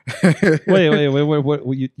 Wait.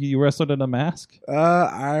 What, you wrestled in a mask?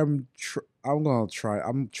 I'm gonna try.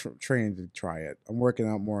 I'm training to try it. I'm working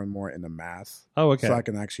out more and more in the mask. Oh, okay. So I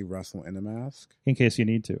can actually wrestle in the mask. In case you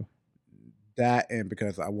need to. That and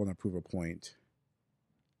because I want to prove a point.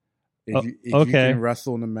 If you can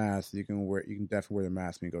wrestle in the mask, you can definitely wear the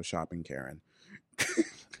mask and go shopping, Karen.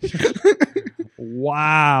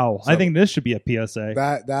 Wow, so I think this should be a PSA.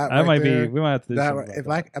 That right might there, be. We might have to do that. If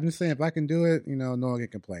that. I'm just saying, if I can do it, no one can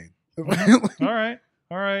complain. All right.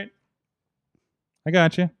 I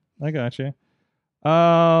got you. Ronnie,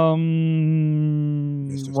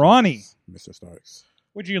 Mr. Starks,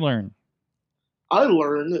 what'd you learn? I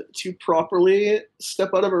learned to properly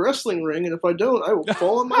step out of a wrestling ring, and if I don't, I will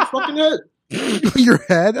fall on my fucking head. Your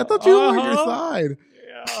head? I thought you were on your side.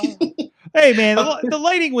 Yeah. Hey, man, the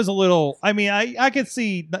lighting was a little... I mean, I could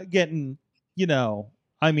see getting,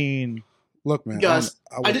 I mean... Look, man. Guys,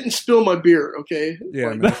 I didn't spill my beer, okay? Yeah,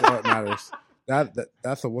 man, that's what matters.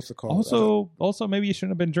 That's what's it called? Also, maybe you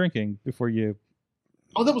shouldn't have been drinking before you...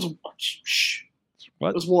 Oh, that was... Shh.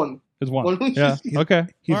 What? It was one. It was one. Yeah, okay.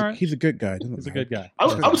 He's a good guy. He's a good guy. I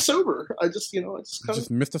was sober. I just,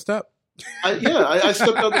 just missed a step. I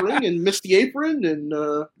stepped out the ring and missed the apron, and...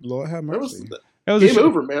 Lord have mercy. It was game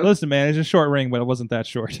over, man. Listen, man, it's a short ring, but it wasn't that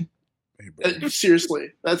short. Seriously,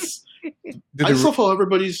 that's... I just love how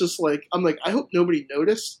everybody's just like... I'm like, I hope nobody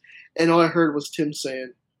noticed, and all I heard was Tim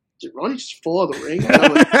saying, did Ronnie just fall out of the ring? And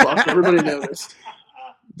I'm like, fuck, everybody noticed.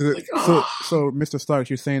 So, Mr. Starks,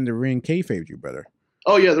 you're saying the ring kayfabed you better?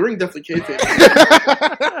 Oh, yeah, the ring definitely kayfabed.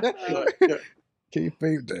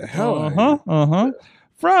 Kayfabed the hell Uh-huh.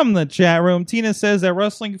 From the chat room, Tina says that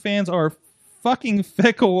wrestling fans are fucking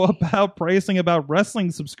fickle about pricing about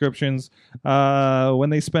wrestling subscriptions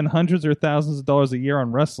when they spend hundreds or thousands of dollars a year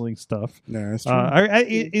on wrestling stuff. Yeah, that's true.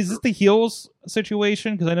 Is this the heels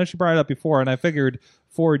situation? Because I know she brought it up before, and I figured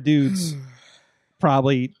 4 dudes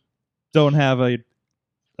probably don't have a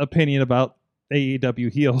opinion about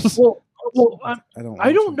AEW heels. Well,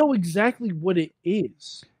 I don't know exactly what it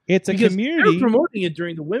is. It's a community. They're promoting it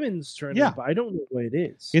during the women's tournament, but I don't know what it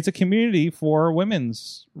is. It's a community for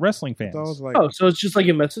women's wrestling fans. So it's just like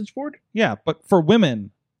a message board? Yeah, but for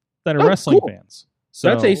women that are wrestling fans. So,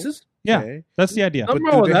 that's Aces. Yeah, okay. That's the idea.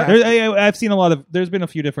 I've seen a lot of. There's been a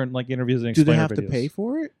few different interviews and explainer videos. Do they have to pay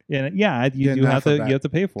for it? Yeah, you have to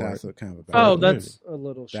pay for that's it. Kind of that's a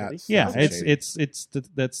little shitty. Yeah, it's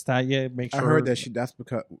that's that. Yeah, make sure. I heard that that's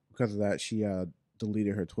because of that she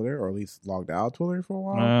deleted her Twitter, or at least logged out of Twitter for a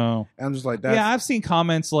while. Oh. And I'm just like that. Yeah, I've seen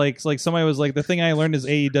comments like somebody was like, the thing I learned is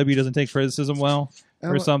AEW doesn't take criticism well,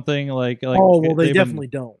 or something like. Oh well, they definitely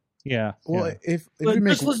don't. Yeah. Well, if you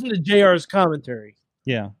just listen to JR's commentary.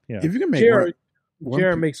 Yeah. If you can make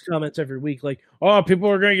JR makes comments every week like, "Oh, people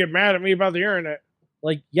are going to get mad at me about the internet."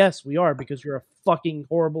 Like, yes, we are, because you're a fucking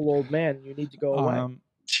horrible old man. You need to go away.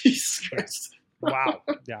 Jesus Christ! Wow.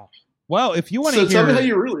 Yeah. Well, if you want to tell me how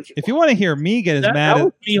you really feel. If you want to hear me get as mad, that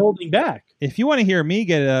would be holding back. If you want to hear me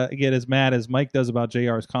get as mad as Mike does about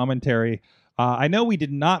JR's commentary, I know we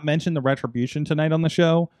did not mention the Retribution tonight on the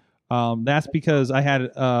show. That's because I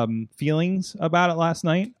had feelings about it last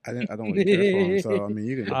night. I don't really care for him, so I mean,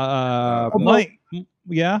 you can. Mike,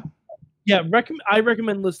 yeah. I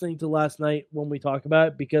recommend listening to last night when we talk about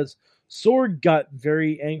it, because Sorg got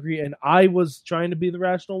very angry, and I was trying to be the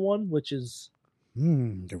rational one, which is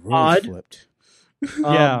the roles odd. Flipped.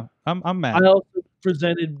 Yeah, I'm mad. I also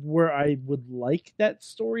presented where I would like that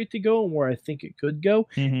story to go and where I think it could go.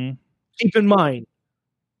 Mm-hmm. Keep in mind,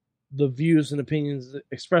 the views and opinions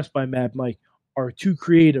expressed by Mad Mike are too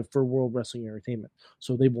creative for World Wrestling Entertainment,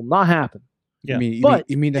 so they will not happen. Yeah,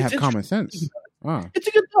 you mean they have common sense? It's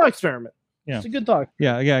a good thought experiment. Yeah. It's a good talk.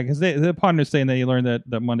 Yeah, because the partner's saying that he learned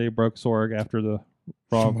that Monday broke Sorg after the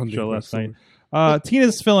Raw Monday show broke last night. Sorg.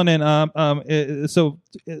 Tina's filling in. So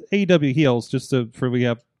AEW heels, just for we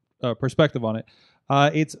have perspective on it.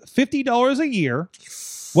 It's $50 a year.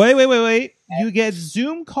 Wait. You get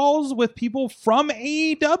Zoom calls with people from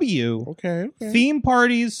AEW. Okay. Theme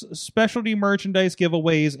parties, specialty merchandise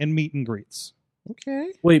giveaways, and meet and greets.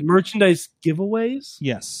 Okay. Wait, merchandise giveaways?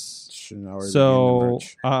 Yes. So,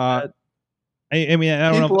 I mean,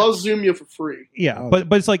 I don't know. People, I'll Zoom you for free. Yeah, but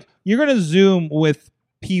it's like you're gonna Zoom with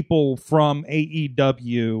people from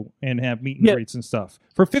AEW and have meet and greets and stuff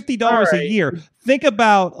for $50 a year. Think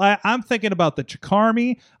about, I'm thinking about the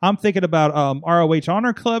Chikarmi. I'm thinking about ROH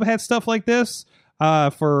Honor Club had stuff like this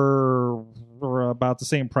for about the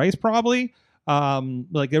same price probably.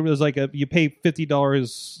 Like it was like you pay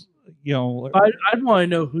 $50. You know, I'd want to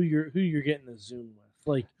know who you're getting the Zoom with.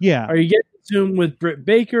 Like, yeah, are you getting the Zoom with Britt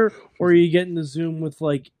Baker or are you getting the Zoom with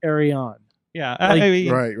like Ariane? Yeah, like, I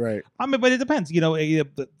mean, right. I mean, but it depends. You know,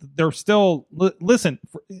 they're still listen.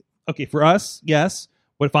 For us, yes.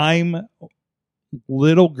 But if I'm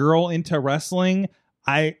little girl into wrestling,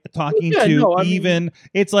 it's like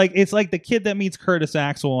the kid that meets Curtis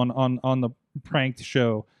Axel on the pranked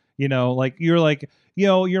show. You know, like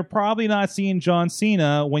you're probably not seeing John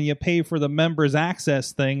Cena when you pay for the members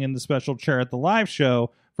access thing in the special chair at the live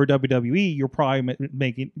show for WWE. You're probably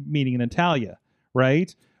meeting Natalia,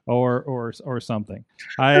 right? Or something.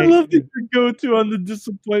 I love that your go-to on the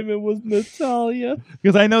disappointment was Natalia,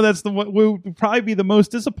 because I know that's what would probably be the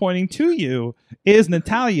most disappointing to you is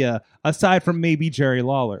Natalia, aside from maybe Jerry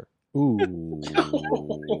Lawler. Ooh,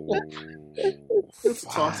 It's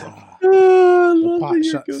awesome. The pot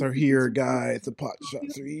shots are here, guys. The pot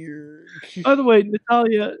shots are here. By the way,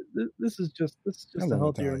 Natalia, this is just a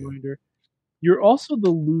healthy reminder. You're also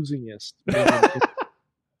the losingest.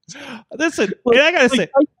 Listen, I gotta say,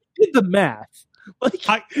 I did the math.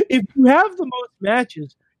 If you have the most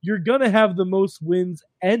matches, you're gonna have the most wins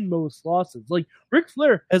and most losses. Like Ric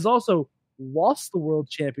Flair has also lost the world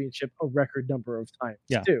championship a record number of times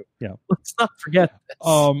too. Yeah, let's not forget this.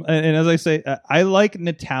 And as I say, I like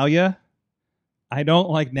Natalia. I don't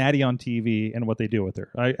like Natty on TV and what they do with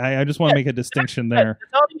her. I just want to make a distinction there.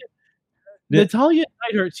 Natalia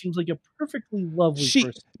Neidhart seems like a perfectly lovely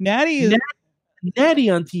person. Natty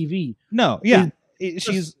on TV. No, yeah,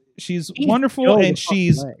 she's wonderful and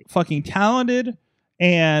she's fucking talented.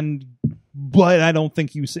 But I don't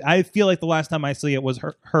think you see. I feel like the last time I see it was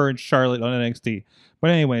her and Charlotte on NXT. But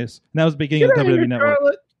anyways, that was the beginning of the WWE Network.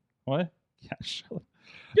 Charlotte. What? Yeah, Charlotte.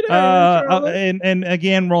 And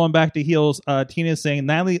again, rolling back to heels, Tina is saying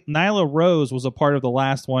Nyla Rose was a part of the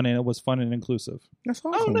last one and it was fun and inclusive. That's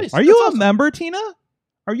awesome. Oh, nice. Are you a member, Tina?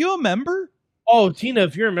 Are you a member? Oh, Tina,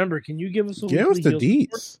 if you're a member, can you give us the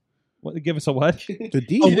deets? What, give us a what? The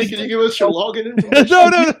deets. Can you give us your login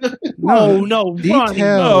information? No,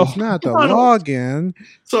 details, not the login.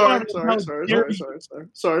 Sorry,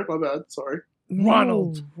 my bad. Sorry.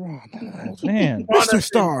 Ronald. Man, Mr.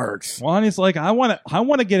 Starks. Ronnie's like, I want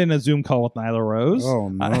to get in a Zoom call with Nyla Rose. Oh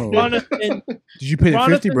no! Did you pay the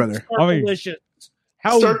 $50, brother?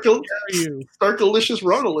 How dare you? Starkalicious,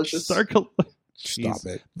 Ronalicious. Stop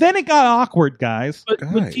it. Then it got awkward, guys. But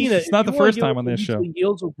Tina, it's not the first time on this show.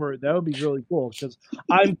 Heels report, that would be really cool because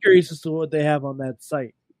I'm curious as to what they have on that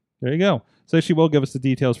site. There you go. So she will give us the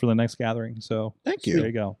details for the next gathering. So thank you. There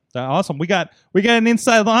you go. Awesome. We got an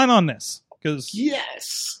inside line on this because you're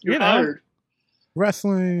hired.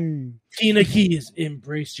 Wrestling. Tina Keys,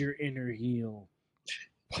 embrace your inner heel.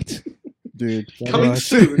 What, dude? Coming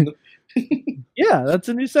soon. Yeah, that's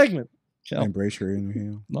a new segment. Embrace your inner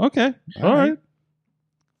heel. Okay. All right.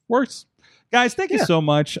 Works. Guys, thank you so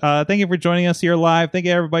much. Thank you for joining us here live. Thank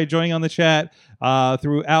you, everybody, joining on the chat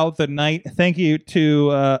throughout the night. Thank you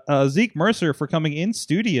to Zeke Mercer for coming in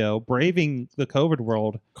studio, braving the COVID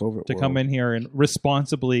world to come in here and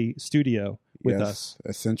responsibly studio with us.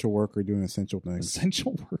 Essential worker doing essential things.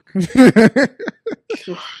 Essential worker.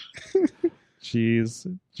 Jeez.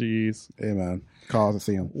 Hey, man. Call to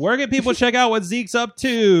see him. Where can people check out what Zeke's up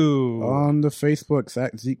to? On the Facebooks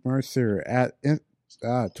at Zeke Mercer, at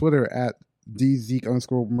Twitter at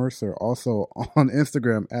 @DZeke_Mercer. Also on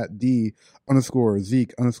Instagram at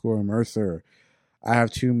 @D_Zeke_Mercer. I have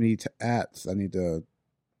too many ats. I need to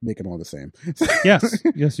make them all the same.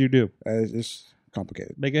 Yes, you do. It's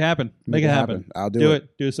complicated. Make it happen. Make it happen. I'll do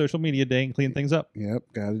it. Do a social media day and clean things up. Yep,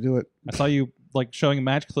 gotta do it. I saw you showing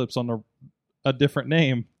match clips on a different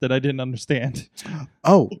name that I didn't understand.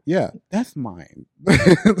 Oh, yeah, that's mine.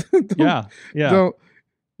 Yeah.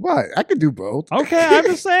 What? I could do both. Okay, I'm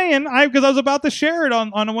just saying. Because I was about to share it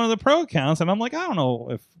on one of the pro accounts, and I'm like, I don't know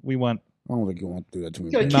if we want. I don't think you want to do that to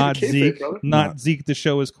me. Not Zeke. Not Zeke to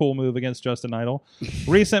show his cool move against Justin Idol.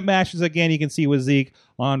 Recent matches, again, you can see with Zeke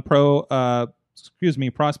on Prospect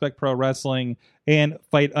Pro Wrestling and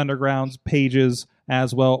Fight Underground's pages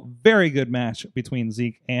as well. Very good match between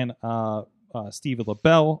Zeke and Steve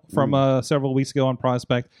LaBelle from several weeks ago on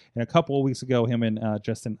Prospect, and a couple of weeks ago him and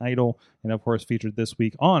Justin Idol, and of course featured this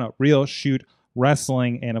week on Real Shoot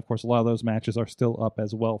Wrestling, and of course a lot of those matches are still up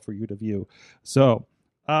as well for you to view. So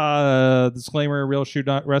disclaimer, Real Shoot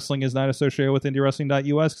Wrestling is not associated with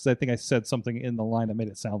IndieWrestling.us, because I think I said something in the line that made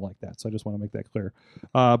it sound like that, so I just want to make that clear.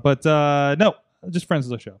 But no, just friends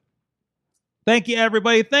of the show. Thank you,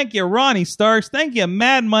 everybody. Thank you, Ronnie Starks. Thank you,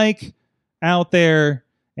 Mad Mike out there.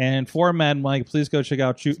 And for Mad Mike, please go check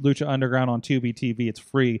out Lucha Underground on Tubi TV. It's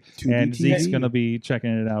free. And Zeke's going to be checking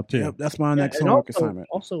it out, too. Yep, that's my next homework assignment.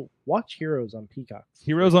 Also, watch Heroes on Peacock.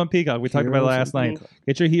 Heroes on Peacock. We talked about it last night.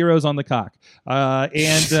 Get your heroes on the cock.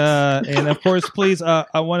 And of course, please,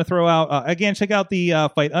 I want to throw out, again, check out the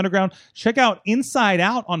Fight Underground. Check out Inside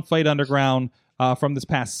Out on Fight Underground from this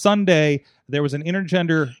past Sunday. There was an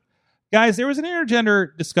intergender... Guys, there was an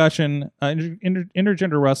intergender discussion,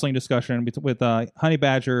 intergender wrestling discussion with Honey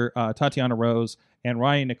Badger, Tatiana Rose, and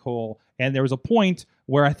Ryan Nicole, and there was a point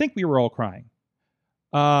where I think we were all crying.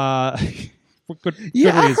 For good reason.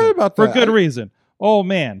 I heard about that. For good reason. Oh,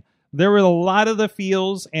 man. There were a lot of the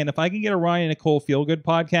feels, and if I can get a Ryan Nicole feel-good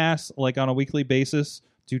podcast, like on a weekly basis,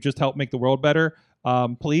 to just help make the world better,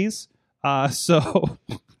 please. So...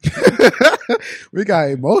 we got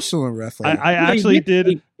emotional in wrestling. I actually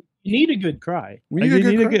did... You need a good cry.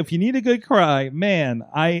 If you need a good cry, man,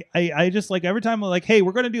 I just like every time I'm like, hey,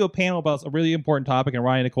 we're going to do a panel about a really important topic and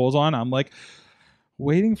Ryan Nicole's on, I'm like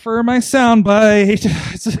waiting for my soundbite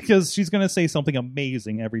because she's going to say something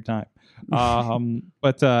amazing every time.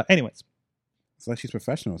 But anyways. It's like she's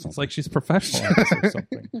professional or something. It's like she's professional or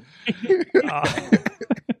something.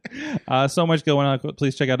 So much going on.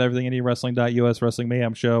 Please check out everything IndieWrestling.us, Wrestling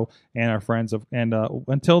Mayhem Show, and our friends.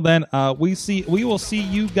 Until then, we will see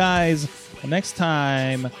you guys next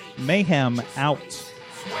time. Mayhem out.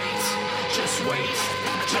 Just wait.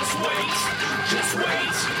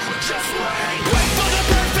 Wait for the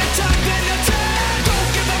perfect time, then attack. Don't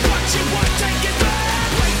give up what you want, take it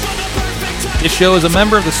back. Wait for the perfect time. This show is a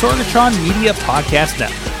member of the Sorgatron Media Podcast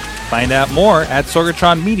Network. Find out more at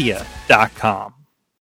sorgatronmedia.com.